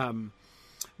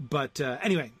 But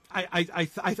anyway, I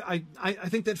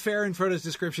think that fair in Frodo's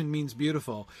description means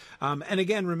beautiful. And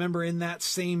again, remember in that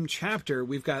same chapter,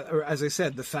 we've got, or as I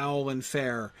said, the foul and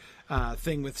fair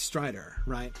thing with Strider,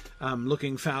 right?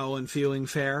 Looking foul and feeling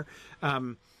fair.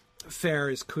 Fair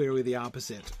is clearly the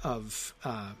opposite of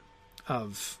foul,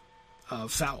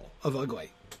 of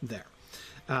ugly there.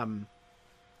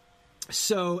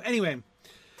 So anyway,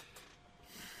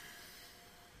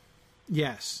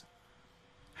 yes.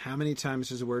 How many times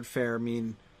does the word fair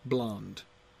mean blonde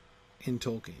in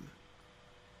Tolkien?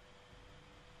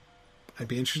 I'd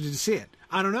be interested to see it.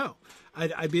 I don't know.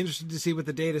 I'd be interested to see what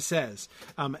the data says.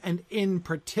 And in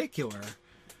particular,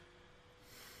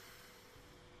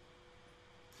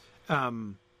 I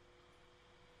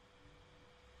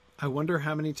wonder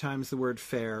how many times the word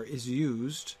fair is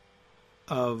used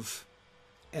of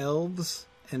elves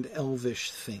and elvish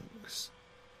things.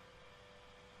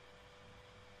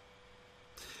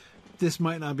 This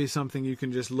might not be something you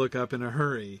can just look up in a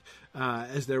hurry,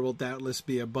 as there will doubtless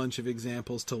be a bunch of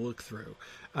examples to look through.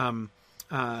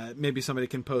 Maybe somebody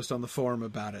can post on the forum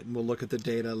about it, and we'll look at the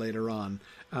data later on.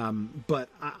 But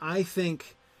I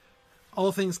think,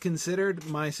 all things considered,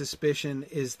 my suspicion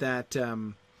is that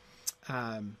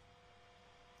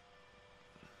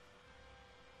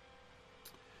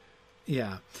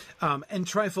yeah. And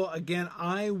Trifle, again,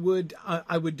 I would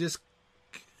just,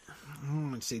 I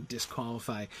don't want to say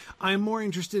disqualify. I'm more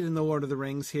interested in the Lord of the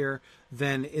Rings here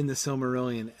than in the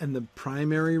Silmarillion, and the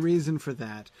primary reason for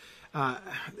that,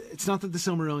 it's not that the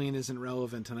Silmarillion isn't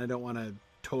relevant, and I don't want to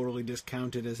totally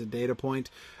discount it as a data point.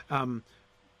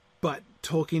 But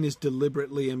Tolkien is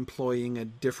deliberately employing a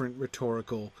different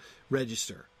rhetorical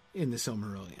register in the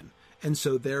Silmarillion. And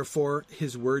so therefore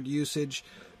his word usage,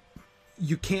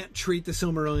 you can't treat the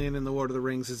Silmarillion and the Lord of the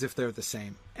Rings as if they're the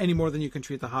same, any more than you can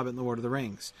treat the Hobbit and the Lord of the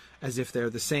Rings as if they're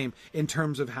the same in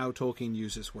terms of how Tolkien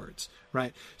uses words,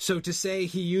 right? So to say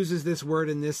he uses this word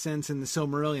in this sense in the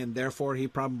Silmarillion, therefore he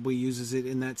probably uses it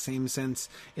in that same sense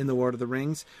in the Lord of the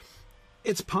Rings,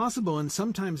 it's possible, and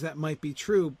sometimes that might be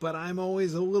true, but I'm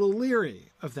always a little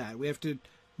leery of that. We have to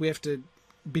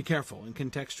be careful and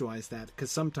contextualize that,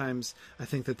 because sometimes I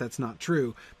think that that's not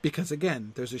true, because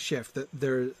again, there's a shift, that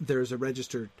there's a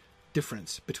registered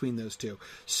difference between those two.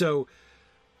 So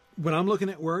when I'm looking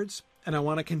at words and I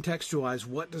want to contextualize,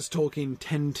 what does Tolkien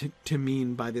tend to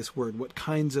mean by this word? What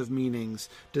kinds of meanings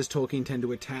does Tolkien tend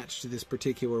to attach to this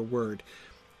particular word?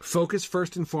 Focus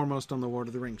first and foremost on the Lord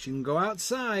of the Rings. You can go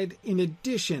outside in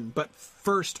addition, but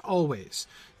first always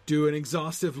do an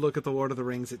exhaustive look at the Lord of the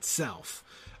Rings itself.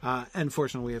 And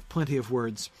fortunately, we have plenty of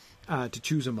words to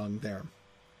choose among there.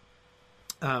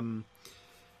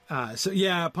 So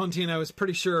yeah, Pontine, I was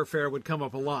pretty sure fair would come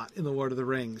up a lot in the Lord of the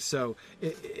Rings. So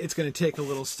it's going to take a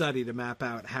little study to map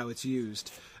out how it's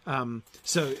used.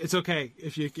 So it's okay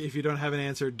if you don't have an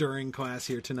answer during class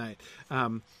here tonight.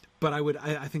 But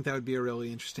I think that would be a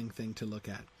really interesting thing to look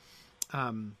at.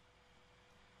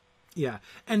 Yeah.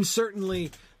 And certainly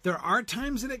there are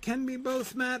times that it can be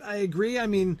both, Matt. I agree. I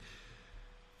mean,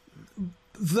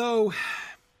 though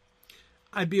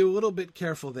I'd be a little bit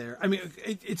careful there. I mean,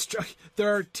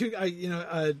 there are two,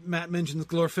 Matt mentions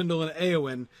Glorfindel and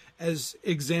Eowyn as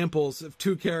examples of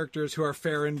two characters who are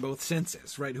fair in both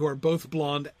senses, right? Who are both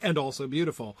blonde and also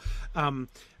beautiful.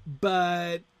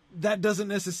 But that doesn't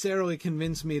necessarily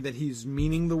convince me that he's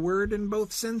meaning the word in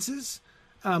both senses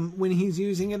when he's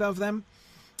using it of them.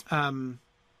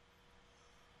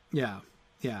 Yeah.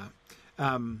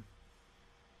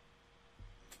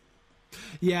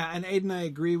 Yeah, and Aidan, I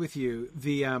agree with you.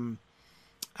 The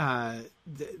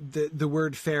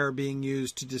word fair being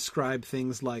used to describe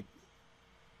things like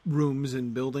rooms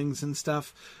and buildings and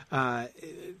stuff,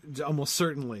 it almost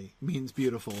certainly means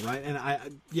beautiful, right?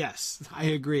 And yes, I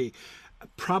agree.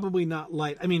 Probably not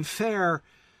light. I mean, fair,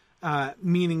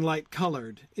 meaning light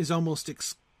colored, is almost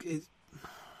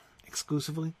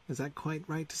exclusively. Is that quite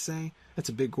right to say? That's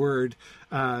a big word.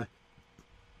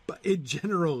 But it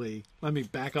generally, let me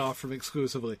back off from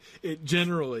exclusively. It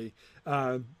generally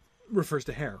refers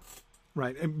to hair,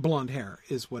 right? And blonde hair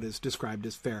is what is described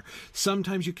as fair.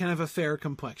 Sometimes you can have a fair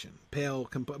complexion, pale,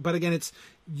 but again, it's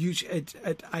usually.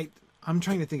 I'm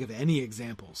trying to think of any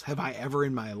examples. Have I ever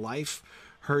in my life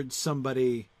heard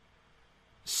somebody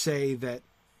say that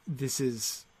this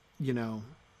is,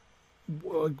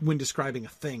 when describing a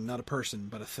thing, not a person,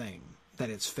 but a thing, that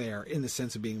it's fair in the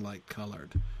sense of being light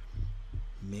colored?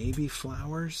 Maybe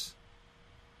flowers,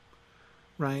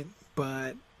 right?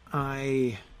 But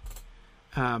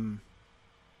Tinuviel,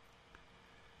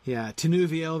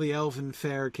 the elven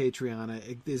fair Catriona,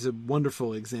 is a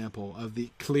wonderful example of the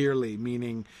clearly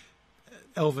meaning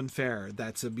elven fair.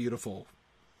 That's a beautiful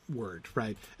word,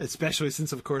 right? Especially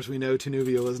since, of course, we know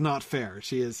Tinuviel is not fair.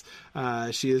 She is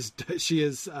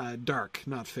dark,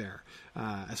 not fair,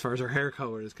 as far as her hair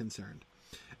color is concerned.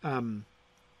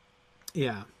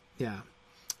 Yeah.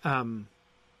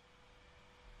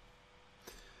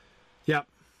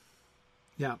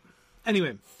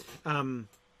 Anyway,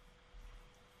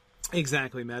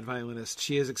 exactly, Mad Violinist.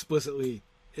 She is explicitly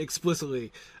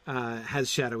has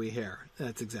shadowy hair.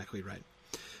 That's exactly right.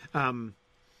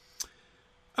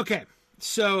 Okay,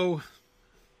 so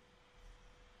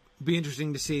be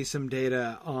interesting to see some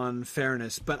data on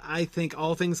fairness, but I think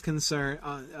all things concerned,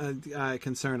 I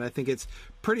think it's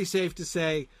pretty safe to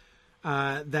say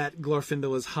that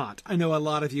Glorfindel is hot. I know a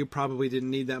lot of you probably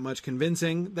didn't need that much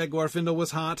convincing that Glorfindel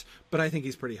was hot, but I think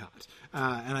he's pretty hot.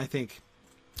 And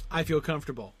I feel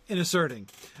comfortable in asserting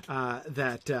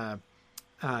that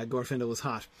Glorfindel is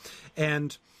hot.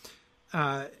 And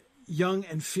young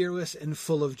and fearless and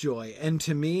full of joy. And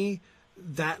to me,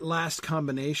 that last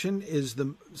combination is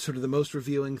the sort of the most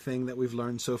revealing thing that we've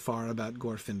learned so far about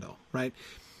Glorfindel, right?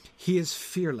 He is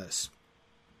fearless,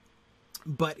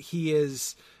 but he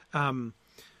is the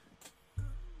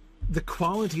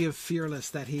quality of fearless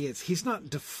that he is. He's not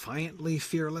defiantly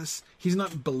fearless. He's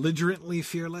not belligerently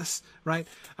fearless, right?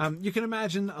 You can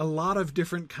imagine a lot of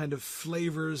different kind of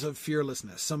flavors of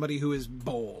fearlessness. Somebody who is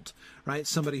bold, right?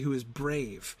 Somebody who is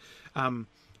brave.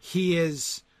 He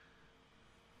is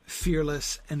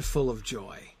fearless and full of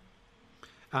joy.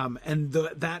 And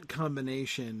that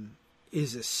combination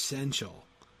is essential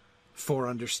for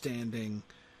understanding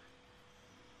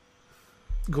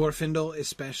Glorfindel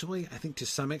especially, I think to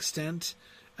some extent,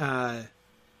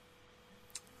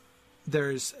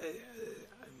 there's,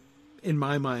 in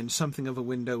my mind, something of a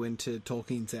window into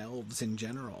Tolkien's elves in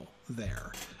general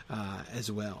there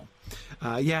as well.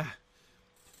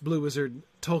 Blue Wizard,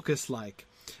 Tolkien-like.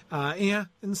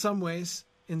 In some ways.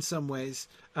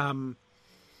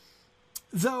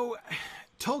 Though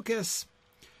Tolkien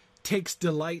takes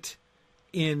delight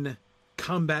in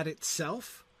combat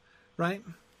itself, right?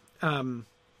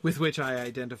 With which I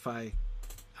identify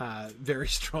very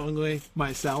strongly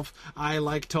myself. I,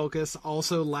 like Tolkien,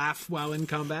 also laugh while in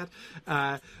combat.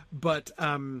 But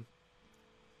that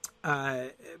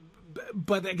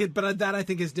I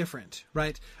think is different,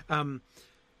 right?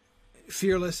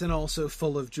 Fearless and also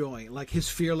full of joy. Like, his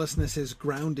fearlessness is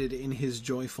grounded in his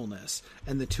joyfulness,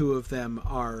 and the two of them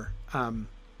are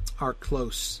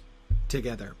close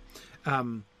together.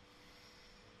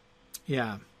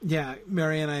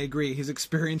 Marianne, I agree. He's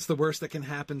experienced the worst that can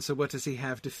happen, so what does he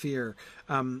have to fear?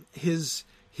 His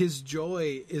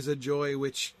joy is a joy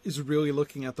which is really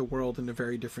looking at the world in a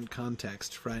very different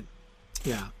context, right?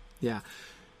 Yeah.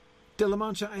 De La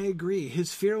Mancha, I agree.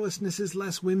 His fearlessness is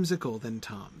less whimsical than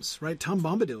Tom's, right? Tom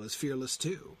Bombadil is fearless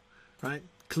too, right?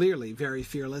 Clearly very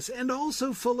fearless and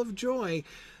also full of joy,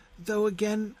 though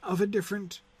again of a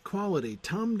different quality.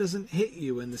 Tom doesn't hit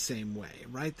you in the same way,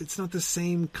 right? It's not the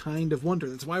same kind of wonder.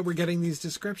 That's why we're getting these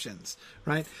descriptions,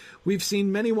 right? We've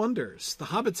seen many wonders. The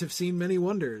hobbits have seen many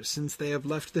wonders since they have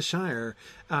left the Shire.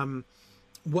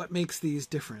 What makes these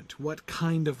different? What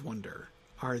kind of wonder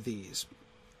are these?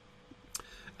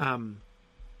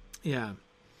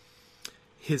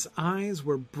 His eyes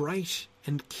were bright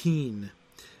and keen.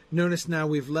 Notice now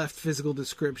we've left physical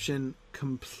description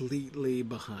completely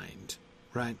behind,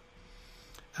 right?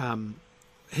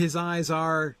 His eyes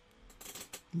are...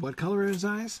 What color are his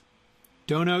eyes?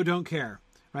 Don't know, don't care,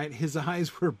 right? His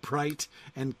eyes were bright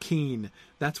and keen.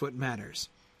 That's what matters,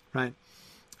 right?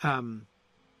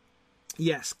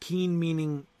 Yes, keen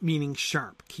meaning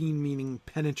sharp, keen meaning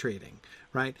penetrating,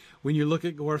 right? When you look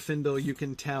at Glorfindel, you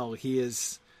can tell he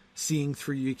is seeing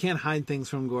through you. You can't hide things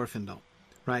from Glorfindel,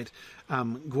 right?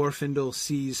 Glorfindel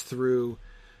sees through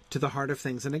to the heart of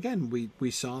things. And again,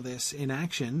 we saw this in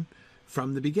action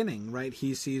from the beginning, right?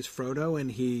 He sees Frodo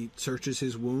and he searches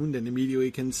his wound and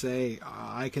immediately can say,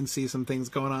 I can see some things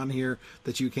going on here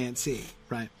that you can't see,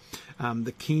 right?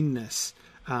 The keenness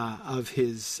of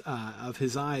his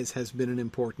eyes has been an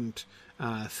important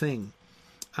thing.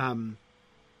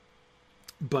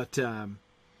 But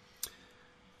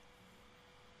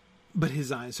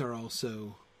his eyes are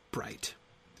also bright,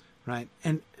 right?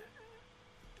 And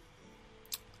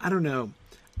I don't know,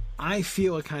 I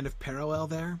feel a kind of parallel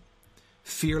there.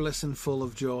 Fearless and full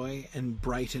of joy and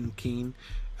bright and keen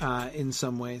in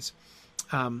some ways.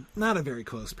 Not a very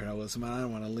close parallelism. I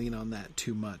don't want to lean on that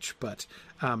too much, but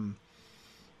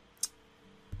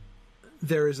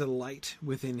there is a light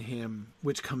within him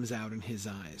which comes out in his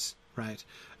eyes, right?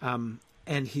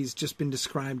 And he's just been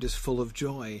described as full of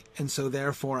joy, and so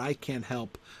therefore I can't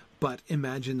help but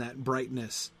imagine that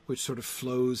brightness which sort of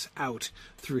flows out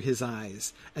through his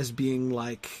eyes as being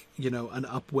like, an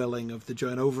upwelling of the joy,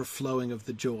 an overflowing of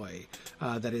the joy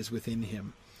that is within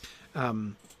him.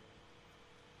 Mad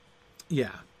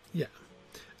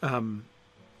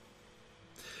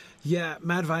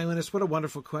Violinist, what a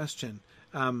wonderful question.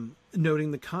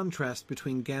 Noting the contrast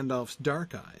between Gandalf's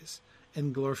dark eyes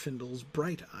and Glorfindel's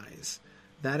bright eyes.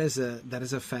 That is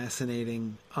a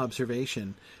fascinating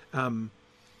observation.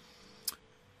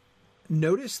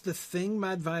 Notice the thing,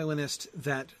 Mad Violinist,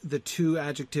 that the two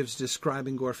adjectives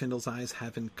describing Glorfindel's eyes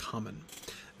have in common.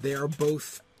 They are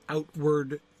both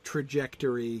outward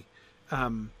trajectory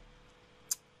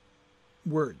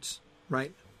words,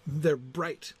 right? They're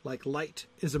bright, like light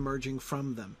is emerging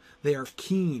from them. They are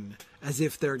keen, as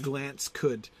if their glance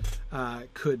could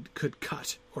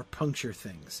cut or puncture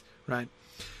things, right?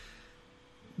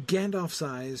 Gandalf's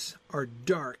eyes are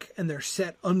dark and they're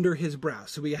set under his brow.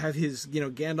 So we have his,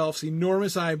 Gandalf's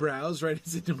enormous eyebrows, right?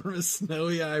 His enormous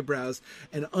snowy eyebrows.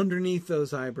 And underneath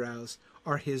those eyebrows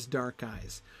are his dark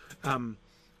eyes.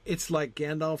 It's like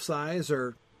Gandalf's eyes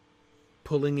are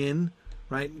pulling in,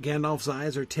 right? Gandalf's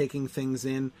eyes are taking things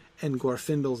in and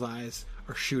Glorfindel's eyes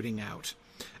are shooting out.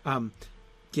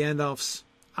 Gandalf's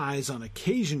eyes on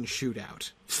occasion shoot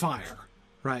out fire,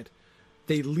 right?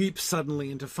 They leap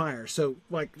suddenly into fire. So,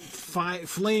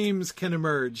 flames can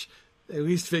emerge, at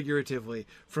least figuratively,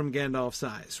 from Gandalf's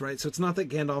eyes, right? So it's not that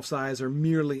Gandalf's eyes are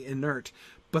merely inert,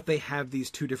 but they have these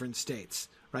two different states,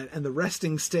 right? And the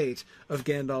resting state of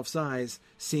Gandalf's eyes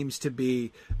seems to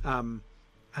be,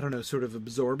 sort of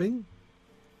absorbing,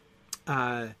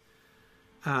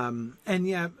 And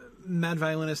yeah, Mad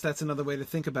Violinist, that's another way to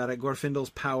think about it. Glorfindel's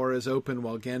power is open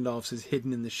while Gandalf's is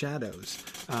hidden in the shadows.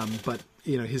 But,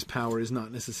 his power is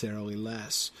not necessarily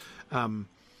less. That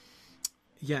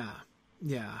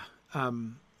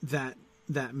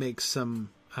makes some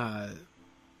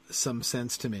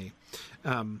sense to me.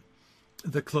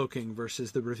 The cloaking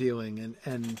versus the revealing.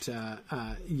 And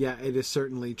it is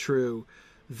certainly true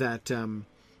that,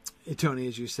 Tony,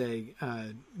 as you say,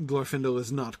 Glorfindel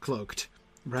is not cloaked.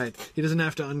 Right. He doesn't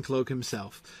have to uncloak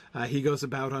himself. He goes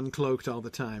about uncloaked all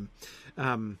the time.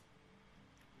 And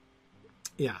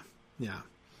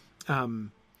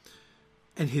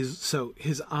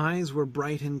his eyes were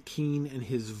bright and keen, and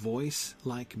his voice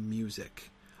like music.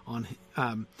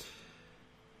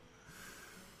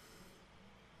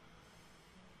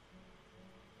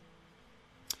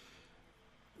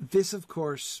 This, of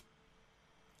course,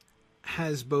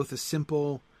 has both a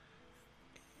simple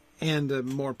and a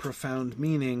more profound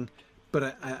meaning,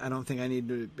 but I don't think I need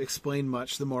to explain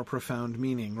much the more profound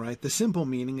meaning, right? The simple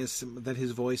meaning is that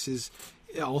his voice is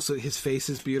also, his face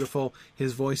is beautiful,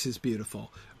 his voice is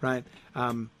beautiful, right?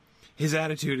 His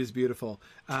attitude is beautiful,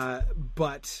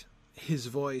 but his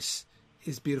voice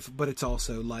is beautiful, but it's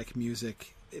also like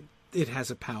music. It has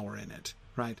a power in it,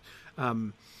 right?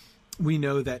 We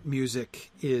know that music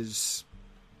is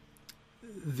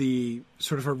the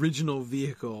sort of original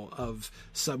vehicle of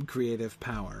sub-creative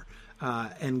power,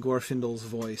 and Glorfindel's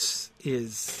voice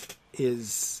is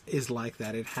like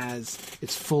that.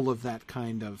 It's full of that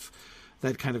kind of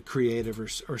creative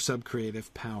or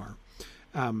sub-creative power.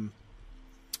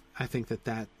 I think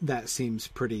that seems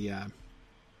pretty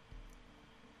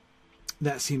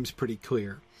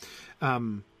clear.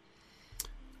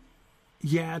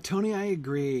 Yeah, Tony, I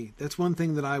agree. That's one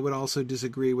thing that I would also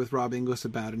disagree with Rob Inglis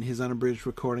about in his unabridged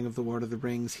recording of The Lord of the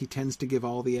Rings. He tends to give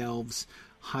all the elves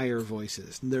higher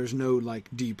voices. There's no,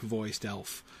 deep-voiced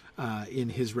elf in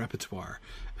his repertoire.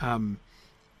 I'm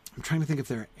trying to think if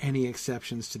there are any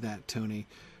exceptions to that, Tony.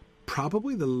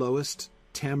 Probably the lowest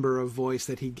timbre of voice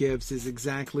that he gives is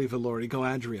exactly Valori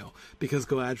Galadriel, because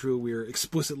Galadriel, we're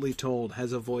explicitly told,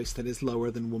 has a voice that is lower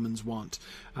than woman's wont,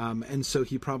 and so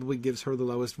he probably gives her the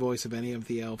lowest voice of any of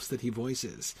the elves that he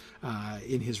voices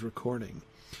in his recording.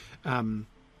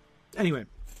 Anyway,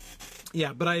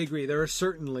 yeah, but I agree, there are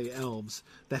certainly elves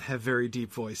that have very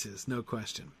deep voices, no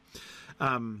question.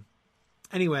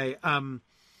 Anyway, and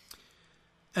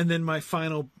then my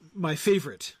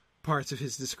favorite parts of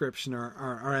his description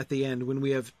are at the end, when we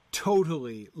have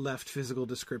totally left physical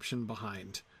description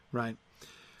behind, right?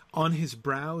 On his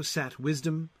brow sat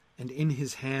wisdom, and in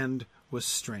his hand was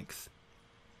strength.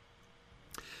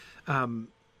 On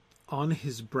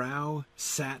his brow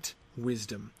sat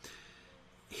wisdom.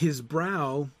 His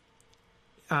brow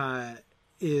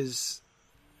is,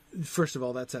 first of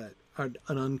all, that's an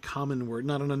uncommon word,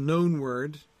 not an unknown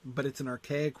word, but it's an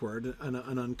archaic word,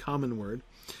 an uncommon word.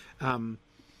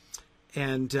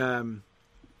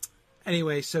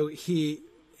 Anyway, so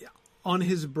on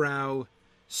his brow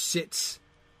sits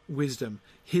wisdom.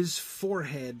 His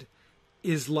forehead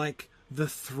is like the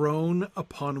throne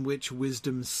upon which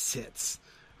wisdom sits,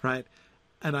 right?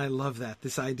 And I love that,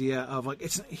 this idea of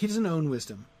he doesn't own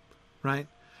wisdom, right?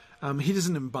 He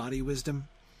doesn't embody wisdom,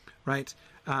 right?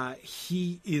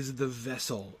 He is the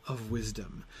vessel of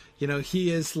wisdom.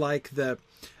 He is like the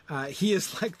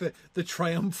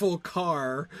triumphal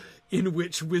car in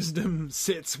which wisdom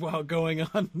sits while going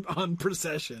on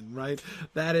procession, right?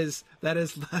 That's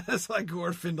like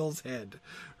Glorfindel's head,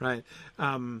 right?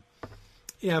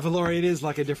 Valori, it is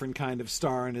like a different kind of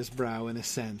star in his brow in a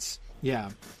sense.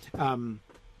 Yeah.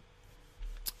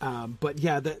 But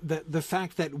yeah, the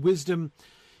fact that wisdom,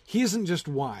 he isn't just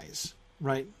wise,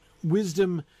 right?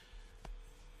 Wisdom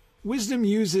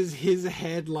uses his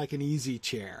head like an easy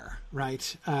chair,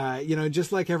 right?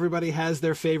 Just like everybody has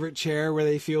their favorite chair where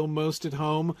they feel most at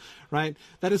home, right?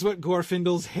 That is what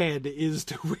Glorfindel's head is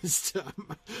to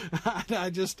wisdom. I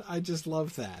just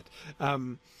love that.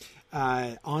 On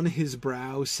his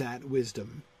brow sat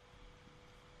wisdom.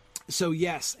 So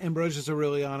yes, Ambrosius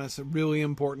Aurelianus, a really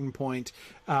important point.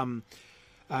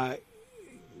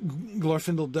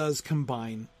 Glorfindel does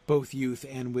combine both youth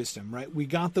and wisdom, right? We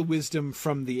got the wisdom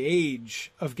from the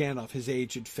age of Gandalf, his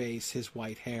aged face, his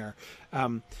white hair.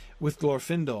 With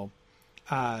Glorfindel,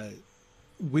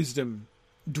 wisdom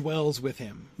dwells with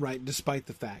him, right? Despite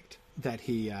the fact that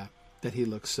he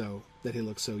looks so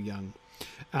young.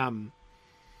 On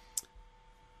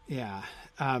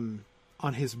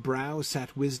his brow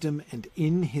sat wisdom, and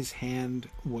in his hand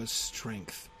was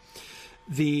strength.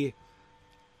 The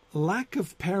lack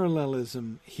of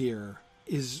parallelism here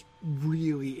is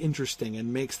really interesting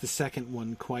and makes the second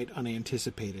one quite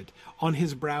unanticipated. On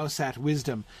his brow sat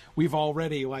wisdom. We've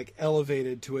already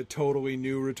elevated to a totally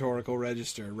new rhetorical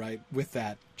register, right? With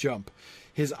that jump.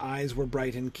 His eyes were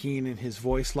bright and keen, and his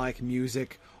voice like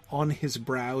music. On his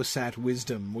brow sat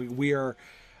wisdom. We are.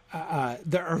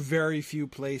 There are very few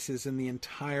places in the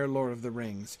entire Lord of the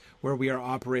Rings where we are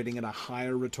operating at a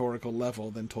higher rhetorical level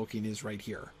than Tolkien is right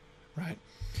here, right?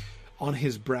 On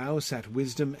his brow sat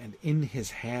wisdom, and in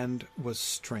his hand was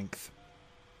strength.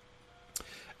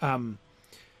 So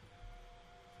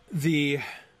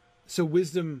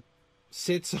wisdom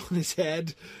sits on his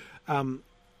head.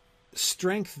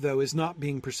 Strength, though, is not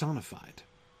being personified,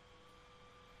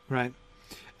 right?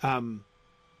 How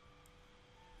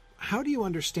do you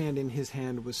understand in his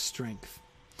hand was strength?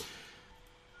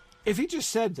 If he just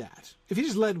said that, if he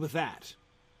just led with that,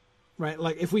 right?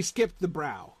 Like if we skipped the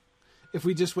brow, if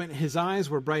we just went, his eyes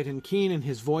were bright and keen, and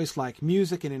his voice like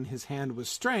music, and in his hand was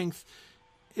strength,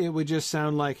 it would just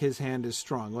sound like his hand is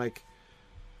strong. Like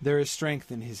there is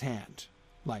strength in his hand.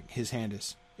 Like his hand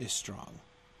is strong,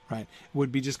 right? It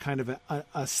would be just kind of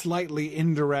a slightly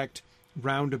indirect,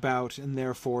 roundabout, and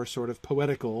therefore sort of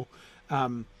poetical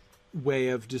way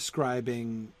of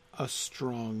describing a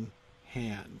strong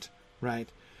hand, right?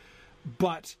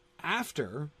 But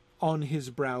after on his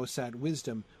brow sat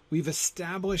wisdom, we've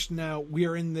established now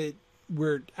we're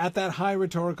at that high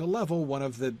rhetorical level. One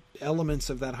of the elements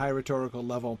of that high rhetorical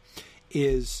level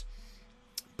is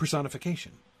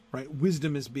personification, right?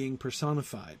 Wisdom is being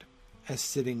personified as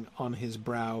sitting on his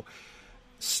brow.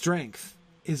 Strength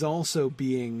is also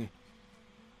being,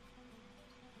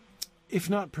 if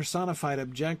not personified,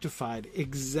 objectified.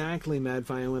 Exactly, Mad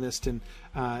Violinist and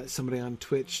somebody on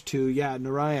Twitch too. Yeah,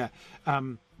 Naraya.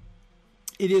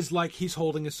 It is like he's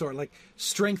holding a sword. Like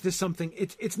strength is something.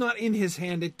 It's not in his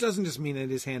hand. It doesn't just mean that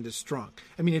his hand is strong.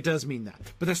 I mean, it does mean that,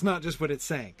 but that's not just what it's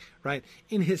saying, right?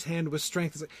 In his hand was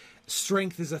strength.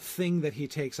 Strength is a thing that he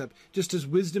takes up, just as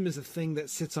wisdom is a thing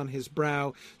that sits on his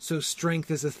brow. So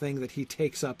strength is a thing that he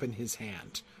takes up in his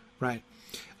hand, right?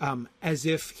 As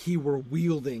if he were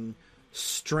wielding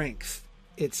strength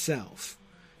itself.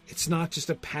 It's not just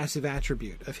a passive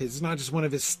attribute of his. It's not just one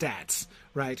of his stats,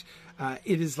 right?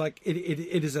 It is like it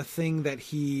is a thing that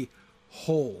he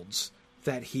holds,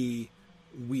 that he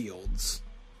wields,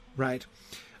 right?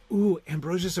 Ooh,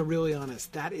 Ambrosius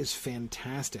Aurelianus, that is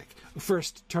fantastic.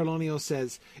 First, Tarlonio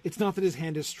says, it's not that his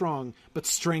hand is strong, but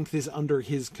strength is under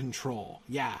his control.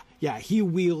 Yeah, he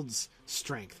wields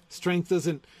strength. Strength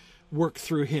doesn't work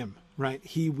through him, right?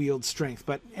 He wields strength.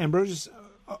 But Ambrosius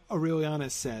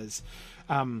Aurelianus says,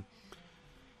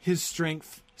 his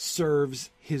strength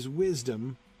serves his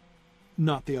wisdom,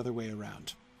 not the other way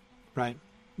around, right?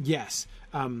 Yes,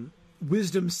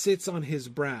 wisdom sits on his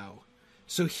brow.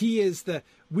 So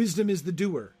wisdom is the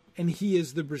doer, and he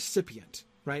is the recipient,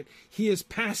 right? He is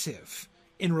passive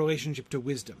in relationship to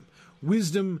wisdom.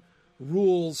 Wisdom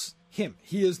rules him.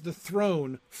 He is the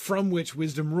throne from which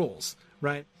wisdom rules,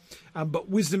 right? But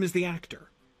wisdom is the actor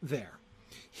there.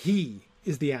 He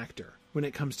is the actor when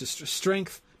it comes to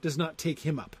strength. Does not take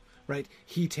him up, right?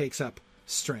 He takes up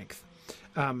strength.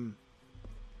 So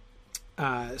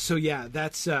yeah,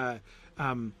 that's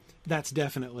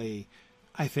definitely,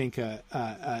 I think,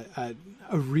 a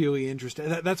really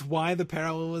interesting. That's why the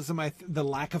parallelism, the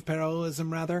lack of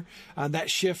parallelism, rather,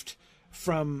 that shift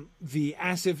from the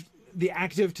active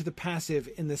to the passive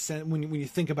in the sense when you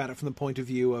think about it from the point of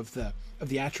view of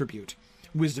the attribute,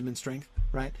 wisdom and strength,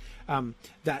 right?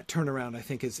 That turnaround, I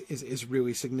think, is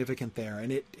really significant there,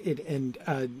 and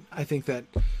I think that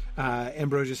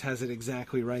Ambrosius has it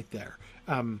exactly right there.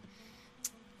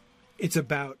 It's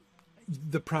about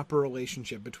the proper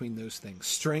relationship between those things.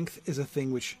 Strength is a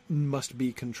thing which must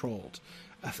be controlled,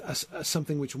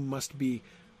 something which must be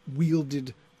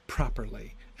wielded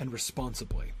properly and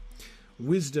responsibly.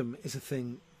 Wisdom is a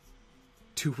thing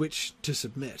to which to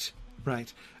submit,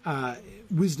 right?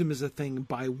 Wisdom is a thing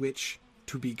by which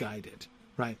to be guided,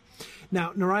 right?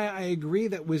 Now, Naraya, I agree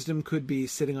that wisdom could be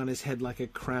sitting on his head like a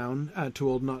crown. Too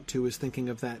Old Not To is thinking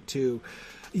of that too.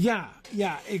 Yeah,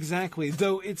 exactly.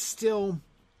 Though it's still...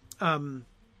 that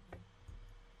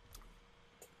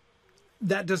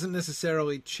doesn't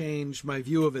necessarily change my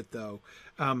view of it, though.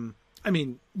 I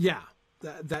mean, yeah,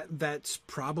 that's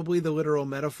probably the literal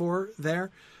metaphor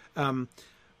there.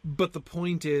 But the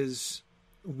point is,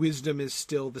 wisdom is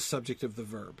still the subject of the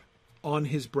verb. On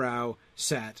his brow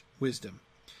sat wisdom.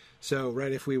 So,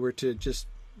 right, if we were to just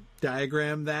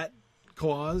diagram that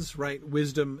clause, right,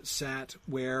 wisdom sat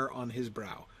where? On his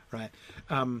brow, right?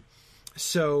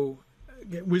 So,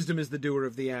 wisdom is the doer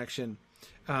of the action.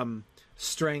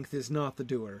 Strength is not the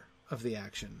doer of the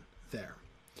action there.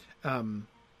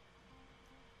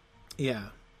 Yeah.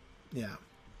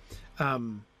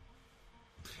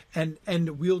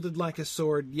 And wielded like a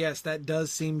sword, yes, that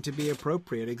does seem to be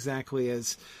appropriate, exactly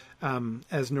as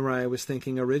Naraya was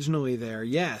thinking originally there.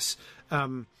 Yes.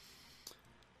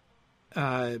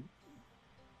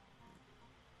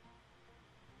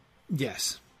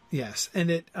 Yes. And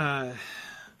it,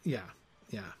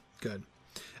 good.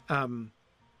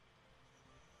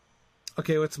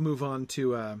 Okay, let's move on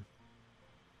to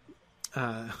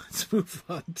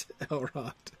Elrond.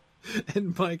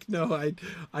 And Mike, no,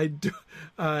 I do.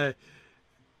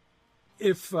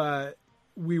 If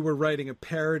we were writing a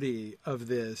parody of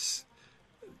this,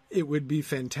 it would be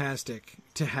fantastic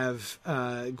to have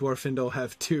Glorfindel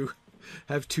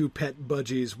have two pet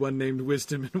budgies, one named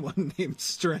Wisdom and one named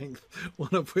Strength,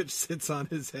 one of which sits on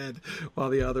his head while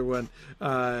the other one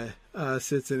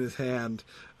sits in his hand.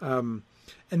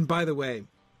 And by the way,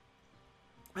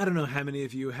 I don't know how many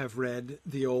of you have read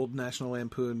the old National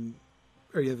Lampoon,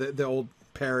 or the old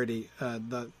parody,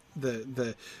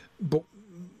 the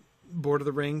Board of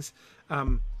the Rings.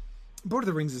 Board of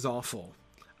the Rings is awful.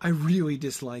 I really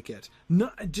dislike it.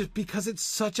 Not just because it's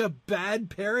such a bad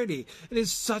parody. It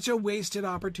is such a wasted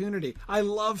opportunity. I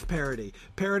love parody.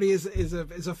 Parody is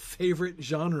a favorite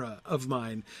genre of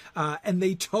mine, and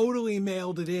they totally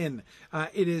mailed it in.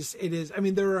 It is. I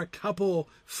mean, there are a couple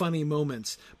funny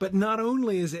moments, but not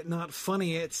only is it not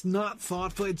funny, it's not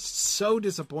thoughtful. It's so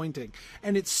disappointing,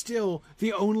 and it's still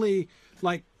the only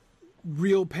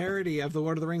real parody of the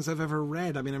Lord of the Rings I've ever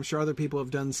read. I mean, I'm sure other people have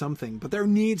done something, but there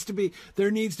needs to be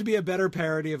a better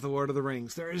parody of the Lord of the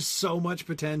Rings. There is so much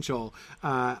potential,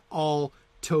 all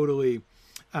totally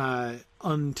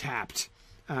untapped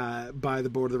by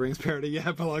the Lord of the Rings parody.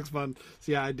 Yeah, Pelux Fun.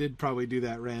 So yeah, I did probably do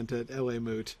that rant at LA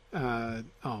Moot.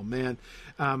 Oh man,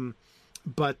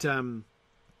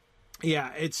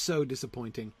 yeah, it's so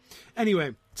disappointing.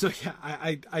 Anyway, so yeah,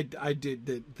 I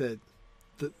did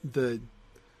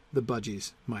the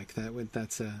budgies, Mike.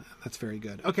 That's very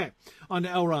good. Okay, on to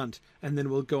Elrond, and then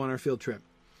we'll go on our field trip.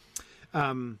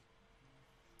 The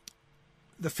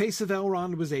face of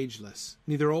Elrond was ageless,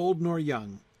 neither old nor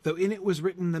young, though in it was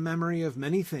written the memory of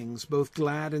many things, both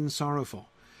glad and sorrowful.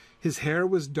 His hair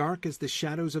was dark as the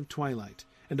shadows of twilight,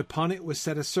 and upon it was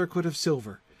set a circlet of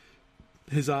silver.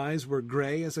 His eyes were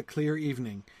grey as a clear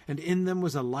evening, and in them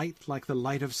was a light like the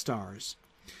light of stars.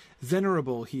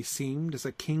 Venerable he seemed as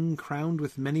a king crowned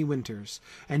with many winters,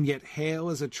 and yet hale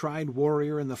as a tried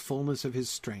warrior in the fullness of his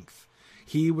strength.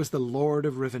 He was the Lord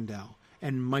of Rivendell,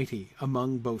 and mighty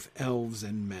among both elves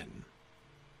and men.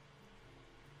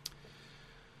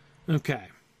 Okay.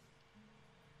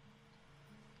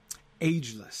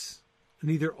 Ageless,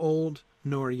 neither old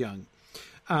nor young.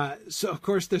 So, of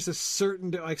course, there's a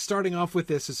certain, starting off with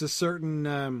this is a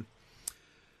certain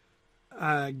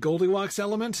Goldilocks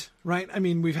element, right? I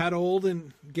mean, we've had old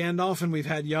in Gandalf and we've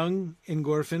had young in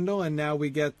Glorfindel, and now we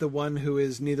get the one who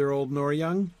is neither old nor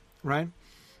young, right?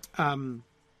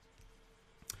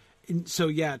 So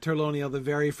yeah, Terloniel, the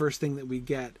very first thing that we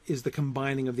get is the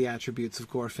combining of the attributes of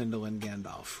Glorfindel and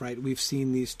Gandalf, right? We've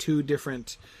seen these two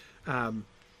different kind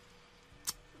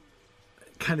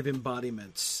of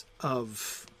embodiments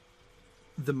of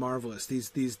the marvelous,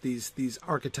 these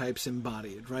archetypes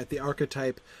embodied, right? The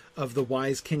archetype of the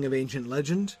wise king of ancient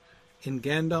legend in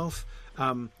Gandalf,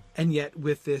 and yet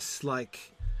with this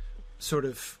sort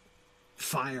of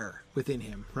fire within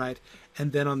him, right?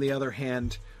 And then on the other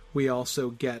hand, we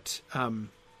also get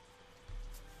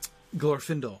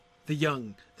Glorfindel, the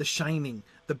young, the shining,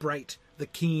 the bright, the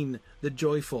keen, the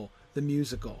joyful, the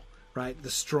musical, right?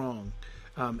 The strong,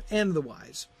 and the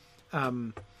wise.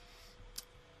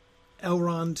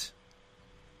 Elrond,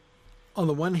 on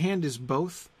the one hand, is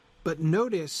both, but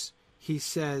notice he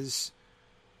says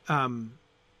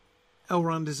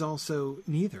Elrond is also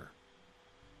neither,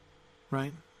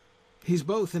 right? He's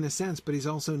both in a sense, but he's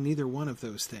also neither one of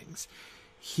those things.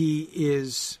 He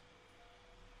is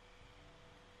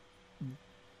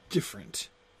different,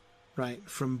 right,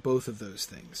 from both of those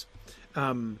things.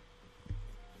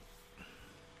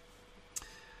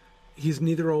 He's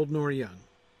neither old nor young.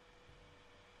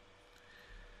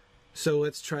 So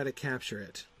let's try to capture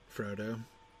it, Frodo.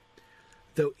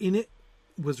 Though in it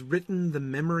was written the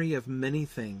memory of many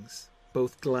things,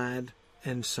 both glad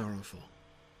and sorrowful.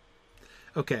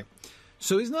 Okay,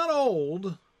 so he's not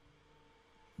old,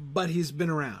 but he's been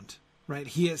around, right?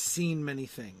 He has seen many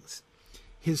things.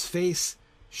 His face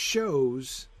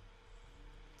shows,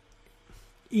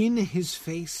 in his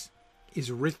face is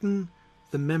written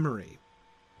the memory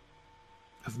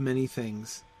of many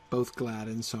things, both glad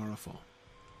and sorrowful.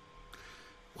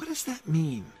 What does that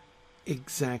mean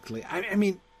exactly? I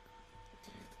mean,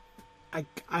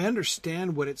 I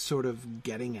understand what it's sort of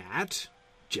getting at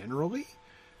generally,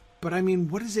 but I mean,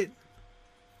 what is it?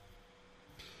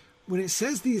 When it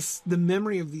says the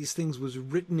memory of these things was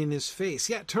written in his face,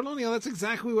 yeah, Terloniel, that's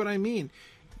exactly what I mean.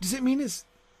 Does it mean his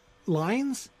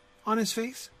lines on his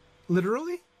face?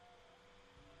 Literally?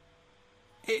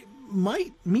 It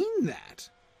might mean that,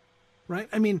 right?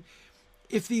 I mean,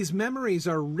 if these memories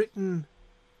are written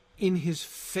in his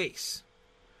face,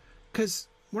 because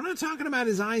we're not talking about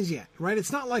his eyes yet, right?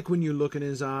 It's not like when you look in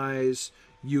his eyes,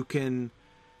 you can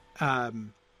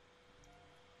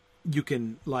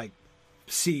like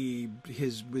see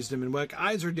his wisdom and work.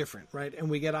 Eyes are different, right? And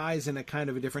we get eyes in a kind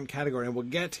of a different category, and we'll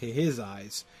get to his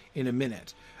eyes in a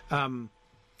minute.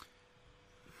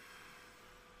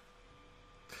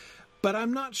 But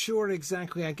I'm not sure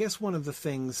exactly. I guess one of the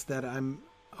things that I'm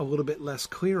a little bit less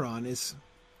clear on is,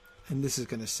 and this is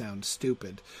going to sound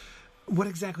stupid, what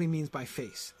exactly means by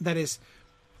face. That is,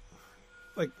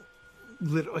 like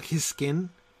his skin,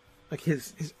 like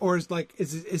his or is like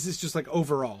is this just like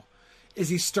overall? Is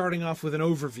he starting off with an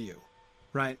overview,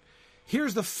 right?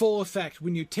 Here's the full effect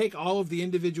when you take all of the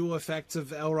individual effects of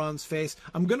Elrond's face.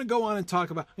 I'm going to go on and I'm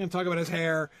going to talk about his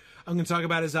hair. I'm going to talk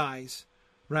about his eyes,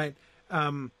 right?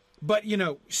 But,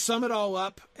 sum it all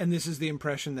up, and this is the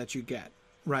impression that you get,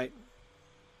 right?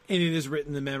 And it is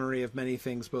written the memory of many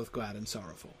things, both glad and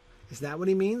sorrowful. Is that what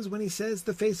he means when he says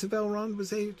the face of Elrond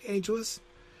was ageless?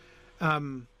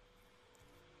 De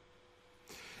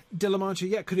La Mancha,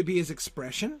 yeah, could it be his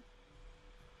expression?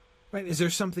 Right? Is there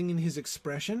something in his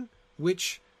expression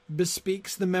which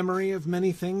bespeaks the memory of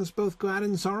many things, both glad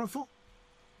and sorrowful?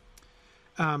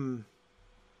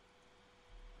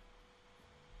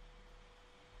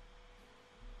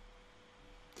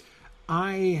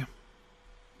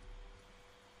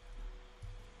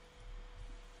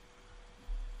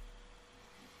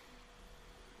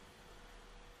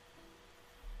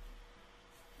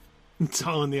 It's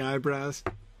all in the eyebrows.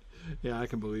 Yeah, I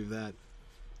can believe that.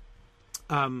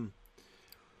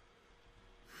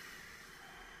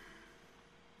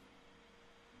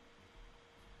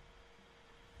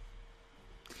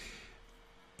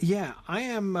 Yeah, I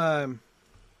am, I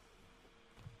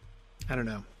don't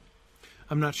know.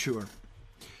 I'm not sure.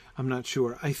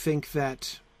 I think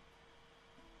that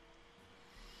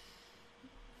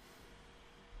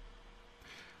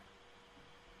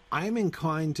I'm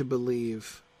inclined to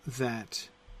believe that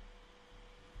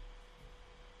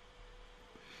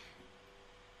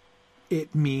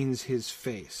it means his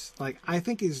face. Like, I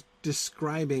think he's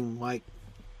describing, like,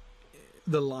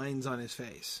 the lines on his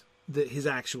face, his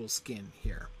actual skin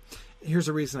here. Here's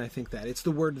a reason I think that. It's the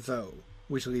word though,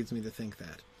 which leads me to think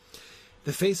that.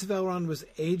 The face of Elrond was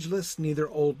ageless, neither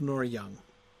old nor young.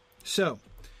 So,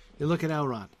 you look at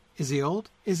Elrond. Is he old?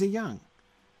 Is he young?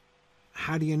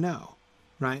 How do you know,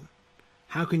 right?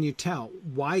 How can you tell?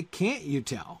 Why can't you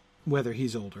tell whether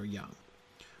he's old or young?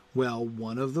 Well,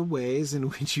 one of the ways in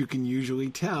which you can usually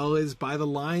tell is by the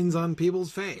lines on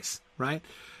people's face, right?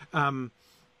 And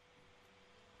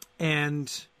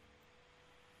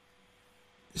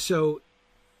so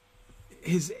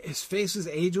his face is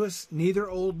ageless, neither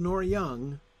old nor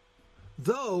young,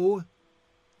 though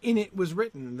in it was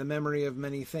written the memory of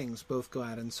many things, both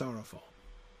glad and sorrowful.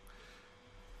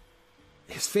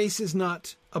 His face is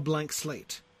not a blank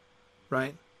slate,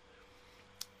 right?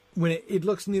 When it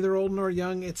looks neither old nor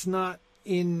young, it's not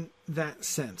in that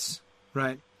sense,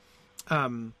 right?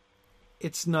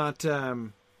 It's not...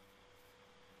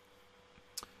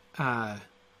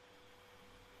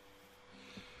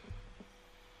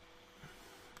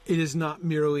 it is not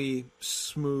merely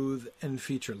smooth and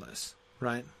featureless,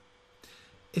 right?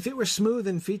 If it were smooth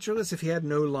and featureless, if he had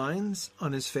no lines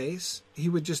on his face, he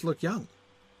would just look young.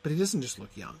 But he doesn't just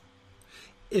look young.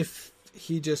 If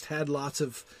he just had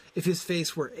if his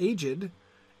face were aged,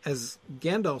 as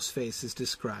Gandalf's face is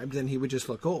described, then he would just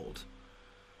look old.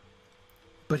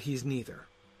 But he's neither,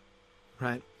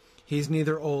 right? He's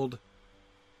neither old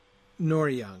nor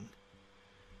young.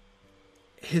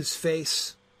 His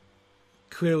face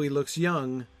clearly looks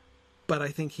young, but I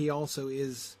think he also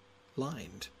is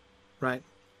lined, right?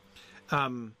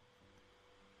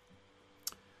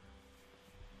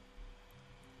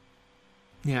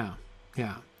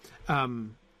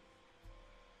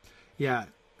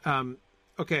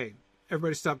 Okay,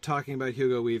 everybody stop talking about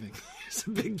Hugo Weaving. There's a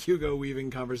big Hugo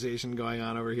Weaving conversation going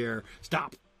on over here.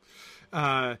 Stop.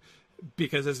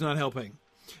 Because it's not helping.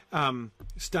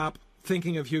 Stop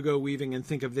thinking of Hugo Weaving and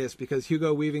think of this, because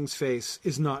Hugo Weaving's face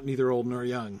is not neither old nor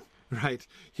young, right?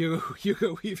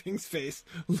 Hugo Weaving's face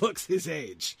looks his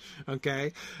age,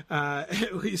 okay?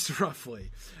 At least roughly.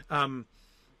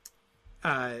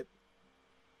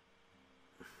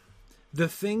 The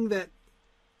thing that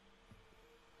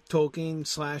Tolkien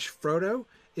 / Frodo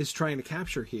is trying to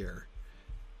capture here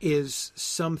is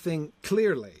something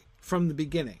clearly from the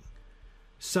beginning,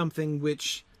 something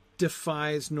which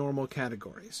defies normal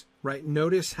categories, right?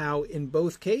 Notice how in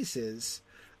both cases,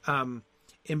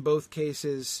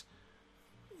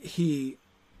 he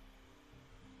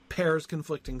pairs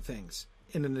conflicting things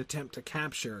in an attempt to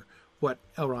capture what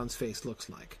Elrond's face looks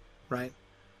like, right?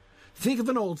 Think of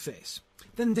an old face,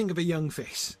 then think of a young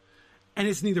face, and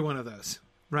it's neither one of those,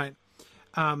 right?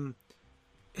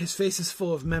 His face is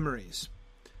full of memories,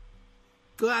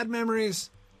 glad memories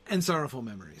and sorrowful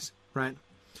memories, right?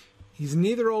 He's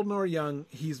neither old nor young.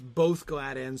 He's both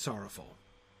glad and sorrowful,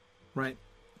 right?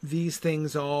 These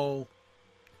things all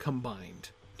combined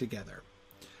together.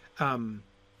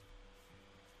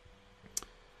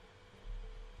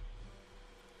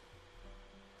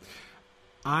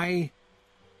 I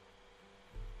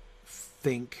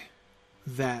think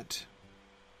that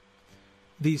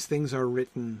these things are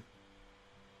written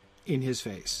in his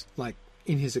face, like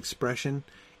in his expression,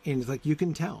 and like you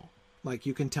can tell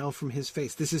from his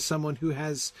face. This is someone who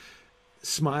has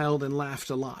smiled and laughed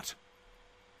a lot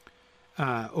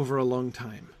over a long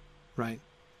time, right?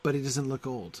 But he doesn't look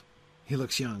old. He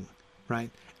looks young,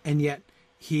 right? And yet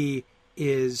he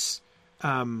is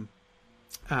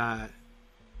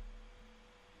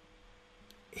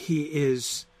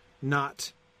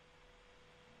not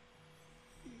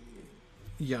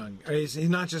young. He's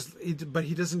not just, but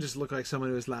he doesn't just look like someone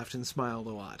who has laughed and smiled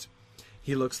a lot.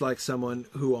 He looks like someone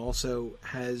who also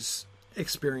has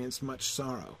experienced much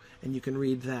sorrow, and you can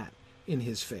read that in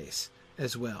his face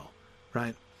as well,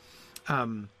 right?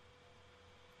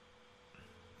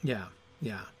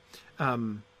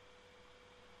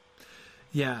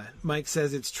 Mike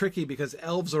says it's tricky because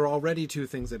elves are already two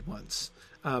things at once.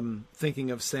 Thinking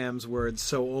of Sam's words,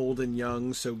 so old and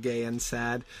young, so gay and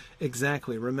sad.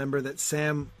 Exactly. Remember that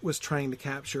Sam was trying to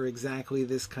capture exactly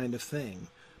this kind of thing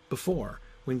before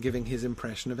when giving his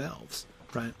impression of elves,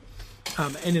 right?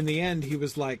 And in the end, he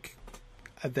was like,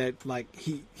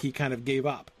 he kind of gave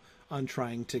up on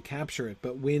trying to capture it.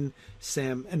 But when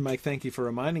Sam, and Mike, thank you for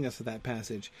reminding us of that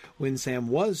passage, when Sam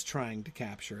was trying to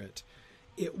capture it,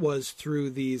 it was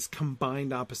through these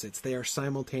combined opposites. They are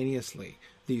simultaneously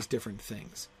these different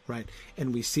things, right?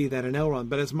 And we see that in Elrond.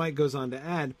 But as Mike goes on to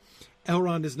add,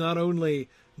 Elrond is not only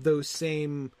those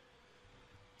same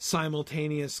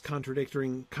simultaneous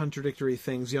contradictory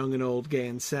things, young and old, gay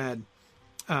and sad.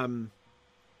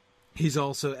 He's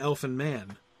also elf and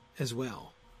man as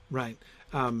well, right?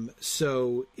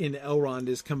 So in Elrond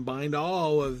is combined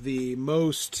all of the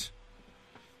most,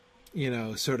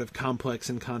 sort of complex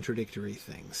and contradictory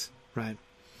things, right?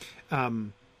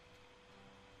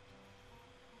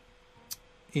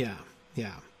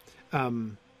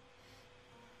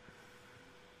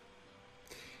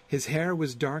 His hair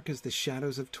was dark as the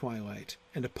shadows of twilight,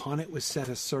 and upon it was set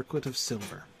a circlet of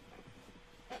silver.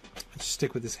 Let's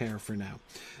stick with his hair for now.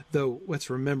 Though, let's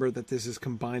remember that this is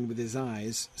combined with his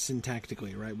eyes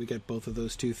syntactically, right? We get both of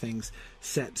those two things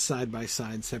set side by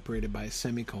side, separated by a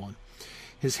semicolon.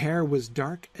 His hair was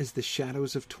dark as the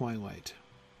shadows of twilight.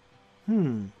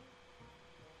 A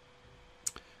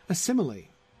simile.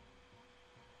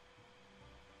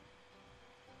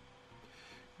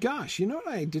 Gosh, you know what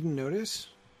I didn't notice?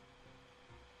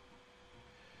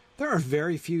 There are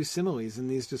very few similes in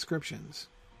these descriptions.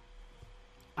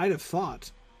 I'd have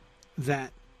thought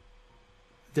that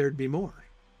there'd be more,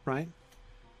 right?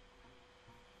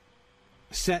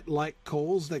 Set like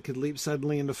coals that could leap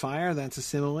suddenly into fire, that's a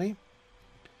simile.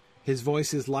 His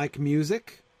voice is like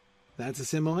music, that's a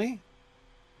simile.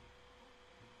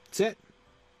 That's it. It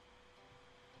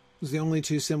was the only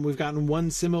two We've gotten one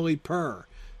simile per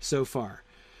so far.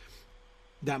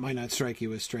 That might not strike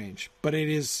you as strange, but it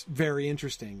is very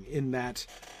interesting in that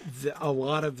a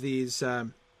lot of these...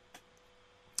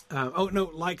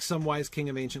 like some wise king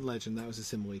of ancient legend. That was a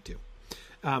simile too.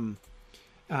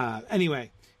 Anyway,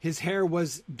 his hair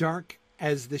was dark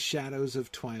as the shadows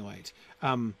of twilight.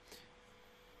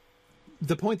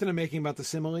 The point that I'm making about the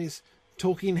similes,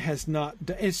 Tolkien has not,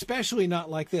 especially not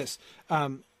like this.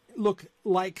 Look,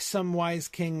 like some wise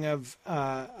king of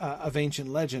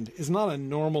ancient legend is not a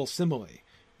normal simile,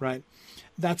 right?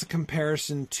 That's a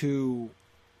comparison to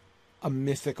a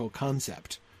mythical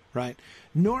concept, right?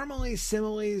 Normally,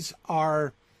 similes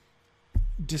are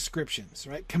descriptions,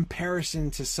 right?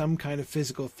 Comparison to some kind of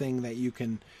physical thing that you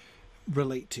can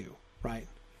relate to, right?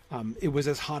 It was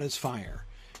as hot as fire,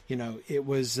 it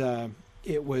was as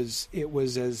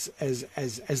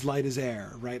light as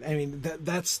air, right? I mean,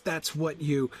 that's what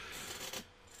you're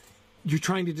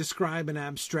trying to describe an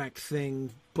abstract thing,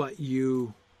 but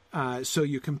you So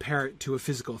you compare it to a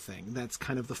physical thing. That's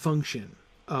kind of the function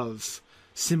of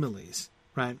similes,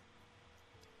 right?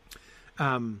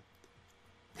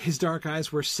 His dark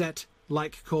eyes were set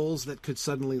like coals that could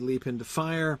suddenly leap into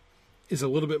fire. Is a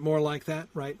little bit more like that,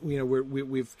 right? You know,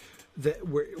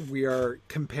 we are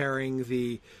comparing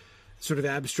the sort of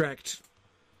abstract,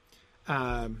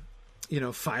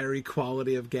 fiery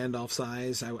quality of Gandalf's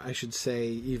eyes. I should say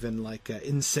even like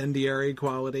incendiary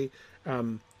quality,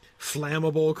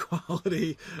 flammable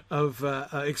quality of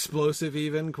explosive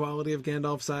even quality of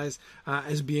Gandalf's eyes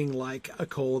as being like a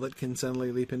coal that can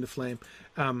suddenly leap into flame.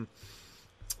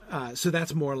 So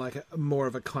that's more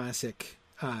of a classic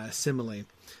simile.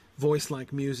 Voice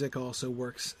like music also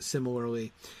works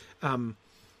similarly.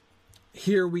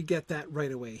 Here we get that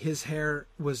right away. His hair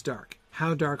was dark.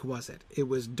 How dark was it? It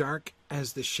was dark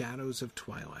as the shadows of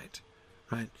twilight,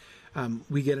 right?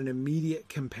 We get an immediate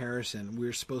comparison.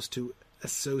 We're supposed to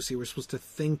associate, we're supposed to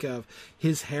think of,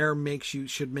 his hair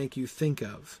should make you think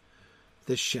of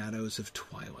the shadows of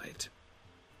twilight.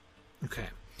 Okay.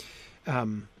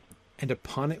 And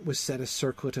upon it was set a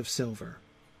circlet of silver.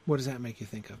 What does that make you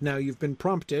think of? Now, you've been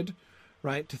prompted,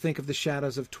 right, to think of the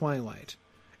shadows of twilight.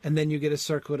 And then you get a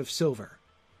circlet of silver.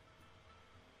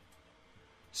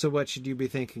 So what should you be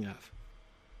thinking of?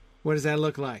 What does that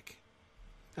look like?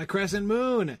 A crescent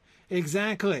moon.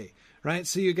 Exactly. Right?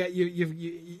 So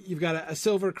you've got a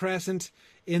silver crescent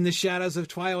in the shadows of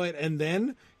twilight, and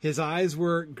then his eyes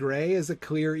were gray as a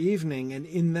clear evening, and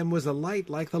in them was a light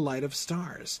like the light of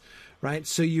stars. Right?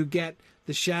 So you get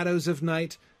the shadows of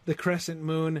night, the crescent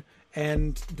moon,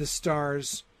 and the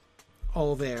stars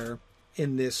all there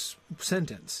in this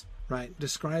sentence, right?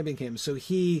 Describing him. So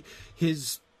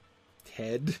his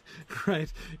head,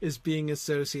 right, is being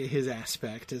associated, his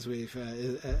aspect, as we've,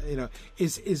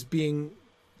 is being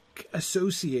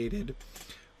associated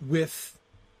with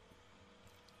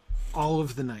all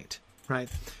of the night, right?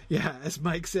 Yeah, as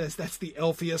Mike says, that's the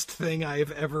elfiest thing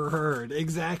I've ever heard.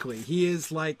 Exactly. He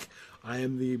is like, I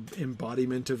am the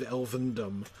embodiment of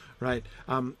elfendom, right?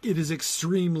 It is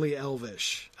extremely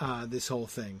elvish, this whole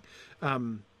thing.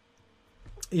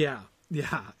 Yeah,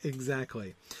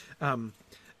 exactly.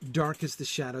 Dark as the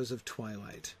shadows of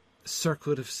twilight,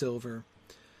 circlet of silver.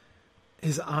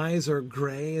 His eyes are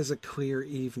gray as a clear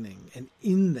evening, and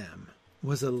in them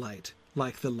was a light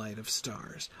like the light of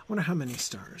stars. I wonder how many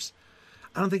stars.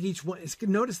 I don't think each one is.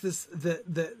 Notice this: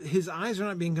 his eyes are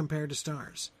not being compared to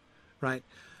stars, right?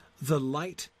 The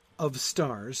light of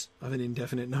stars, of an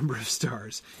indefinite number of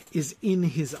stars, is in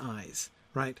his eyes,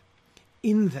 right?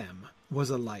 In them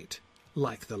was a light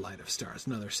like the light of stars.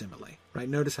 Another simile, right?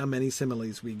 Notice how many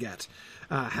similes we get.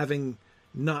 Having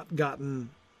gotten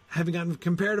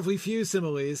comparatively few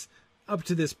similes up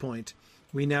to this point,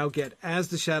 we now get as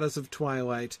the shadows of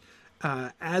twilight,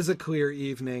 as a clear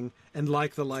evening, and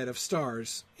like the light of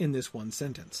stars in this one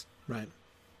sentence, right?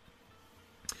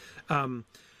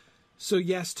 So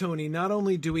yes, Tony, not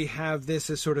only do we have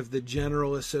this as sort of the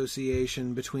general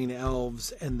association between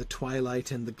elves and the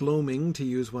twilight and the gloaming, to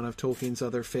use one of Tolkien's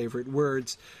other favorite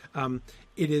words,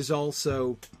 it is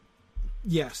also,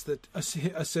 yes, that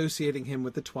associating him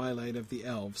with the twilight of the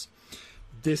elves.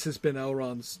 This has been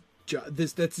Elrond's job.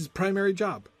 That's his primary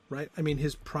job, right? I mean,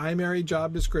 his primary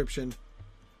job description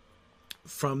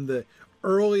from the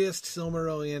earliest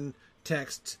Silmarillion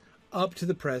texts up to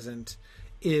the present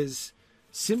is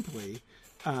simply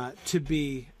to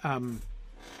be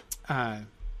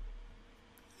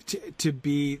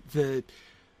the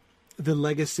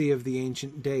legacy of the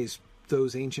ancient days,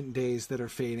 those ancient days that are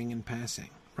fading and passing,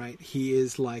 right? He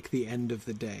is like the end of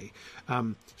the day.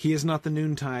 He is not the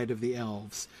noontide of the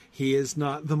elves. He is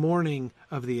not the morning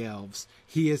of the elves.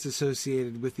 He is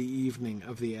associated with the evening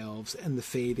of the elves and the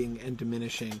fading and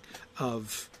diminishing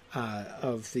of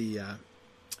the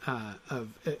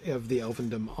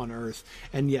elfendom on Earth.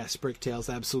 And yes,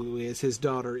 Bricktails absolutely, as his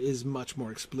daughter, is much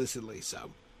more explicitly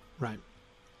so, right?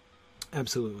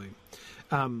 Absolutely.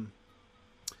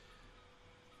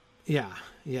 Yeah.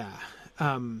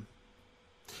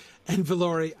 And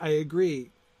Valori, I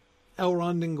agree.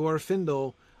 Elrond and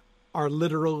Glorfindel are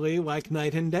literally like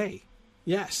night and day.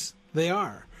 Yes, they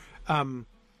are.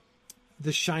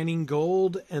 The shining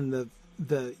gold and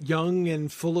the young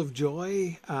and full of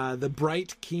joy, the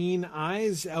bright, keen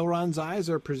eyes. Elrond's eyes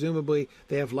are presumably,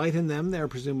 they have light in them. They're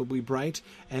presumably bright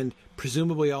and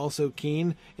presumably also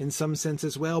keen in some sense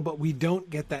as well, but we don't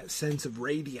get that sense of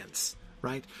radiance,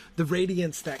 right? The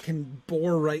radiance that can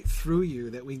bore right through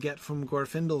you that we get from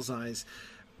Glorfindel's eyes.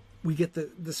 We get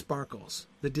the sparkles,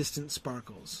 the distant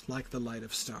sparkles, like the light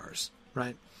of stars,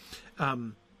 right?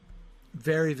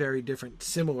 Very, very different.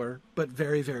 Similar, but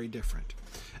very, very different.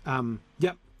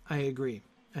 Yep, I agree.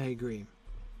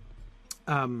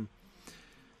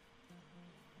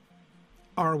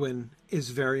 Arwen is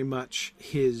very much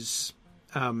his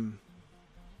how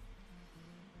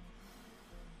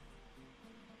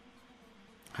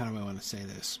do I want to say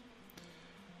this?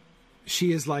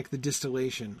 She is like the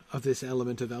distillation of this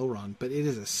element of Elrond, but it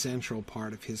is a central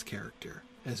part of his character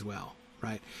as well,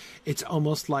 right? It's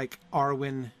almost like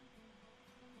Arwen...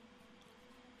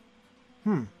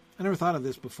 I never thought of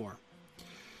this before.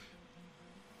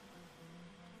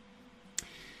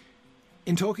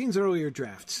 In Tolkien's earlier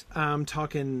drafts, I'm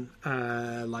talking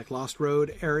like Lost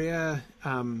Road area,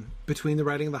 between the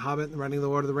writing of The Hobbit and the writing of The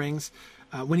Lord of the Rings,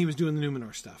 when he was doing the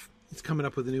Numenor stuff. He's coming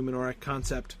up with the Numenoric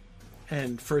concept,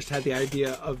 and first had the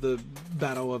idea of the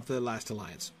Battle of the Last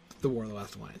Alliance, the War of the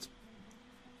Last Alliance.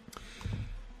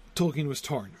 Tolkien was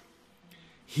torn.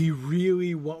 He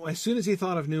really, as soon as he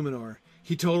thought of Numenor,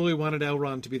 he totally wanted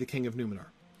Elrond to be the king of Numenor.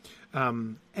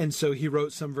 And so he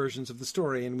wrote some versions of the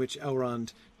story in which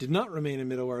Elrond did not remain in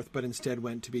Middle-earth, but instead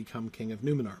went to become king of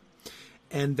Numenor.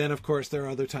 And then, of course, there are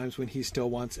other times when he still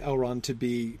wants Elrond to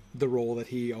be the role that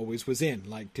he always was in,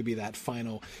 like to be that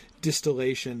final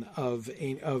distillation of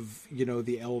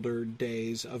the elder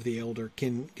days of the elder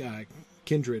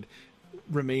kindred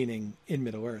remaining in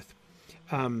Middle-earth.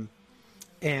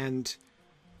 And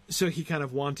so he kind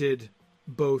of wanted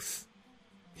both.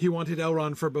 He wanted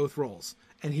Elrond for both roles,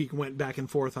 and he went back and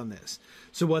forth on this.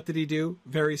 So what did he do?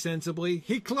 Very sensibly,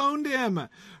 he cloned him.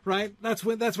 Right? That's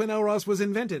when Elros was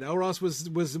invented. Elros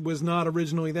was not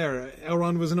originally there.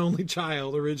 Elrond was an only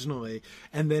child originally,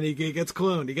 and then he gets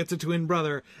cloned. He gets a twin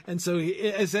brother, and so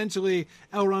essentially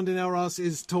Elrond and Elros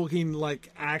is Tolkien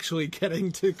like actually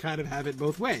getting to kind of have it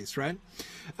both ways, right?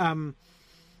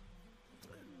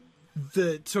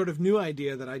 The sort of new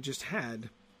idea that I just had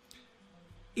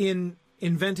in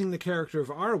inventing the character of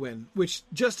Arwen, which,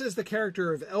 just as the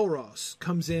character of Elros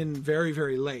comes in very,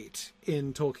 very late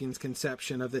in Tolkien's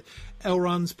conception of the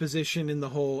Elrond's position in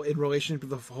relation to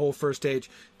the whole First Age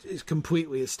is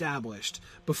completely established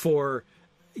before,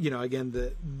 again,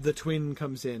 the twin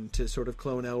comes in to sort of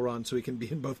clone Elrond so he can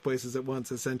be in both places at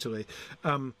once, essentially.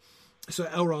 So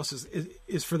Elros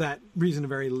is for that reason a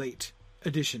very late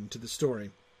addition to the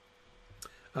story.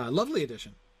 Lovely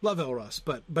addition. Love Elros,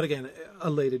 but again, a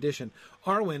late addition.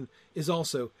 Arwen is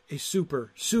also a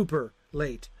super, super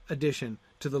late addition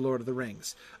to The Lord of the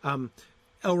Rings.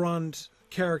 Arwen's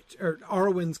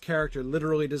character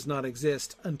literally does not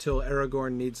exist until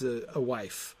Aragorn needs a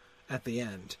wife at the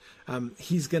end.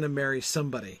 He's going to marry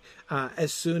somebody.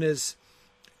 As soon as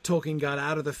Tolkien got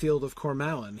out of the field of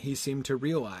Cormallen, he seemed to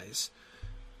realize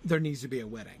there needs to be a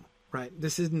wedding, right?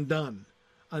 This isn't done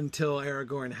until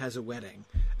Aragorn has a wedding.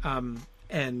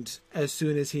 And as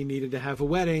soon as he needed to have a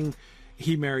wedding,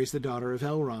 he marries the daughter of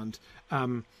Elrond.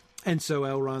 And so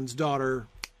Elrond's daughter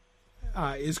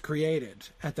is created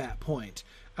at that point.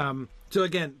 So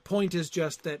again, point is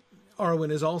just that Arwen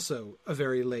is also a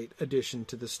very late addition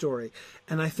to the story.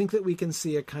 And I think that we can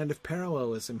see a kind of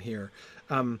parallelism here.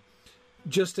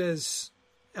 Just as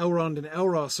Elrond and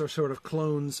Elros are sort of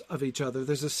clones of each other,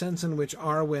 there's a sense in which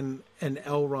Arwen and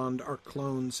Elrond are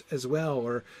clones as well,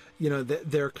 or,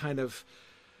 they're kind of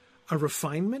a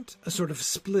refinement, a sort of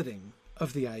splitting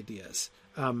of the ideas.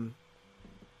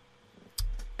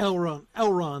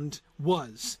 Elrond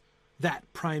was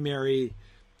that primary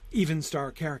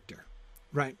Evenstar character,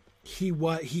 right? He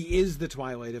is the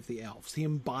Twilight of the Elves. He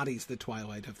embodies the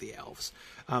Twilight of the Elves.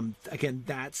 Again,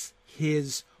 that's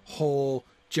his whole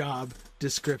job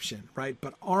description, right?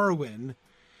 But Arwen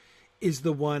is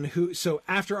the one who... So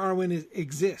after Arwen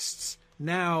exists,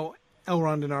 now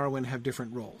Elrond and Arwen have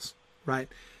different roles, right?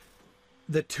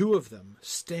 The two of them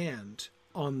stand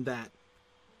on that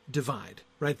divide,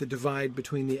 right? The divide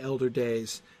between the Elder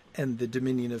Days and the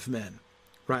Dominion of Men,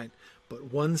 right?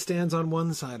 But one stands on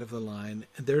one side of the line,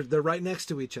 and they're right next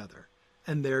to each other,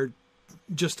 and they're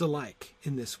just alike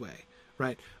in this way,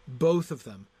 right? Both of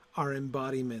them are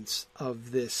embodiments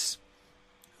of this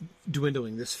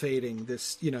dwindling, this fading,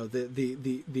 this,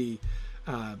 the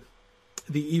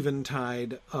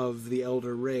eventide of the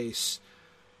elder race,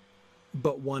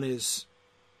 but one is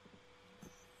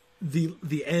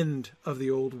the end of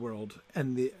the old world,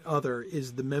 and the other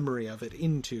is the memory of it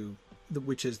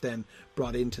which is then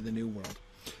brought into the new world.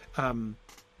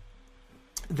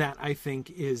 That I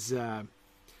think is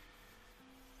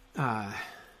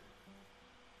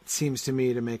seems to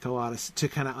me to make a lot of to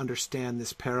kind of understand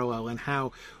this parallel and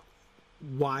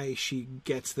why she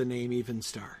gets the name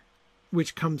Evenstar,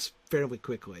 which comes fairly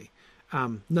quickly.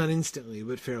 Not instantly,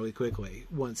 but fairly quickly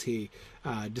once he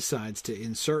decides to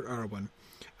insert Arwen,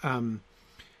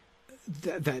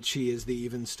 that she is the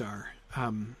Evenstar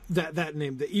that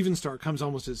name, the Evenstar, comes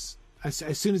almost as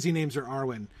soon as he names her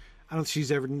Arwen. I don't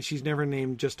think she's never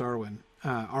named just Arwen.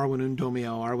 Arwen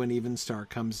Undomiel, Arwen Evenstar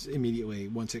comes immediately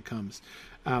once it comes.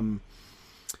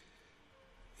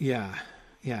 Yeah.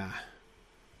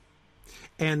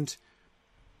 And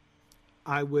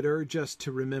I would urge us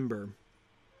to remember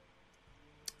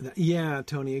that, yeah,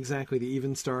 Tony, exactly. The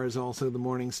Evenstar is also the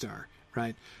Morning Star,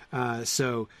 right?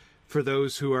 So for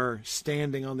those who are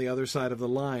standing on the other side of the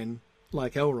line,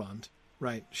 like Elrond,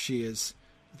 right, she is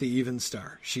the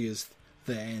Evenstar. She is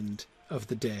the end of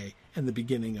the day and the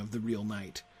beginning of the real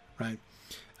night, right?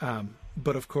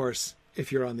 But of course,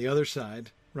 if you're on the other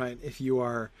side, right, if you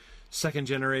are second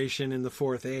generation in the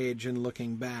Fourth Age and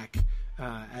looking back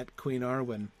at Queen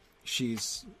Arwen,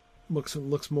 she's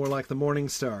looks more like the Morning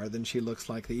Star than she looks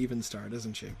like the Evenstar,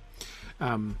 doesn't she?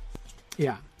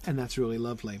 Yeah, and that's really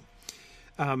lovely.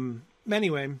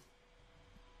 Anyway,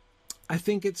 I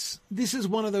think this is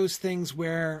one of those things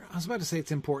where I was about to say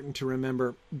it's important to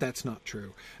remember that's not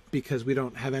true because we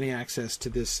don't have any access to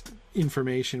this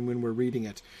information when we're reading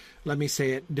it. Let me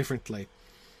say it differently.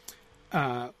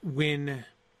 When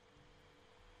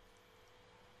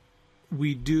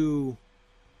we do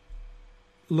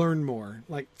learn more,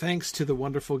 like thanks to the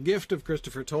wonderful gift of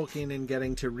Christopher Tolkien in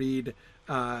getting to read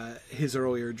his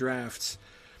earlier drafts,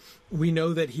 we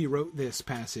know that he wrote this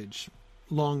passage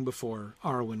long before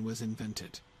Arwen was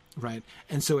invented, right?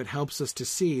 And so it helps us to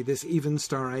see this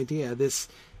Evenstar idea, this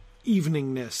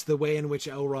eveningness, the way in which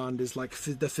Elrond is like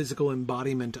the physical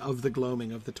embodiment of the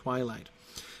gloaming of the twilight.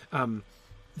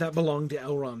 That belonged to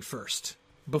Elrond first,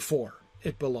 before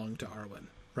it belonged to Arwen,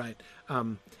 right?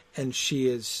 And she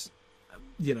is,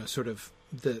 sort of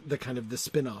the kind of the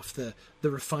spin-off, the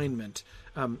refinement,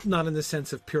 not in the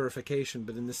sense of purification,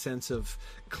 but in the sense of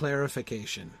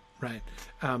clarification, right?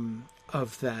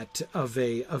 Of a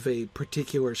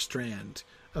particular strand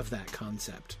of that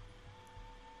concept.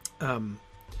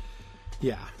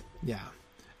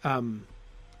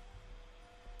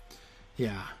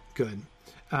 Good.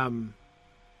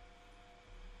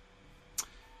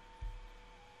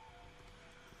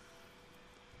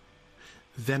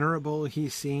 Venerable he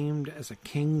seemed as a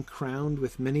king crowned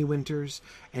with many winters,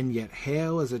 and yet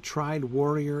hale as a tried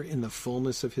warrior in the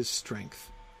fullness of his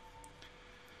strength.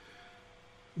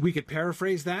 We could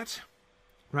paraphrase that,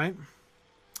 right?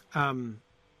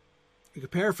 We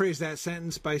could paraphrase that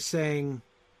sentence by saying,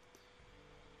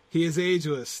 he is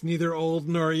ageless, neither old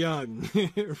nor young,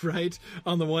 right?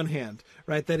 On the one hand,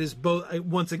 right? That is both,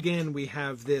 once again, we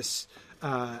have this,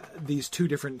 these two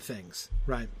different things,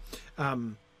 right?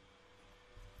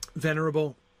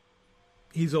 Venerable,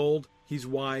 he's old, he's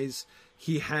wise,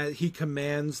 he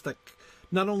commands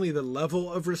not only the level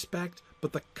of respect,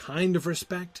 but the kind of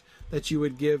respect that you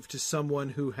would give to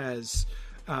someone who has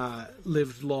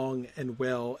lived long and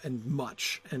well and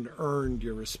much and earned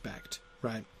your respect,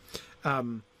 right?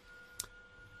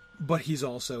 But he's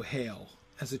also hale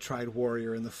as a tried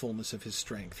warrior in the fullness of his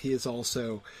strength. He's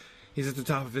at the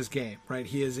top of his game, right?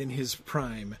 He is in his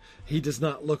prime. He does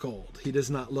not look old. He does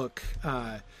not look...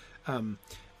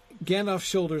 Gandalf's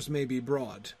shoulders may be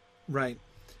broad, right?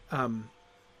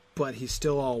 But he's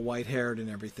still all white-haired and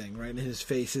everything, right? And his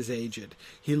face is aged.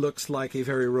 He looks like a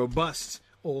very robust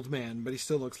old man, but he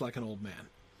still looks like an old man,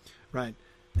 right?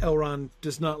 Elrond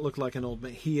does not look like an old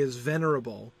man. He is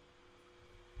venerable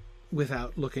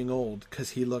without looking old,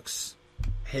 because he looks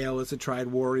hale as a tried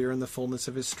warrior in the fullness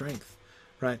of his strength,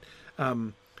 right?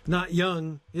 Not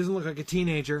young. He doesn't look like a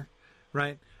teenager,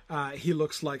 right? He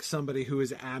looks like somebody who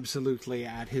is absolutely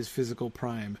at his physical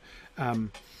prime.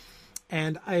 And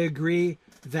I agree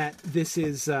that this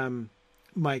is,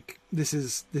 Mike, this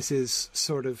is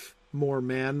sort of more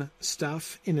man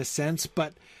stuff in a sense,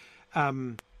 but I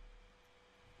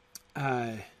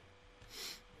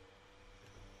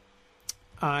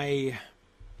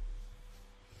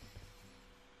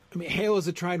mean, hale as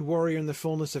a tried warrior in the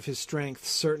fullness of his strength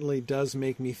certainly does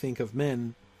make me think of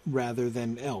men rather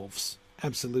than elves.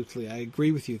 Absolutely, I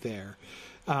agree with you there.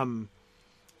 And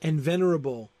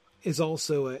venerable is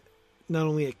also not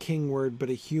only a king word, but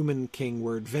a human king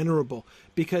word, venerable,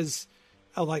 because,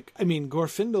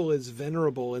 Glorfindel is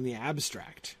venerable in the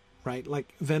abstract, right?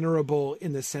 Like, venerable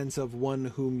in the sense of one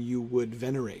whom you would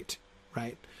venerate,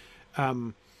 right?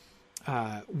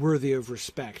 Worthy of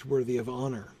respect, worthy of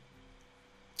honor.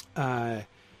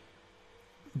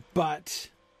 But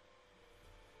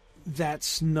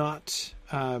that's not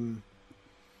a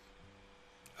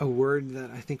word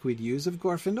that I think we'd use of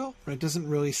Glorfindel. Right? It doesn't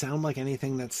really sound like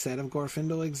anything that's said of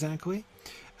Glorfindel exactly.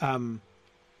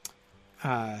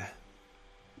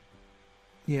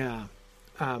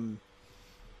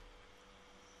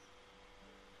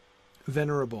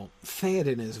 venerable.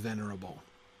 Theoden is venerable,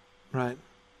 right?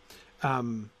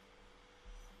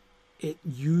 It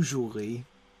usually,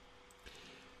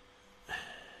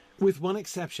 with one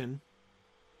exception,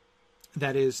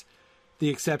 that is, the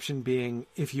exception being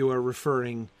if you are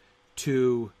referring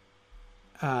to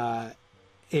a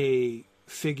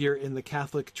figure in the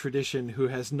Catholic tradition who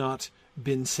has not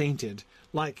been sainted,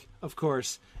 like, of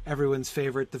course, everyone's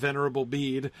favorite, the Venerable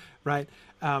Bede, right?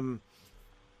 When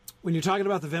you're talking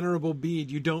about the Venerable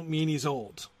Bede, you don't mean he's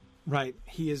old, right?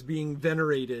 He is being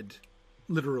venerated,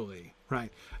 literally,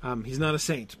 right? He's not a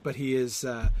saint, but he's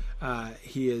the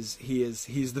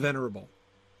Venerable.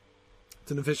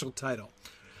 It's an official title.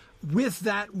 With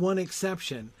that one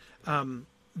exception,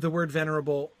 the word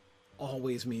venerable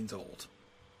always means old,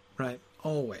 right?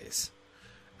 Always.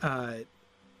 I'm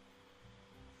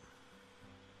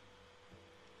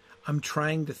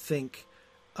trying to think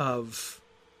of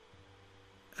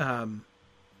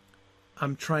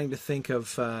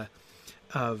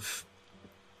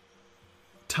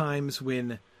times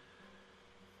when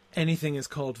anything is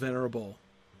called venerable,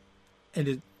 and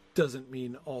it doesn't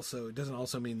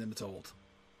also mean that it's old,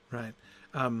 right?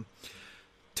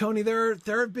 Tony, there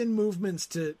have been movements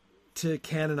to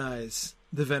canonize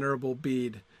the Venerable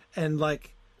Bede, and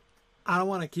like, I don't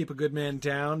want to keep a good man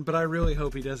down, but I really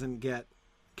hope he doesn't get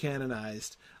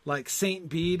canonized. Like Saint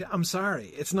Bede, I'm sorry,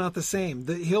 it's not the same.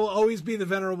 He'll always be the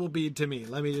Venerable Bede to me.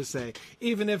 Let me just say,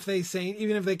 even if they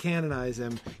canonize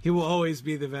him, he will always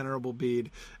be the Venerable Bede.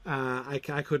 I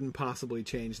couldn't possibly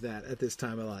change that at this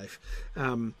time of life.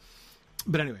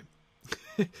 But anyway,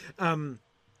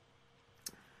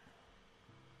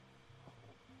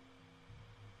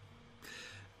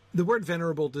 the word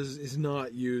venerable is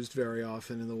not used very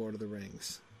often in The Lord of the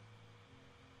Rings.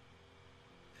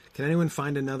 Can anyone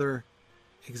find another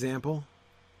example?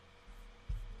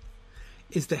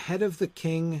 Is the head of the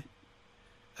king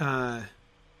at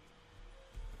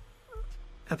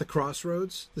the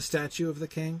crossroads, the statue of the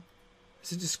king,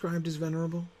 is it described as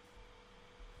venerable?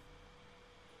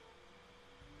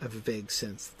 I have a vague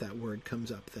sense that word comes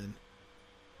up then.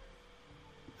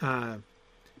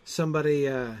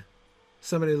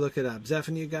 Somebody look it up.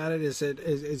 Zephan, you got it? Is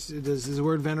the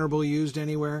word venerable used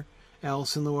anywhere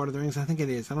else in The Lord of the Rings? I think it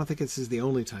is. I don't think this is the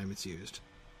only time it's used.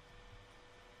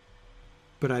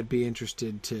 But I'd be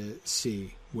interested to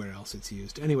see where else it's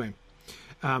used. Anyway.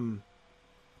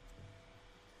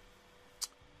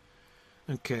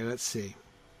 Okay, let's see.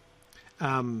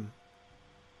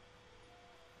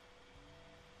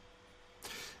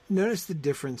 Notice the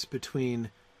difference between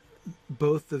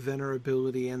both the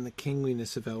venerability and the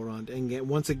kingliness of Elrond. And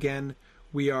once again,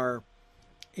 we are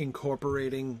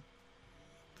incorporating,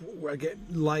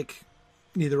 like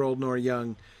neither old nor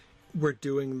young, we're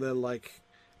doing the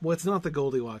it's not the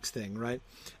Goldilocks thing, right?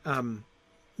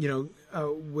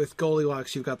 With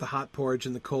Goldilocks, you've got the hot porridge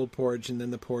and the cold porridge, and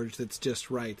then the porridge that's just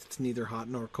right. It's neither hot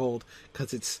nor cold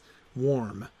because it's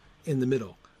warm in the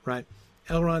middle, right?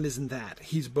 Elrond isn't that.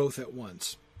 He's both at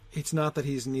once. It's not that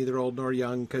he's neither old nor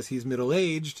young because he's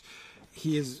middle-aged.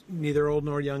 He is neither old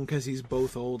nor young because he's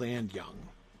both old and young,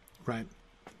 right?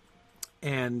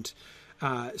 And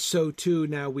so, too,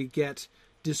 now we get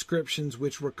descriptions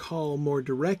which recall more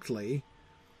directly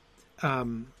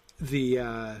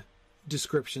the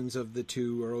descriptions of the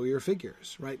two earlier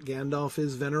figures, right? Gandalf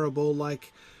is venerable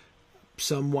like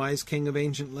some wise king of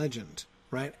ancient legend,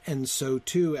 right? And so,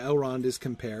 too, Elrond is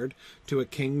compared to a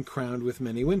king crowned with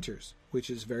many winters, which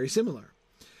is very similar.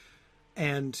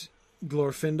 And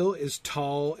Glorfindel is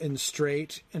tall and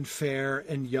straight and fair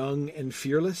and young and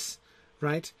fearless,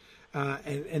 right?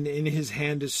 And in his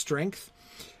hand is strength.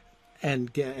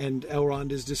 And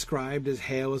Elrond is described as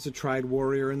hale as a tried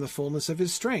warrior in the fullness of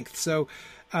his strength. So,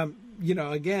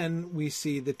 again, we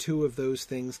see the two of those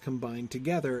things combined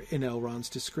together in Elrond's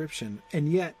description.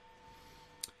 And yet,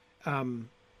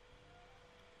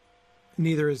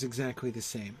 neither is exactly the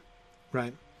same,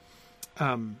 right?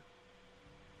 A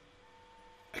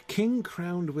king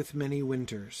crowned with many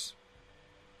winters.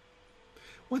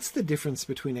 What's the difference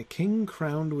between a king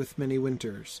crowned with many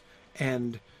winters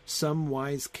and some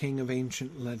wise king of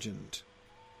ancient legend?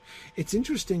 It's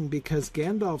interesting because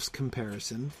Gandalf's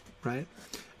comparison, right?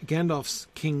 Gandalf's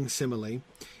king simile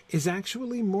is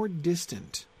actually more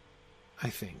distant, I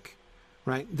think,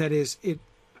 right? That is, it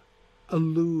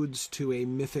alludes to a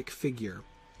mythic figure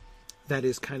that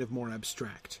is kind of more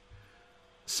abstract.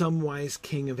 Some wise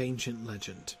king of ancient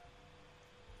legend.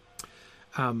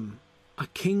 A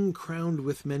king crowned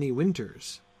with many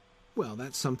winters. Well,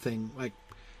 that's something like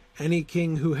any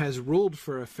king who has ruled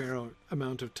for a fair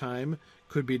amount of time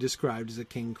could be described as a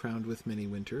king crowned with many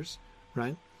winters,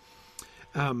 right?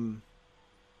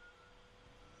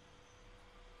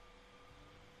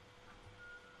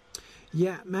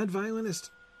 Yeah, Mad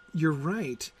Violinist, you're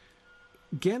right.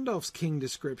 Gandalf's king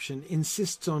description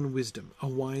insists on wisdom, a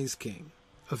wise king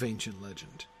of ancient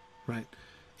legend, right?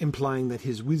 Implying that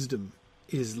his wisdom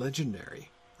is legendary,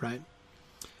 right?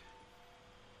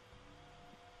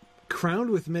 Crowned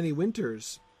with many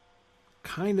winters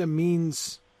kind of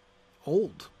means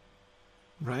old,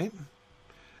 right?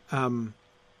 It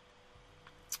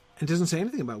doesn't say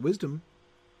anything about wisdom.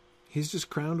 He's just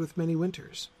crowned with many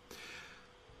winters.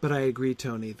 But I agree,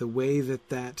 Tony, the way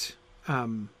that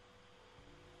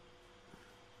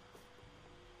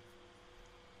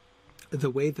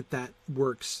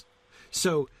works.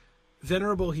 So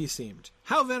venerable he seemed.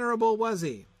 How venerable was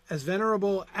he? As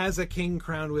venerable as a king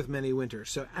crowned with many winters.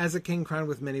 So as a king crowned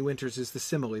with many winters is the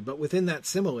simile. But within that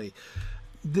simile,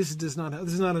 this is not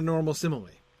a normal simile,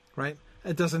 right?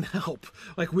 It doesn't help.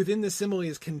 Like within the simile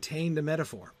is contained a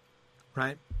metaphor,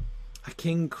 right? A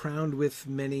king crowned with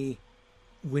many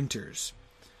winters.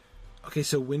 Okay,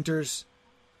 so winters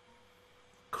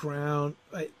crown.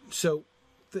 So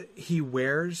he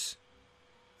wears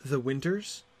the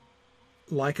winters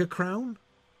like a crown,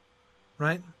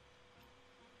 right?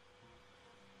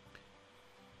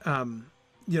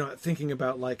 Thinking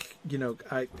about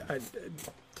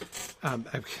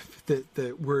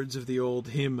the words of the old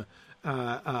hymn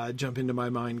jump into my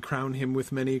mind. Crown him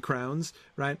with many crowns,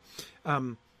 right?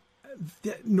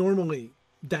 Normally,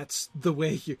 that's the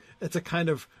way it's a kind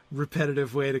of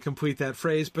repetitive way to complete that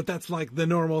phrase, but that's like the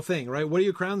normal thing, right? What do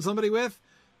you crown somebody with?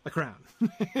 A crown,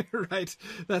 right?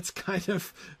 That's kind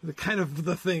of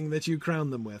the thing that you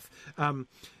crown them with.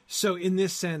 So in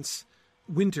this sense,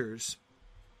 winters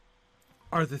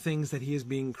are the things that he is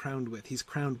being crowned with. He's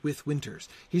crowned with winters.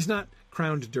 He's not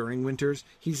crowned during winters.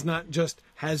 He's not just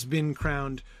has been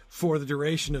crowned for the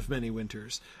duration of many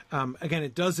winters. Again,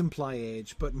 it does imply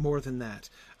age, but more than that.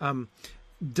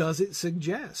 Does it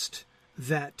suggest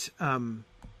that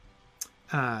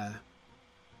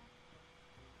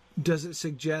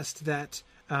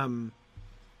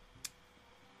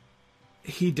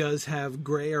he does have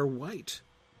gray or white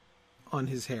on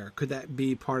his hair? Could that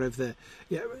be part of the...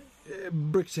 Yeah,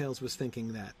 Bricktails was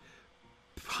thinking that.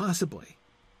 Possibly.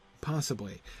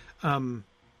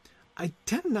 I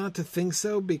tend not to think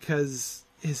so because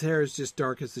his hair is just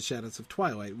dark as the shadows of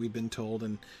twilight, we've been told,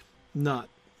 and not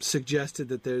suggested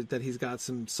that he's got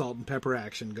some salt and pepper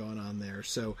action going on there.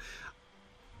 So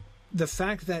the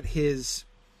fact that his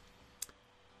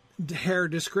hair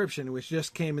description, which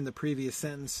just came in the previous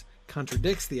sentence,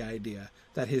 contradicts the idea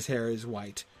that his hair is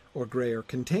white or gray or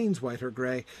contains white or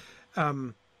gray.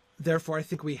 Therefore, I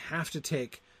think we have to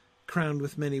take crowned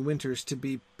with many winters to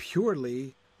be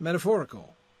purely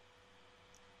metaphorical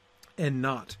and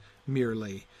not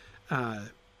merely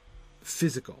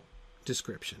physical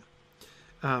description.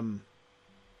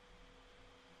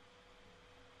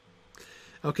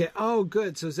 Okay. Oh,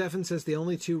 good. So Zephin says the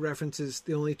only two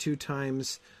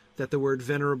times that the word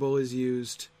venerable is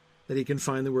used, that he can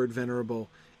find the word venerable,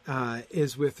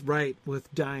 is with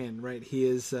Dian, right? He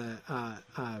is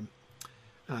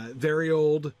very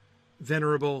old,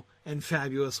 venerable, and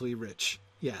fabulously rich.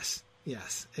 Yes,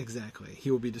 exactly. He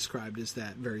will be described as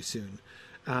that very soon.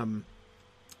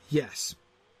 Yes.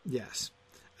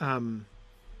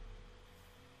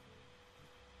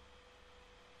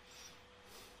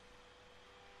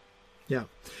 Yeah,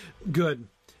 good.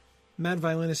 Mad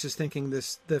Violinist is thinking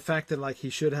the fact that he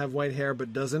should have white hair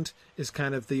but doesn't is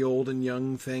kind of the old and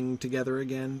young thing together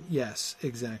again. Yes,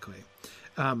 exactly.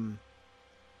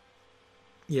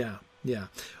 Yeah.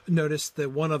 Notice the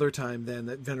one other time then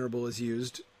that venerable is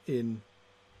used in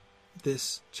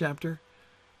this chapter.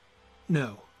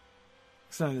 No,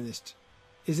 it's not in this.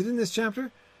 Is it in this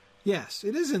chapter? Yes,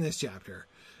 it is in this chapter.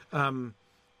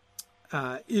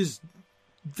 Is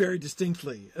very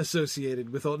distinctly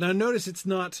associated with old. Now notice it's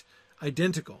not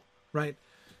identical, right?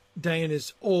 Dian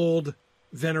is old,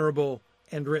 venerable,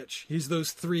 and rich. He's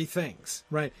those three things,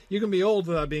 right? You can be old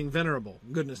without being venerable,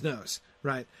 goodness knows,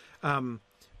 right?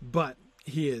 But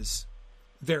he is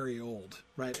very old,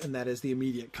 right? And that is the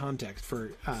immediate context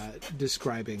for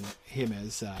describing him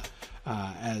as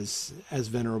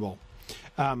venerable.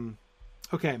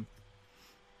 Okay.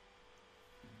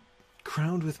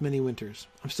 Crowned with many winters.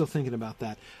 I'm still thinking about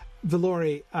that.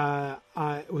 Valori,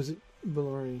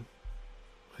 Valori,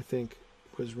 I think,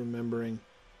 was remembering.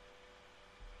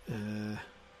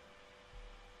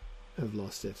 I've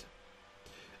lost it.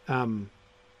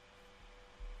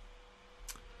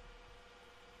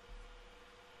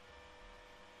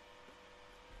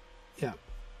 Yeah.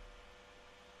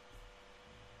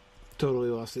 Totally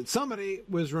lost it. Somebody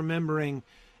was remembering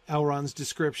Elrond's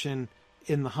description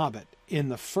in The Hobbit, in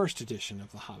the first edition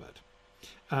of The Hobbit.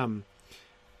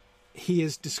 He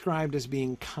is described as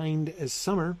being kind as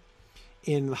summer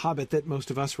in The Hobbit that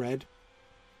most of us read.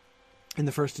 In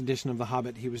the first edition of The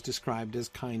Hobbit, he was described as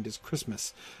kind as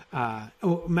Christmas.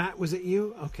 Matt, was it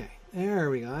you? Okay, there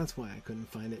we go. That's why I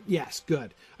couldn't find it. Yes,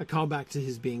 good. A callback to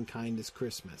his being kind as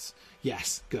Christmas.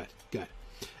 Yes, good.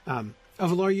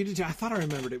 Valor, you did too. I thought I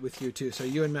remembered it with you too. So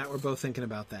you and Matt were both thinking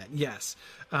about that. Yes.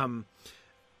 The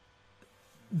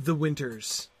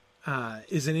Winters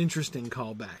is an interesting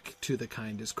callback to the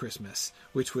kind as Christmas,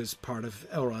 which was part of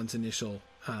Elrond's initial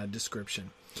description.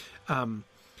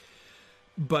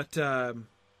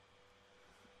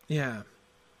 Yeah.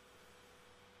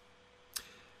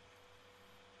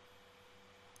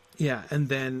 Yeah, and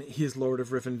then he is Lord of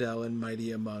Rivendell and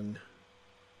mighty among...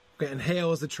 Okay, and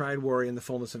Hail is the tried warrior in the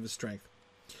fullness of his strength.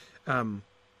 The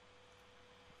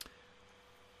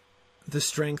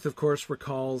strength, of course,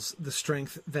 recalls the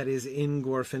strength that is in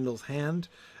Glorfindel's hand.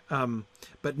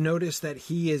 But notice that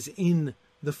he is in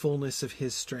the fullness of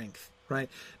his strength,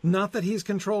 right? Not that he's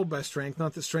controlled by strength,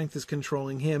 not that strength is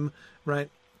controlling him,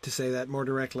 right? To say that more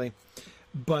directly.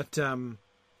 But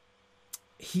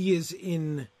he is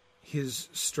in his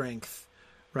strength,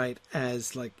 right?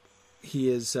 As like he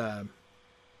is...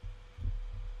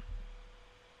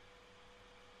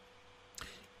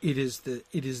 It is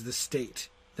the state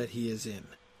that he is in,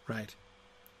 right?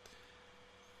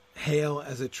 Hail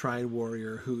as a tried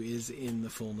warrior who is in the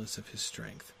fullness of his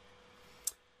strength.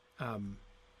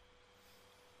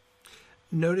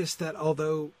 Notice that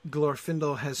although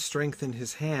Glorfindel has strength in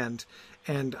his hand,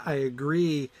 and I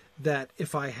agree that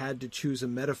if I had to choose a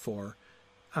metaphor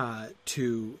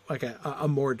to like a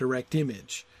more direct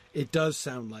image, it does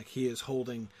sound like he is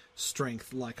holding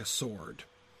strength like a sword.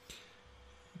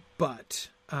 But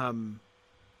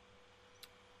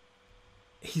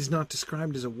he's not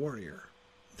described as a warrior.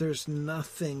 There's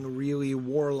nothing really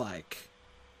warlike.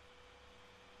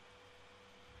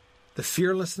 The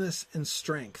fearlessness and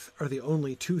strength are the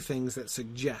only two things that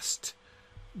suggest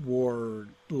warlikeness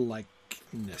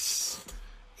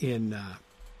in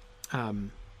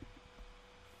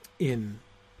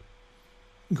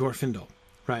Glorfindel,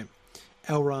 right?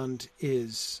 Elrond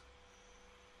is...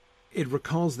 It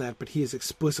recalls that, but he is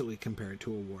explicitly compared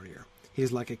to a warrior.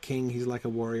 He's like a king. He's like a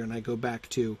warrior. And I go back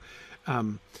to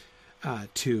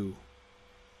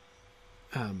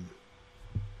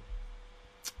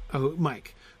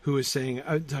Mike, who is saying,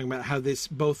 talking about how this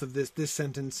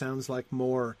sentence sounds like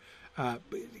more,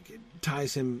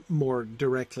 ties him more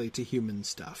directly to human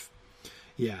stuff.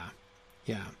 Yeah.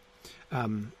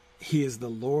 He is the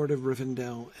Lord of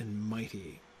Rivendell and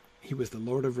mighty. He was the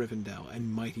Lord of Rivendell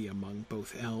and mighty among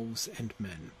both elves and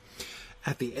men.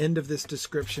 At the end of this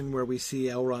description where we see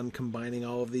Elrond combining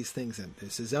all of these things, and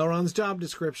this is Elrond's job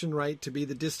description, right? To be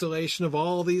the distillation of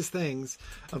all these things,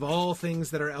 of all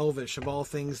things that are elvish, of all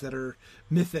things that are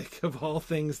mythic, of all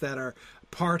things that are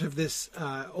part of this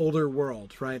older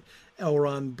world, right?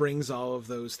 Elrond brings all of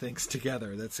those things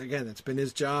together. That's been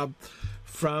his job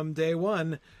from day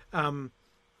one.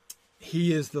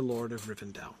 He is the Lord of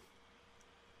Rivendell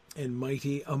and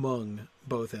mighty among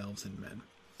both elves and men.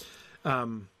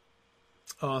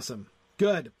 Awesome.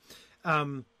 Good.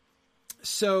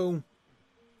 So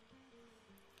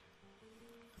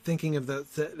thinking of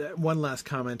the one last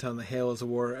comment on the Hail as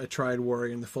a tried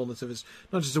warrior in the fullness of his,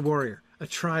 not just a warrior, a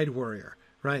tried warrior,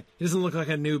 right? He doesn't look like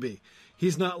a newbie.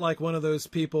 He's not like one of those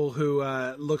people who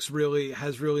has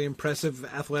really impressive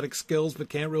athletic skills but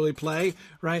can't really play,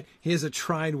 right? He is a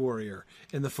tried warrior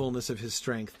in the fullness of his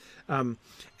strength. And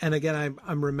again,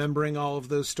 I'm remembering all of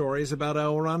those stories about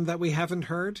Elrond that we haven't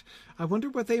heard. I wonder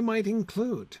what they might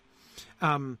include.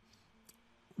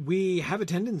 We have a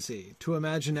tendency to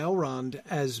imagine Elrond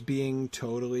as being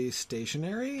totally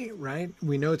stationary, right?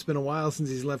 We know it's been a while since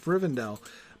he's left Rivendell,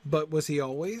 but was he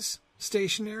always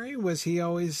stationary? Was he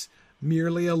always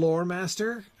merely a lore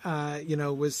master?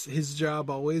 Was his job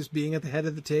always being at the head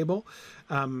of the table?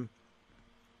 I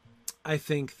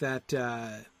think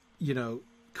that,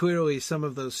 clearly some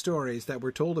of those stories that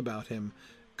were told about him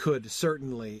could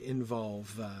certainly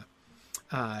involve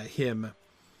him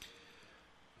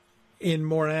in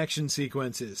more action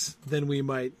sequences than we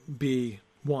might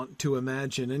want to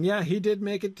imagine. And yeah, he did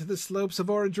make it to the slopes of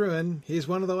Orodruin. He's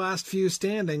one of the last few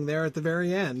standing there at the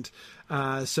very end.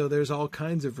 So there's all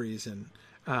kinds of reason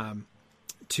to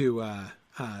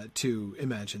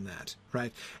imagine that,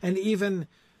 right? And even,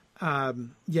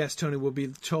 yes, Tony will be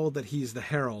told that he's the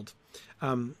herald.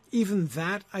 Even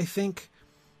that, I think,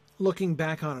 looking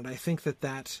back on it, I think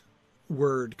that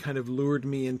word kind of lured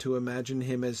me into imagine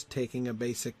him as taking a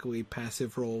basically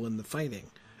passive role in the fighting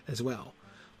as well.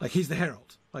 Like, he's the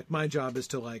herald. Like, my job is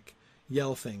to,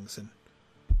 yell things and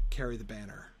carry the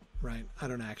banner, right? I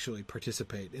don't actually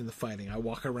participate in the fighting. I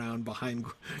walk around behind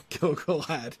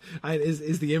Gil-galad.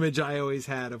 Is the image I always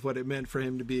had of what it meant for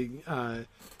him to be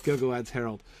Gil-galad's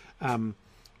herald.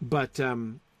 But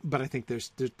I think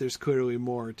there's clearly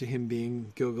more to him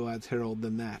being Gil-galad's herald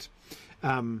than that.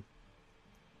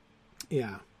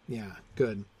 Yeah,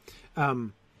 good.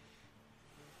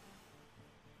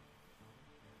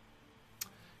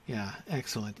 Yeah,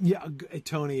 excellent. Yeah,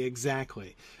 Tony,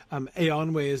 exactly.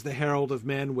 Eonwe is the herald of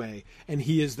Manwë, and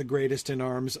he is the greatest in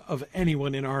arms of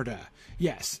anyone in Arda.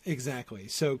 Yes, exactly.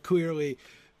 So clearly,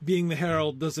 being the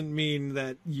herald doesn't mean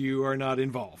that you are not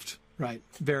involved, right?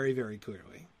 Very, very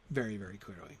clearly. Very, very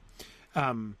clearly.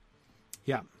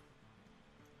 Yeah.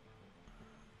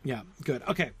 Yeah, good.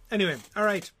 Okay, anyway, all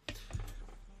right.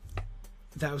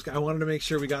 I wanted to make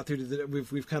sure we got through to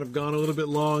we've kind of gone a little bit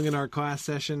long in our class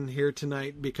session here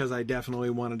tonight because I definitely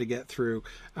wanted to get through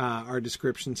our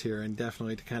descriptions here and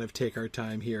definitely to kind of take our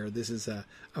time here. This is a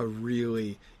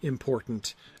really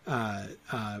important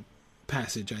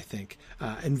passage, I think,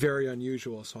 and very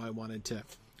unusual. So I wanted to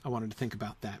think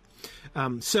about that.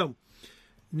 So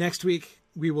next week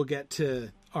we will get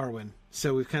to Arwen.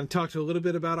 So we've kind of talked a little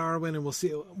bit about Arwen, and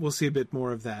we'll see a bit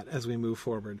more of that as we move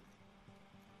forward.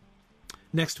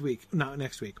 Next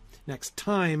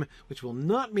time, which will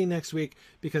not be next week,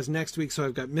 because next week, so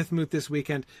I've got Mythmoot this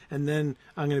weekend, and then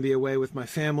I'm going to be away with my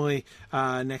family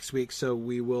next week, so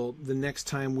the next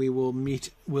time we will meet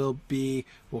will be,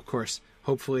 well, of course,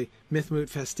 hopefully, Mythmoot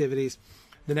festivities.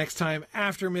 The next time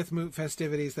after Mythmoot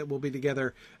festivities that we'll be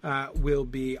together will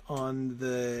be on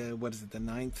the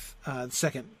 9th,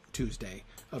 second Tuesday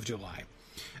of July.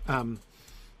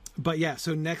 But yeah,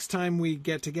 so next time we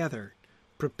get together,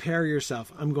 prepare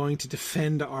yourself. I'm going to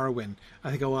defend Arwen. I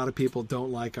think a lot of people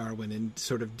don't like Arwen and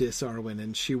sort of diss Arwen,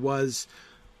 and she was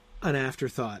an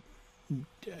afterthought,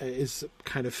 is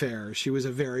kind of fair. She was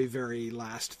a very, very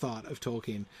last thought of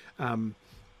Tolkien.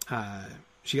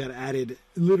 She got added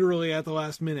literally at the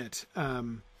last minute.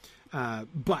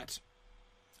 But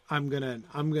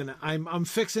I'm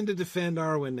fixing to defend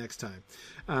Arwen next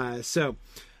time. So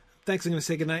thanks. I'm going to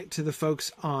say goodnight to the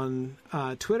folks on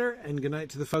Twitter and goodnight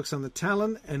to the folks on the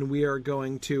Talon. And we are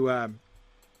going to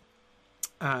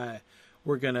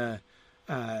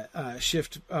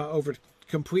shift over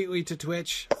completely to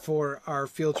Twitch for our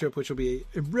field trip, which will be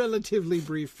a relatively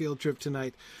brief field trip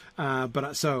tonight.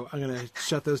 So I'm going to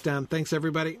shut those down. Thanks,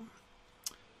 everybody.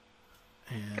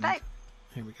 And good night.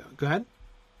 Here we go. Go ahead.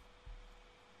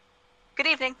 Good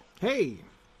evening. Hey,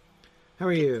 how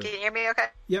are you? Can you hear me okay?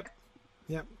 Yep.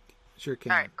 Sure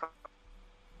can. All right, cool.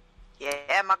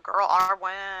 Yeah, my girl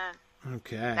Arwen.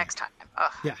 Okay. Next time.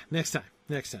 Ugh. Yeah, next time.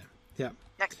 Yeah.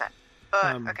 Next time.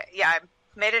 Okay. Yeah, I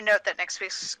made a note that next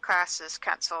week's class is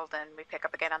canceled and we pick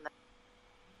up again on the.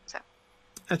 So.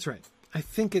 That's right. I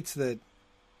think it's the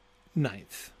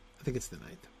 9th.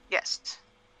 Yes.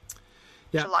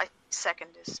 Yeah. July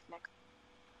 2nd is next.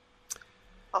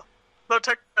 Oh, no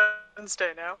tech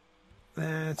Wednesday now.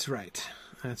 That's right.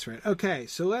 Okay,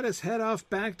 so let us head off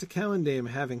back to Calendame,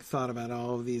 having thought about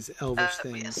all of these elvish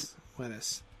things. Yes. Let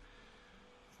us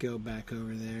go back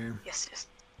over there. Yes.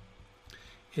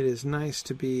 It is nice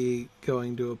to be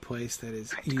going to a place that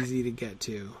is easy to get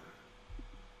to.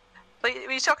 But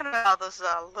you're talking about all those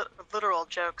literal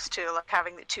jokes too, like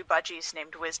having the two budgies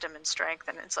named Wisdom and Strength,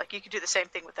 and it's like you could do the same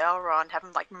thing with Elrond, have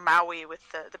him like Maui with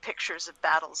the pictures of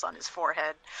battles on his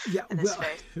forehead. Yeah, and his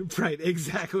face. Right,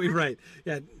 exactly right.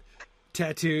 Yeah,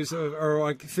 tattoos or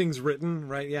like things written,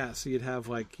 right? Yeah, so you'd have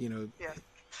like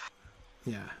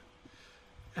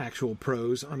actual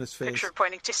prose on his face. Picture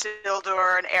pointing to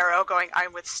Isildur, an arrow going,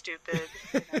 "I'm with stupid."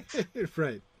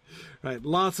 Right.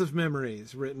 Lots of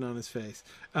memories written on his face.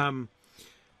 You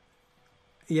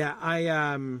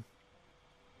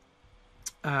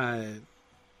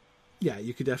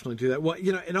could definitely do that. Well,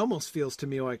 it almost feels to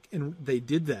me like they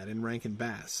did that in Rankin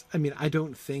Bass. I mean, I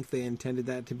don't think they intended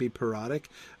that to be parodic,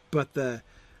 but the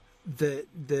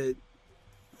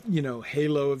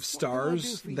halo of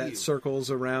stars that circles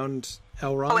around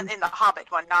Elrond. Oh, and in the Hobbit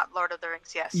one, not Lord of the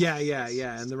Rings. Yes. Yeah,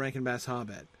 and the Rankin Bass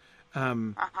Hobbit.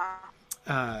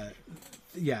 The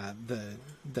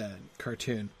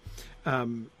cartoon.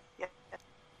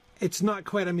 It's not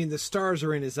quite. I mean, the stars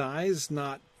are in his eyes,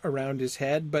 not around his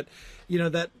head, but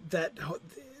that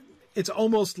it's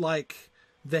almost like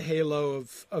the halo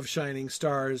of shining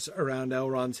stars around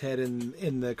Elrond's head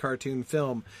in the cartoon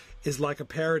film is like a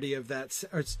parody of that,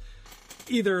 or it's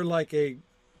either like a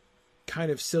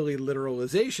kind of silly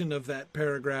literalization of that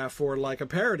paragraph or like a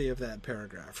parody of that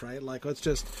paragraph, right? Like, let's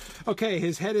just,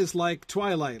 his head is like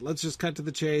Twilight. Let's just cut to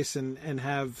the chase and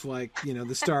have like,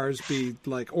 the stars be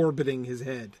like orbiting his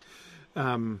head.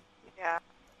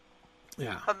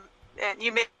 Yeah. And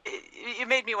you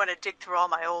made me want to dig through all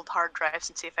my old hard drives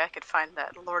and see if I could find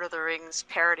that Lord of the Rings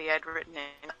parody I'd written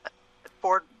in the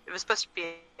board. It was supposed to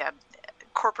be a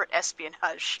corporate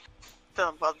espionage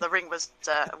film. Well, the ring was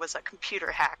a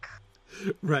computer hack.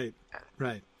 Right.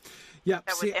 Yeah.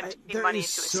 That would empty money into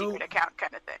a secret account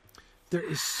kind of thing. There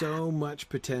is so much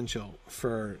potential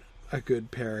for a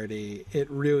good parody. It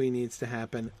really needs to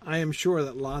happen. I am sure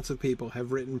that lots of people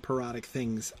have written parodic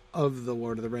things of the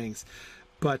Lord of the Rings,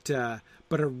 but a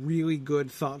really good,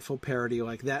 thoughtful parody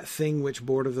like that thing which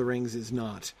Lord of the Rings is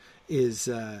not is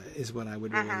what I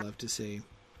would really love to see.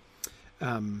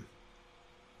 Yeah.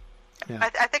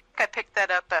 I think I picked that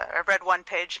up. I read one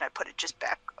page and I put it just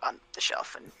back on the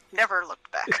shelf and never looked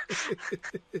back.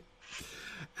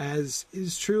 As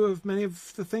is true of many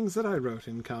of the things that I wrote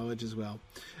in college as well.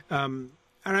 All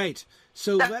right,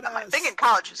 so My thing in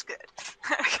college was good.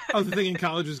 Oh, the thing in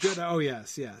college was good? Oh,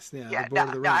 yes. Yeah, I the Lord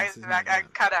of the Rings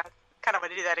kind of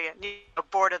want to do that again.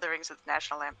 Bored of the Rings with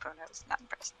National Lampoon. I was not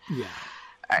impressed. Yeah.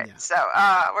 All right, so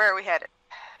where are we headed?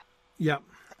 Yep.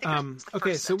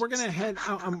 Okay, so we're going to head...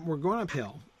 we're going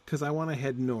uphill, because I want to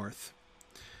head north.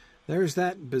 There's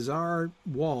that bizarre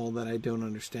wall that I don't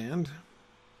understand.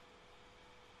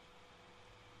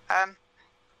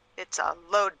 It's a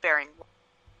load-bearing wall.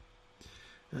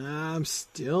 I'm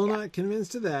still not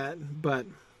convinced of that, but...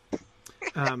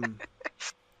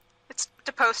 It's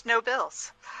to post no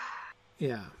bills.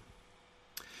 Yeah.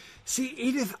 See,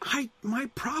 Edith, my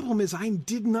problem is I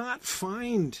did not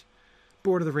find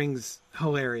Lord of the Rings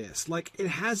hilarious. Like, it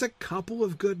has a couple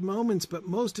of good moments, but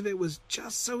most of it was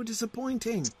just so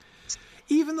disappointing.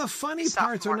 Even the funny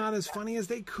parts are not as funny as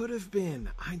they could have been.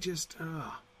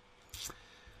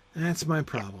 That's my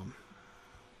problem.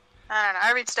 I don't know.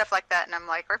 I read stuff like that, and I'm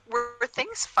like, were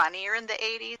things funnier in the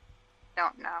 80s?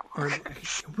 Don't know.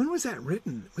 When was that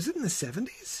written? Was it in the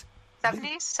 70s?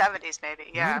 70s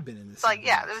maybe, yeah. Might have been in the 70s. Like,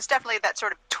 yeah, it was definitely that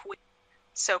sort of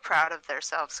so proud of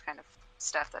themselves kind of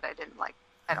stuff that I didn't like.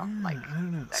 I don't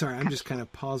know. Sorry, I'm just kind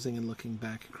of pausing and looking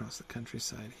back across the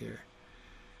countryside here.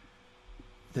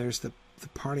 There's the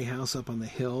party house up on the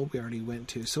hill we already went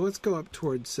to. So let's go up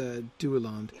towards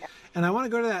Dueland. Yeah. And I want to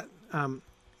go to that...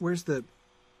 where's the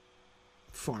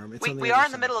farm? It's we are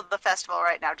in the middle of the festival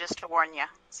right now, just to warn you.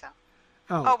 So.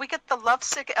 Oh, we get the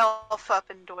lovesick elf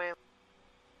up in Doyle.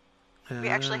 We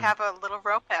actually have a little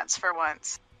romance for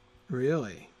once.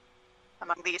 Really?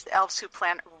 Among these elves who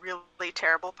plan really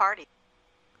terrible parties.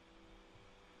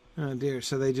 Oh dear!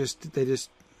 So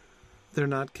they're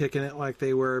not kicking it like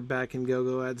they were back in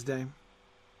Go-Go Lad's day.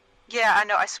 Yeah, I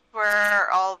know. I swear,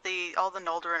 all the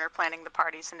Noldorin are planning the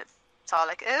parties, and it's all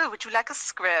like, "Oh, would you like a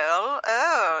scroll?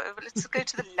 Oh, let's go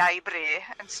to the library."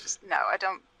 And it's just no, I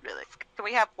don't really. Can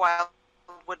we have wild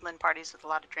woodland parties with a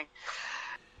lot of drink?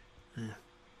 Yeah.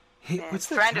 Hey, and what's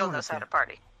that? Thranduil knows how to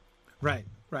party. Right.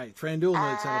 Thranduil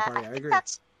knows how to party. I agree.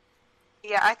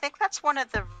 I think that's one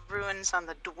of the ruins on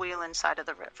the Dwelin side of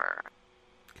the river.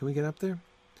 Can we get up there?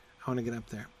 I want to get up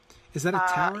there. Is that a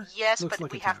tower? Yes, looks but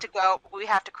like we have to go. We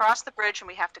have to cross the bridge, and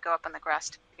we have to go up on the grass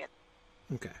to get.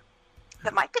 Okay.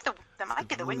 That might be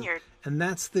the vineyard. And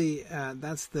that's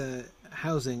the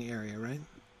housing area, right?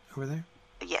 Over there.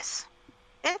 Yes.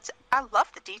 I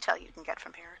love the detail you can get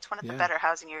from here. It's one of the better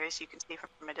housing areas you can see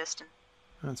from a distance.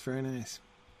 Oh, that's very nice.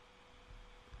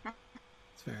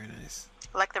 It's very nice.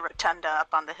 I like the rotunda up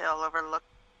on the hill overlook.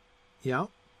 Yeah.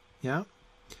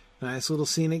 Nice little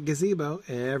scenic gazebo.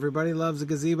 Everybody loves a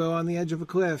gazebo on the edge of a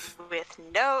cliff. With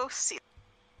no ceiling.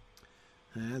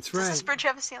 That's right. Does this bridge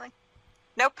have a ceiling?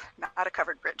 Nope, not a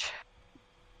covered bridge.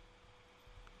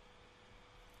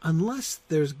 Unless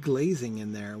there's glazing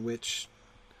in there, which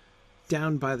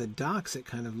down by the docks it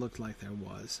kind of looked like there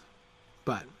was.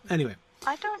 But anyway.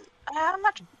 I'm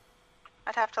not.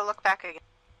 I'd have to look back again.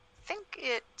 I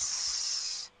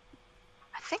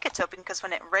think it's open because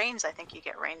when it rains, I think you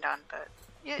get rained on, but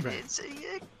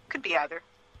it could be either.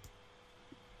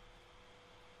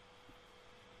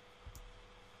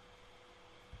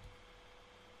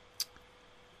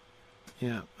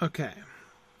 Yeah, okay.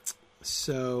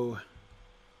 So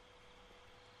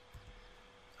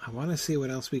I want to see what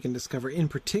else we can discover. In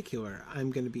particular,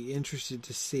 I'm going to be interested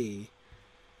to see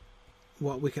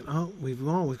what we can... Oh, we've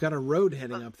got a road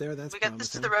heading up there. That's promising.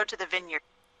 This is the road to the vineyard.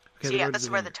 Okay, so this is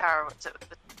where the tower was.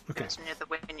 Okay. It was near the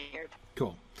vineyard.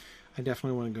 Cool. I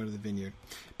definitely want to go to the vineyard.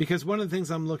 Because one of the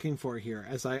things I'm looking for here,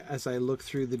 as I look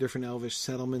through the different Elvish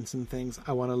settlements and things,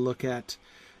 I want to look at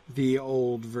the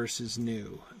old versus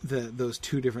new. Those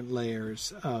two different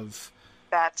layers of...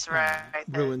 That's right.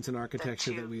 Ruins and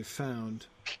architecture that we've found.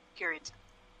 Periods.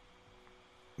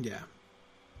 Yeah.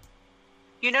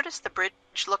 You notice the bridge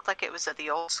looked like it was of the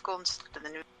old school instead of the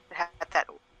new. It had that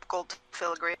gold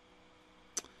filigree.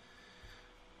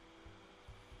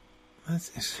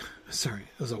 Sorry,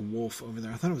 it was a wolf over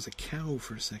there. I thought it was a cow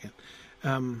for a second.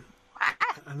 I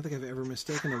don't think I've ever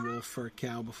mistaken a wolf for a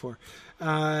cow before.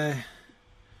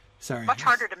 Sorry. Much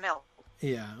harder to milk.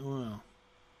 Yeah, well,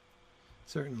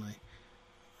 certainly.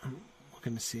 I'm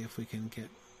looking to see if we can get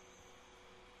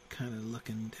kind of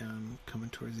looking down, coming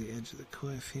towards the edge of the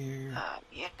cliff here.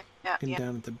 Looking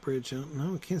down at the bridge. Oh,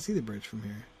 no, we can't see the bridge from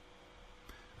here.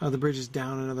 Oh, the bridge is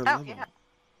down another level. Yeah.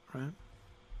 Right?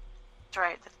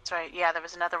 That's right. Yeah, there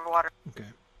was another water. Okay.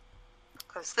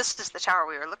 Because this is the tower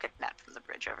we were looking at from the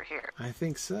bridge over here. I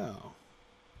think so.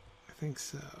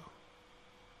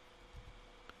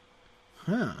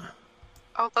 Huh.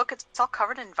 Oh, look, it's all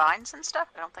covered in vines and stuff.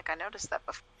 I don't think I noticed that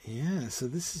before. Yeah, so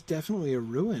this is definitely a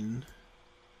ruin.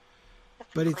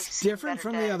 But Definitely it's seen different better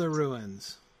from days. the other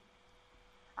ruins.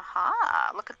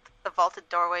 Aha! Look at the vaulted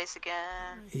doorways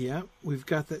again. Yeah, we've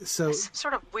got the... So There's some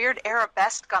sort of weird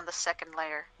arabesque on the second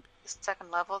layer. The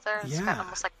second level there. It's kind of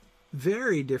almost like...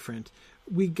 very different.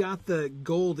 We got the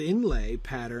gold inlay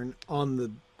pattern on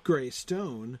the gray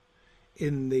stone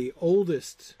in the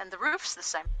oldest And the roof's the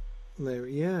same. layer.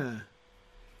 Yeah.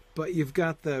 But you've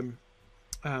got the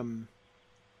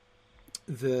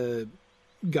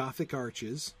Gothic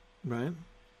arches, right?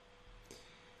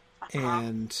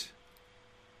 And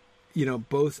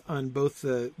both on both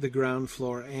the ground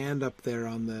floor and up there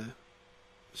on the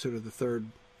sort of the third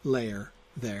layer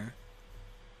there.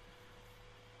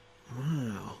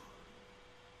 Wow.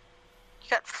 You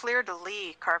got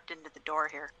fleur-de-lis carved into the door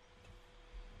here.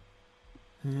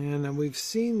 And we've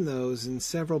seen those in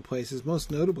several places, most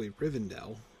notably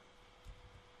Rivendell.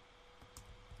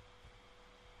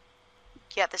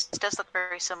 Yeah, this does look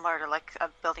very similar to like a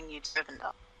building you'd driven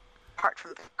up, apart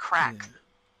from the crack.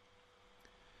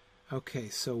 Yeah. Okay,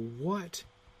 so what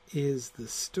is the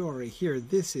story here?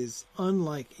 This is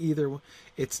unlike either one.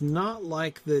 It's not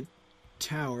like the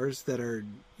towers that are,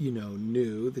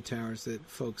 new, the towers that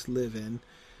folks live in.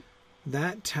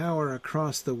 That tower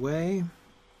across the way,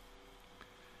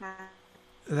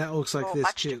 that looks like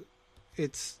this too.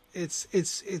 It's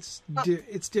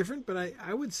different, but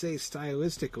I would say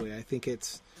stylistically, I think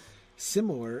it's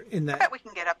similar in that. I bet we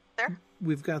can get up there.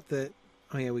 We've got the.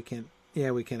 Oh yeah, we can.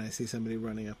 Yeah, we can. I see somebody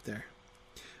running up there.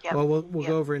 Yep. Well, we'll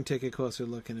go over and take a closer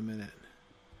look in a minute.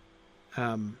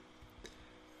 From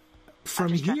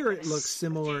here, it looks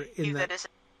similar in that.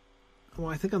 Well,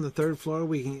 I think on the third floor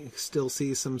we can still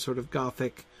see some sort of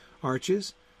Gothic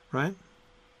arches, right?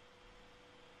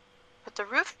 But the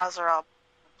roof tiles are all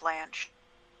blanched.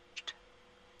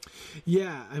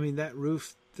 Yeah, I mean that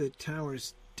roof, the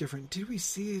tower's different. Did we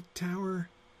see a tower?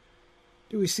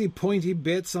 Do we see pointy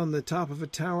bits on the top of a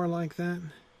tower like that?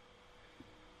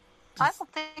 I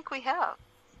don't think we have.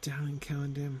 Down in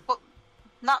Calendim? Well,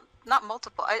 not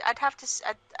multiple. I'd have to.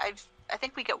 I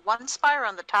think we get one spire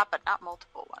on the top, but not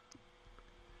multiple ones.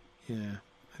 Yeah,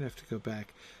 I'd have to go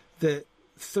back. The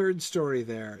third story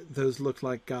there, those look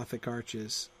like Gothic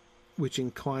arches, which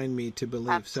incline me to believe.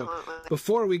 Absolutely. So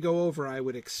before we go over, I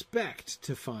would expect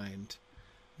to find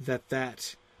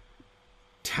that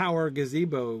tower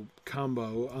gazebo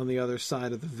combo on the other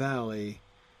side of the valley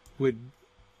would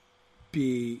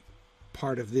be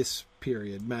part of this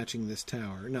period, matching this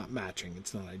tower. Not matching,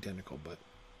 it's not identical, but...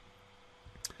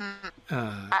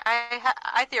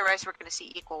 I theorize we're going to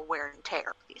see equal wear and tear,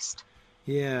 at least.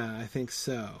 Yeah, I think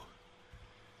so.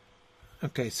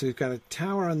 Okay, so we've got a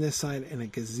tower on this side and a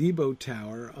gazebo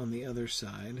tower on the other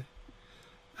side.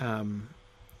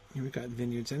 We've got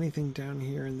vineyards. Anything down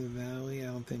here in the valley? I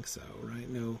don't think so, right?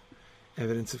 No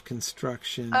evidence of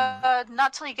construction.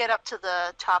 Not till you get up to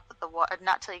the top of the water.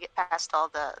 Not till you get past all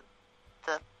the.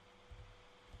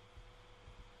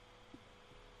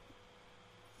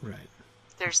 Right.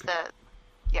 There's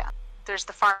there's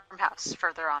the farmhouse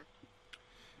further on.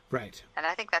 Right. And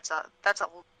I think that's a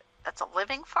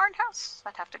living farmhouse.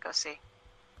 I'd have to go see.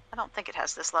 I don't think it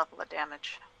has this level of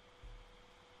damage.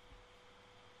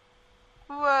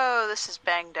 Whoa, this is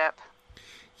banged up.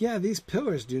 Yeah, these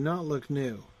pillars do not look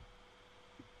new.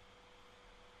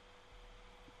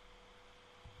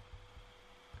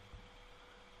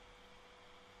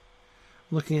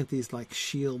 Looking at these like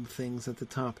shield things at the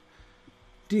top.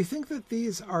 Do you think that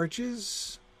these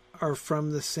arches are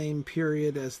from the same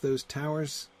period as those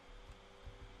towers?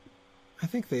 I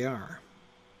think they are.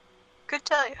 Could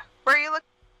tell you. Where are you looking?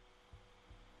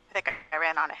 I think I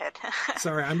ran on ahead.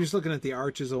 Sorry, I'm just looking at the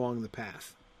arches along the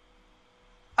path.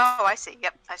 Oh, I see.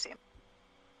 Yep, I see them.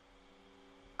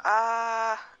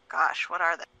 Gosh, what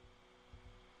are they?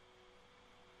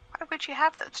 would you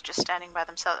have those just standing by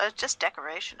themselves? It's just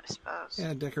decoration, I suppose.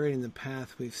 Yeah, decorating the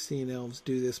path. We've seen elves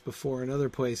do this before in other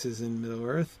places in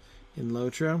Middle-earth, in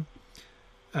Lotro.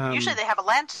 Usually they have a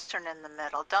lantern in the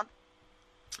middle, don't they?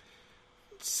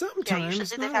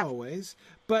 Sometimes, not always.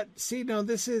 But, see, no,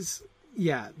 this is...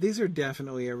 Yeah, these are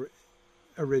definitely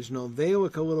original. They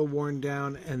look a little worn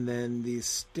down, and then these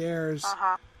stairs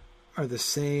are the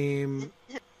same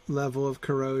level of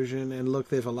corrosion. And look,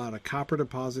 they have a lot of copper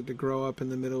deposit to grow up in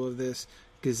the middle of this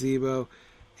gazebo.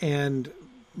 And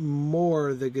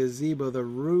more, the gazebo, the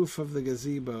roof of the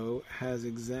gazebo has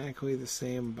exactly the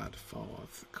same, about to fall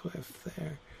off the cliff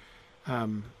there.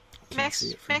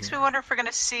 Makes me wonder if we're going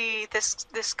to see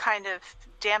this kind of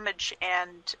damage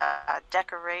and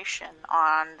decoration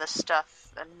on the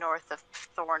stuff north of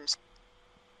Thorns.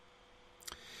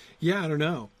 Yeah, I don't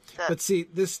know. But see,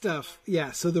 this stuff,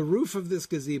 yeah, so the roof of this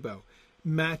gazebo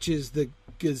matches the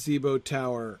gazebo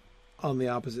tower on the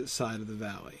opposite side of the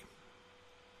valley.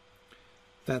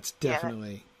 That's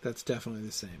definitely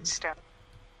the same. Stuff.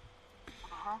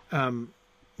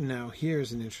 Now,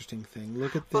 here's an interesting thing.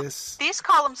 Look at this. These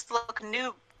columns look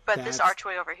new, but this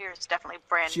archway over here is definitely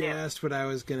brand new. Just what I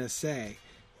was going to say.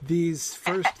 These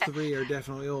first three are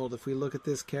definitely old. If we look at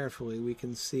this carefully, we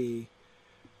can see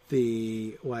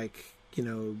the, what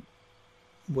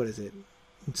is it?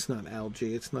 It's not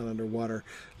algae. It's not underwater.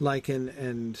 Lichen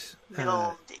and...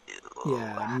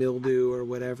 mildew or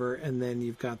whatever. And then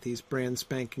you've got these brand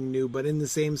spanking new, but in the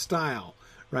same style,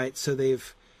 right? So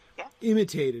they've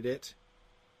imitated it.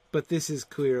 But this is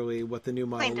clearly what the new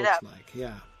model looks like.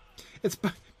 Yeah. It's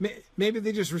maybe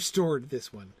they just restored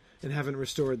this one and haven't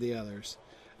restored the others.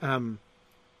 If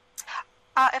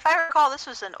I recall, this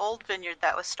was an old vineyard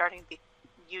that was starting to be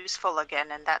useful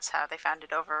again, and that's how they found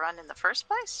it overrun in the first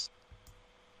place.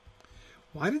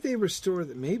 Why did they restore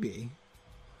that? Maybe.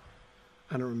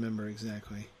 I don't remember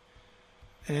exactly.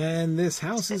 And this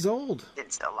house is old.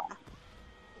 It's been so long.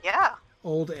 Yeah.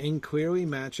 Old and clearly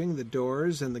matching the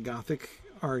doors and the Gothic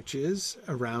arches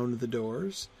around the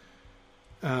doors,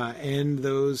 and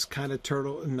those kind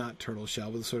of not turtle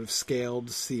shell, but sort of scaled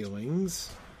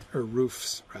ceilings, or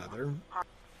roofs rather.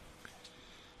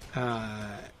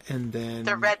 And then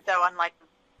they're red though, unlike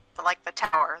the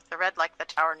tower. They're red like the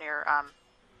tower near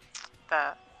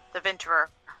the Venturer.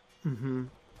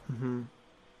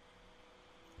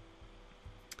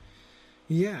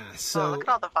 Yeah. So look at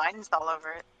all the vines all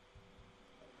over it.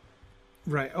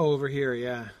 Right. Oh, over here.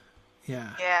 Yeah.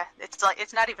 Yeah. Yeah,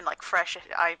 it's not even like fresh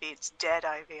ivy, it's dead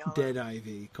ivy. Dead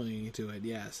ivy clinging to it.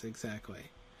 Yes,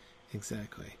 exactly.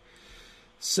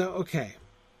 So, okay.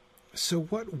 So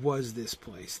what was this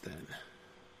place then?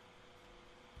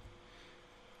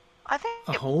 I think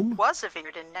a home? Was a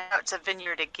vineyard, and now it's a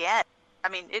vineyard again. I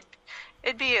mean,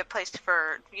 it'd be a place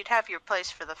you'd have your place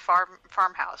for the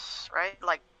farmhouse, right?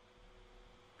 Like,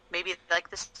 maybe like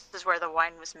this is where the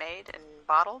wine was made and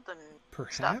bottled and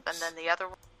perhaps stuff, and then the other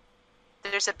one.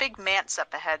 There's a big manse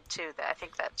up ahead too. That I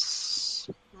think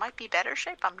might be better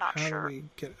shape. I'm not sure. How do we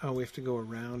get? Oh, we have to go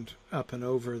around, up and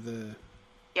over the.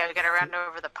 Yeah, we get around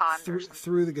over the pond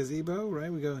through the gazebo,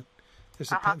 right? We go. There's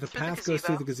the path goes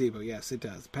through the gazebo. Yes, it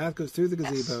does. The path goes through the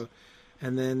gazebo,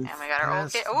 and then. And we got our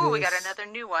old. Oh, we got another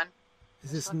new one.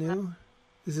 Is this new?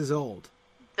 This is old.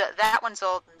 That one's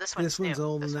old, and this one's new. This one's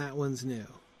old, and that one's new.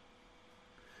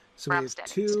 So we have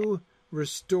two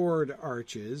restored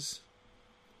arches.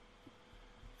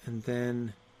 And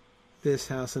then this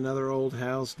house, another old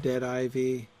house, dead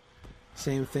ivy.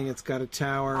 Same thing, it's got a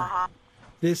tower.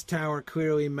 This tower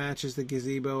clearly matches the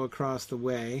gazebo across the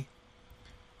way.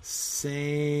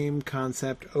 Same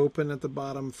concept, open at the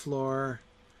bottom floor.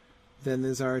 Then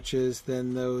there's arches,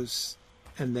 then those,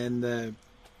 and then the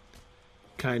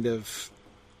kind of,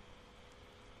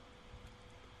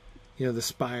 the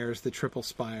spires, the triple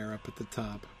spire up at the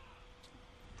top.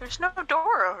 There's no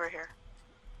door over here.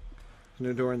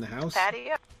 No door in the house?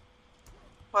 Patio.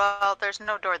 Well, there's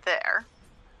no door there.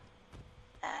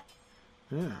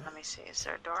 Yeah. Let me see. Is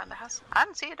there a door in the house? I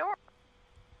don't see a door.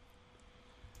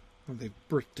 Well, they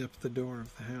bricked up the door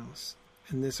of the house.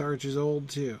 And this arch is old,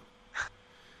 too.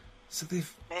 So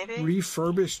they've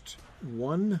refurbished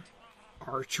one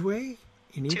archway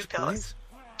in each place?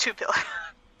 Two pillars.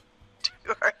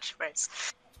 Two archways.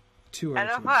 Two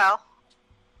archways. I know, well.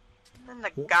 Then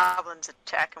the goblins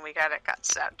attack and we got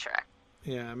sidetracked.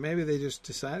 Yeah, maybe they just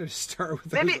decided to start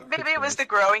with maybe it was the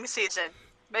growing season.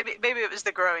 Maybe it was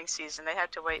the growing season. They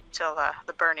had to wait until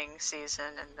the burning season,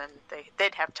 and then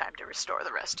they'd have time to restore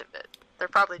the rest of it. They're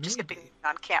probably just getting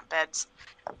on camp beds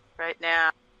right now.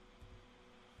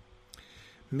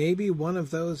 Maybe one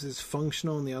of those is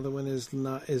functional and the other one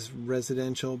is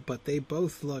residential, but they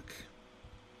both look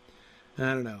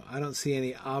I don't know. I don't see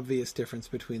any obvious difference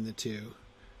between the two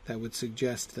that would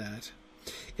suggest that.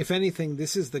 If anything,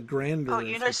 this is the grander of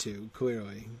the two,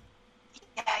 clearly.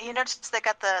 Yeah, you noticed they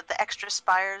got the extra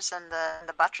spires and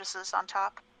the buttresses on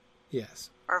top? Yes.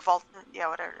 Or vault, yeah,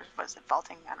 whatever. Was it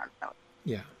vaulting? I don't know.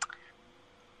 Yeah.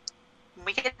 When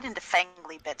we get into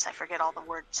fangly bits, I forget all the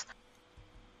words.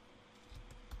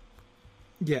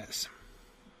 Yes.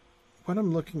 What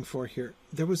I'm looking for here,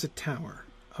 there was a tower,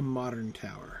 a modern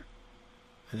tower,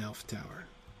 an elf tower.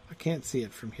 I can't see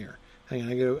it from here. Hang on,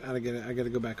 I gotta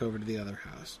go back over to the other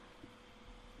house.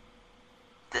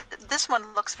 This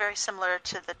one looks very similar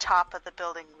to the top of the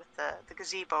building with the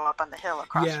gazebo up on the hill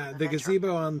across. Yeah, the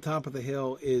gazebo on top of the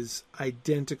hill is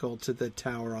identical to the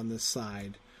tower on this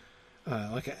side,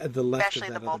 like at the left of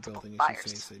that other building. If you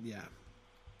face it, yeah.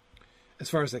 As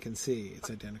far as I can see, it's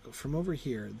identical. From over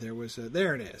here, there was a.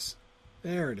 There it is.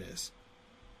 There it is.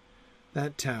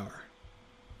 That tower.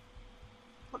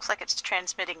 Looks like it's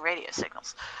transmitting radio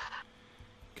signals.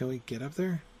 Can we get up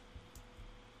there?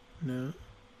 No.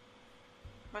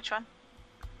 Which one?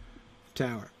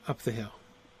 Tower. Up the hill.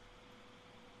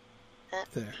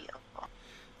 There. Hill.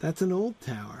 That's an old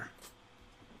tower.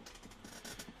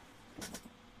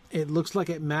 It looks like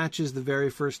it matches the very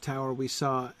first tower we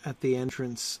saw at the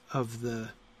entrance of the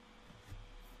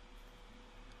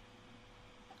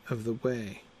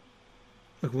way.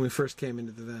 Like when we first came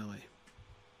into the valley.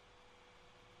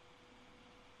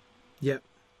 Yep.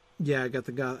 Yeah, I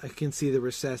can see the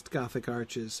recessed Gothic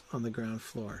arches on the ground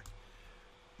floor.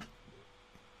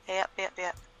 Yep.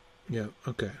 Yep,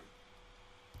 okay.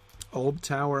 Old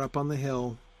tower up on the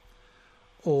hill.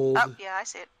 Old. Oh, yeah, I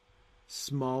see it.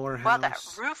 Smaller house. Wow, that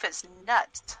roof is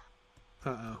nuts.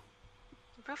 Uh-oh.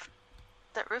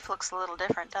 That roof looks a little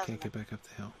different, doesn't it? Can't get back up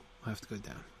the hill. I'll have to go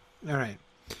down. All right.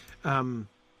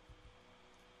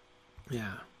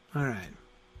 Yeah. All right.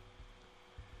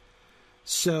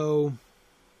 So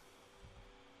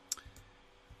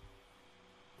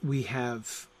we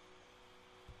have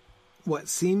what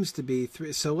seems to be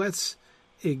three. So let's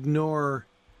ignore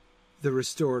the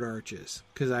restored arches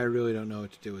because I really don't know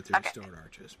what to do with the restored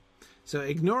arches. So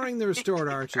ignoring the restored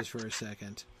arches for a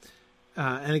second.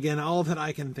 And again, all that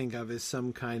I can think of is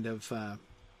some kind of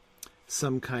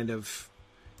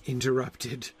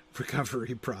interrupted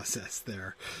recovery process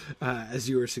there, as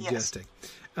you were suggesting.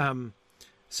 Yes.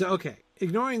 Okay.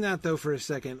 Ignoring that, though, for a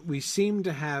second, we seem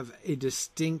to have a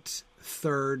distinct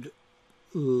third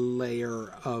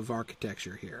layer of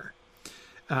architecture here.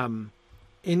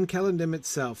 In Celondim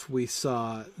itself, we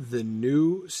saw the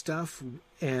new stuff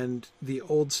and the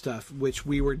old stuff, which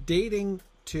we were dating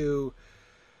to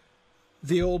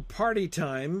the old party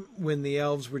time when the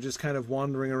elves were just kind of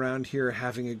wandering around here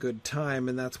having a good time,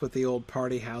 and that's what the old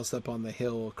party house up on the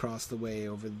hill across the way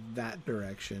over that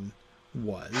direction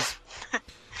was.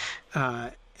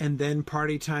 And then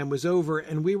party time was over,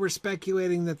 and we were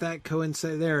speculating that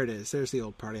coincided. There it is. There's the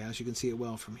old party house. You can see it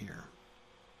well from here.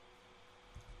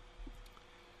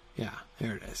 Yeah,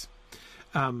 there it is.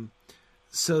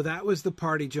 So that was the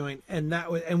party joint, and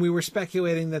we were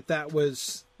speculating that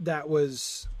was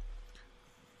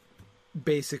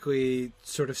basically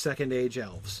sort of second age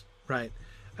elves, right?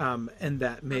 And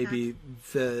that maybe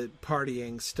the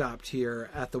partying stopped here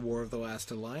at the War of the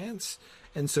Last Alliance,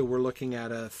 and so we're looking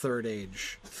at a third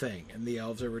age thing, and the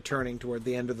elves are returning toward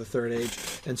the end of the third age,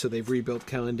 and so they've rebuilt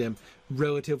Celondim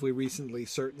relatively recently,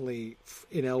 certainly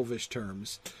in elvish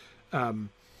terms.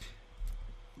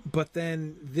 But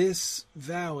then this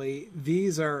valley,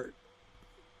 this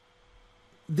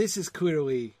is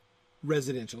clearly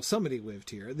residential. Somebody lived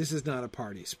here. This is not a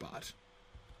party spot.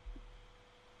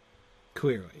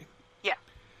 Clearly. Yeah.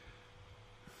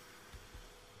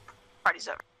 Party's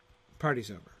over.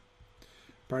 Party's over.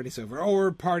 Party's over.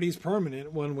 Or party's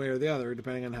permanent, one way or the other,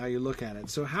 depending on how you look at it.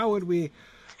 So how would we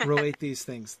relate these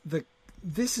things?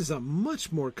 This is a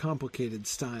much more complicated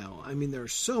style. I mean,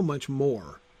 there's so much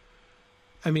more.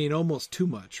 I mean, almost too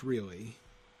much, really.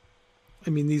 I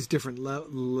mean, these different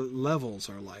levels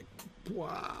are like,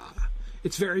 wow.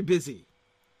 It's very busy.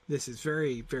 This is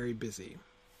very, very busy.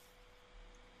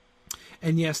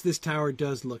 And yes, this tower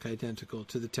does look identical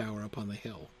to the tower up on the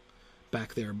hill,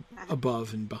 back there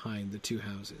above and behind the two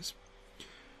houses.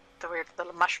 The weird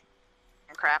little mushroom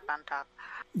crap on top.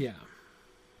 Yeah.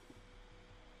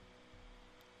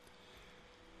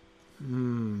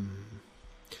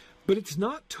 But it's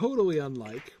not totally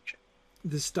unlike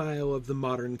the style of the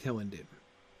modern Celondim.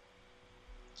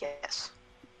 Yes.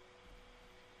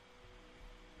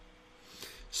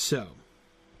 So,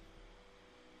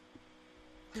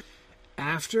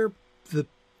 after the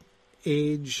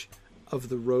age of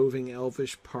the roving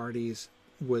elvish parties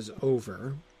was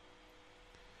over,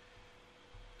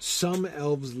 some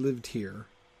elves lived here.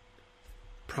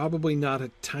 Probably not a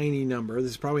tiny number.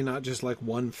 This is probably not just like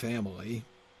one family.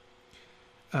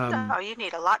 No, you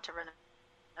need a lot to run.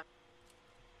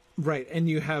 Right, and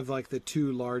you have like the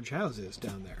 2 large houses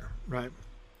down there, right?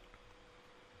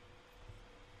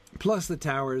 Plus the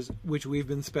towers, which we've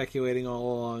been speculating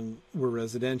all along were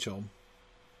residential.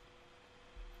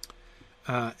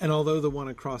 And although the one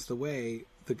across the way,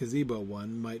 the gazebo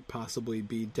one, might possibly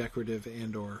be decorative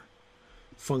and or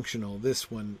functional, this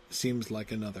one seems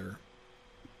like another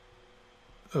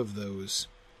of those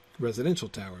residential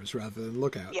towers rather than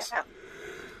lookouts. Yeah.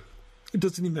 It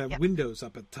doesn't even have windows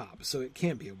up at the top, so it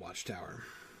can't be a watchtower.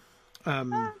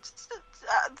 The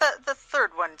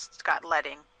third one's got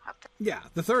leading up there. Yeah,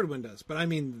 the third one does, but I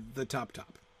mean the top.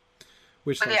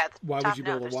 Which, like, why would you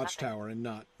build a watchtower and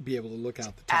not be able to look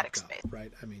out the top, attic space,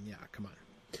 right? I mean, yeah, come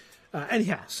on.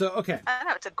 Anyhow, so, okay. I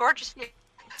know, it's a gorgeous view.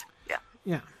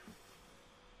 Yeah.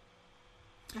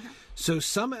 So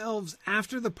some elves,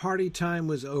 after the party time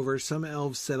was over, some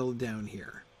elves settled down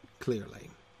here, clearly.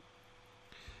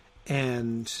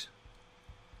 And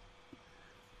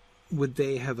would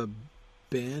they have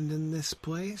abandoned this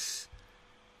place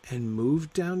and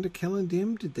moved down to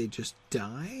Kelendim? Did they just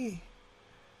die?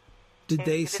 Did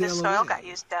they sail away? The soil got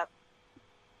used up.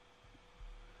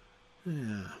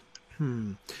 Yeah.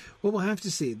 Well, we'll have to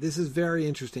see. This is very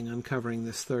interesting, uncovering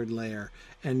this third layer.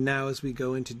 And now as we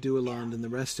go into Dualand and the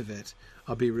rest of it,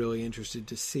 I'll be really interested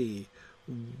to see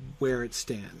where it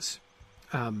stands.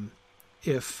 What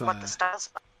the style's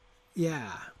like.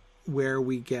 Yeah. Where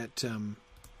we get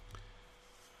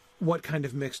what kind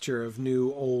of mixture of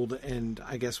new, old, and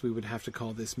I guess we would have to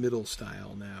call this middle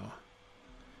style now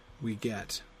we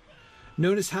get.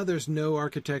 Notice how there's no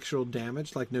architectural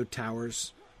damage, like no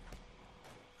towers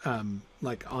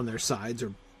like on their sides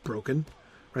or broken,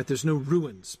 right? There's no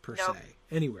ruins per se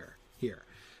anywhere here.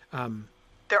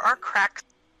 There are cracks.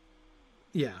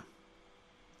 Yeah.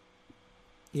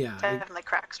 Definitely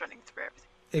cracks running through everything.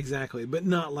 Exactly, but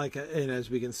not like, and as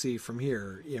we can see from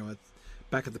here,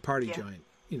 back at the party joint,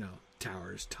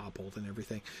 towers toppled and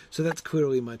everything. So that's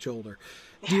clearly much older.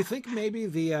 Do you think maybe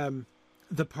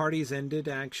the parties ended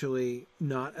actually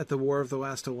not at the War of the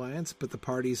Last Alliance, but the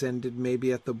parties ended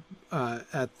maybe at the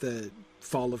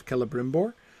fall of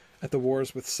Celebrimbor, at the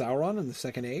wars with Sauron in the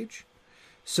Second Age,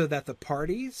 so that the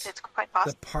parties, it's quite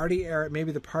possible.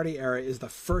 The party era is the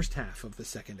first half of the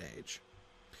Second Age,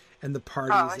 and the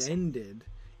parties ended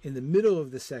in the middle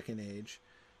of the Second Age,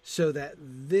 so that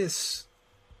this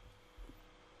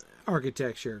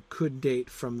architecture could date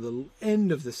from the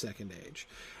end of the Second Age.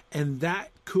 And that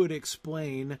could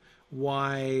explain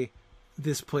why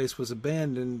this place was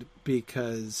abandoned,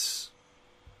 because,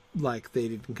 like, they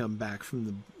didn't come back from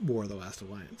the War of the Last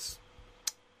Alliance.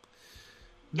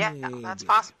 Yeah, that's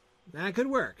possible. That could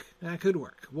work.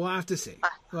 We'll have to see.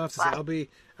 I'll be,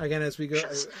 again, as we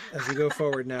go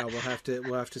forward now, we'll have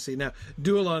to see. Now,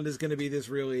 Dualand is going to be this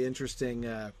really interesting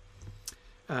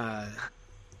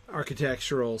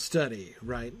architectural study,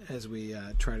 right? As we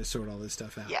try to sort all this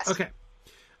stuff out. Yes. Okay.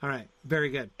 All right, very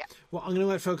good. Yeah. Well, I'm going to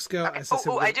let folks go. Okay.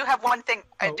 I do have one thing.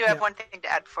 I have one thing to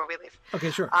add before we leave. Okay,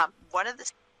 sure. One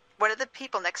of the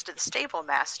people next to the stable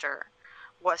master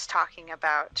was talking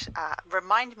about.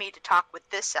 Remind me to talk with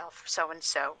this elf, so and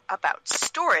so, about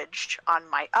storage on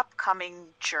my upcoming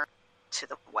journey to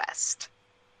the west.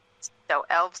 So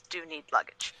elves do need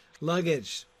luggage.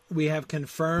 Luggage. We have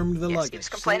confirmed the luggage. He was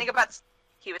complaining about.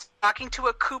 He was talking to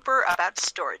a cooper about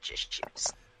storage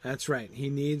issues. That's right.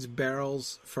 He needs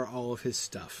barrels for all of his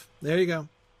stuff. There you go.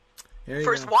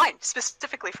 For his wine,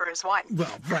 specifically for his wine.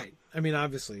 Well, right. I mean,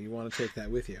 obviously, you want to take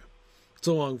that with you. It's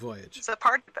a long voyage. It's a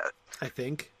party boat. I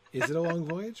think. Is it a long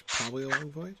voyage? Probably a long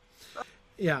voyage.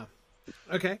 Yeah.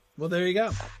 Okay. Well, there you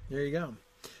go.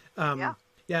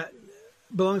 Yeah.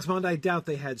 Belongspond, I doubt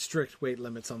they had strict weight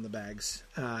limits on the bags.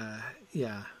 I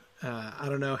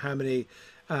don't know how many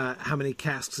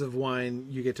casks of wine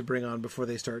you get to bring on before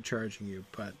they start charging you,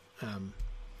 but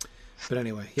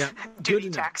anyway, yeah. Duty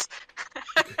tax.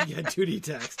 Yeah, duty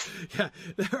tax. Yeah,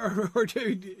 or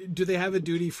do they have a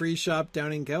duty-free shop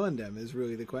down in Kelendim is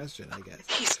really the question, I guess.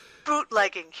 He's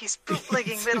bootlegging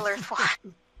Middle-earth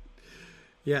wine.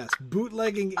 Yes,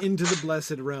 bootlegging into the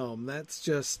Blessed Realm. That's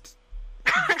just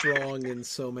wrong in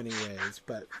so many ways,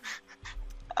 but...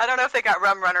 I don't know if they got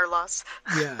rum runner laws.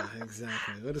 Yeah,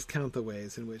 exactly. Let us count the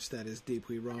ways in which that is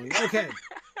deeply wrong. Okay.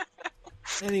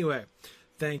 Anyway,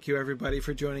 Thank you, everybody,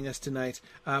 for joining us tonight.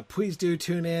 Please do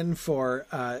tune in for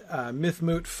Myth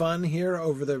Moot fun here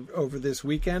over this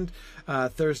weekend.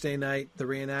 Thursday night, the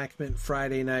reenactment.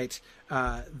 Friday night,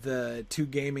 the 2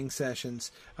 gaming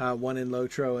sessions, one in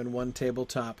Lotro and one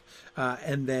tabletop.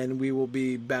 And then we will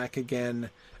be back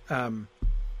again.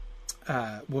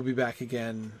 We'll be back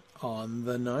again on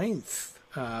the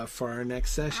 9th for our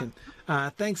next session.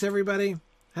 Thanks, everybody.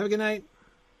 Have a good night.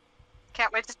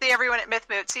 Can't wait to see everyone at Myth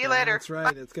Moot. See you later. That's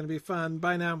right. It's going to be fun.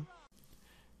 Bye now.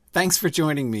 Thanks for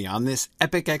joining me on this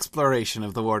epic exploration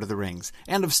of The Lord of the Rings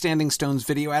and of Standing Stone's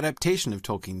video adaptation of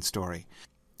Tolkien's story.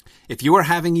 If you are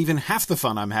having even half the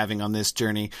fun I'm having on this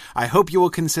journey, I hope you will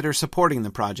consider supporting the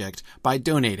project by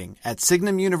donating at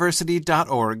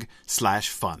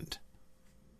signumuniversity.org/fund.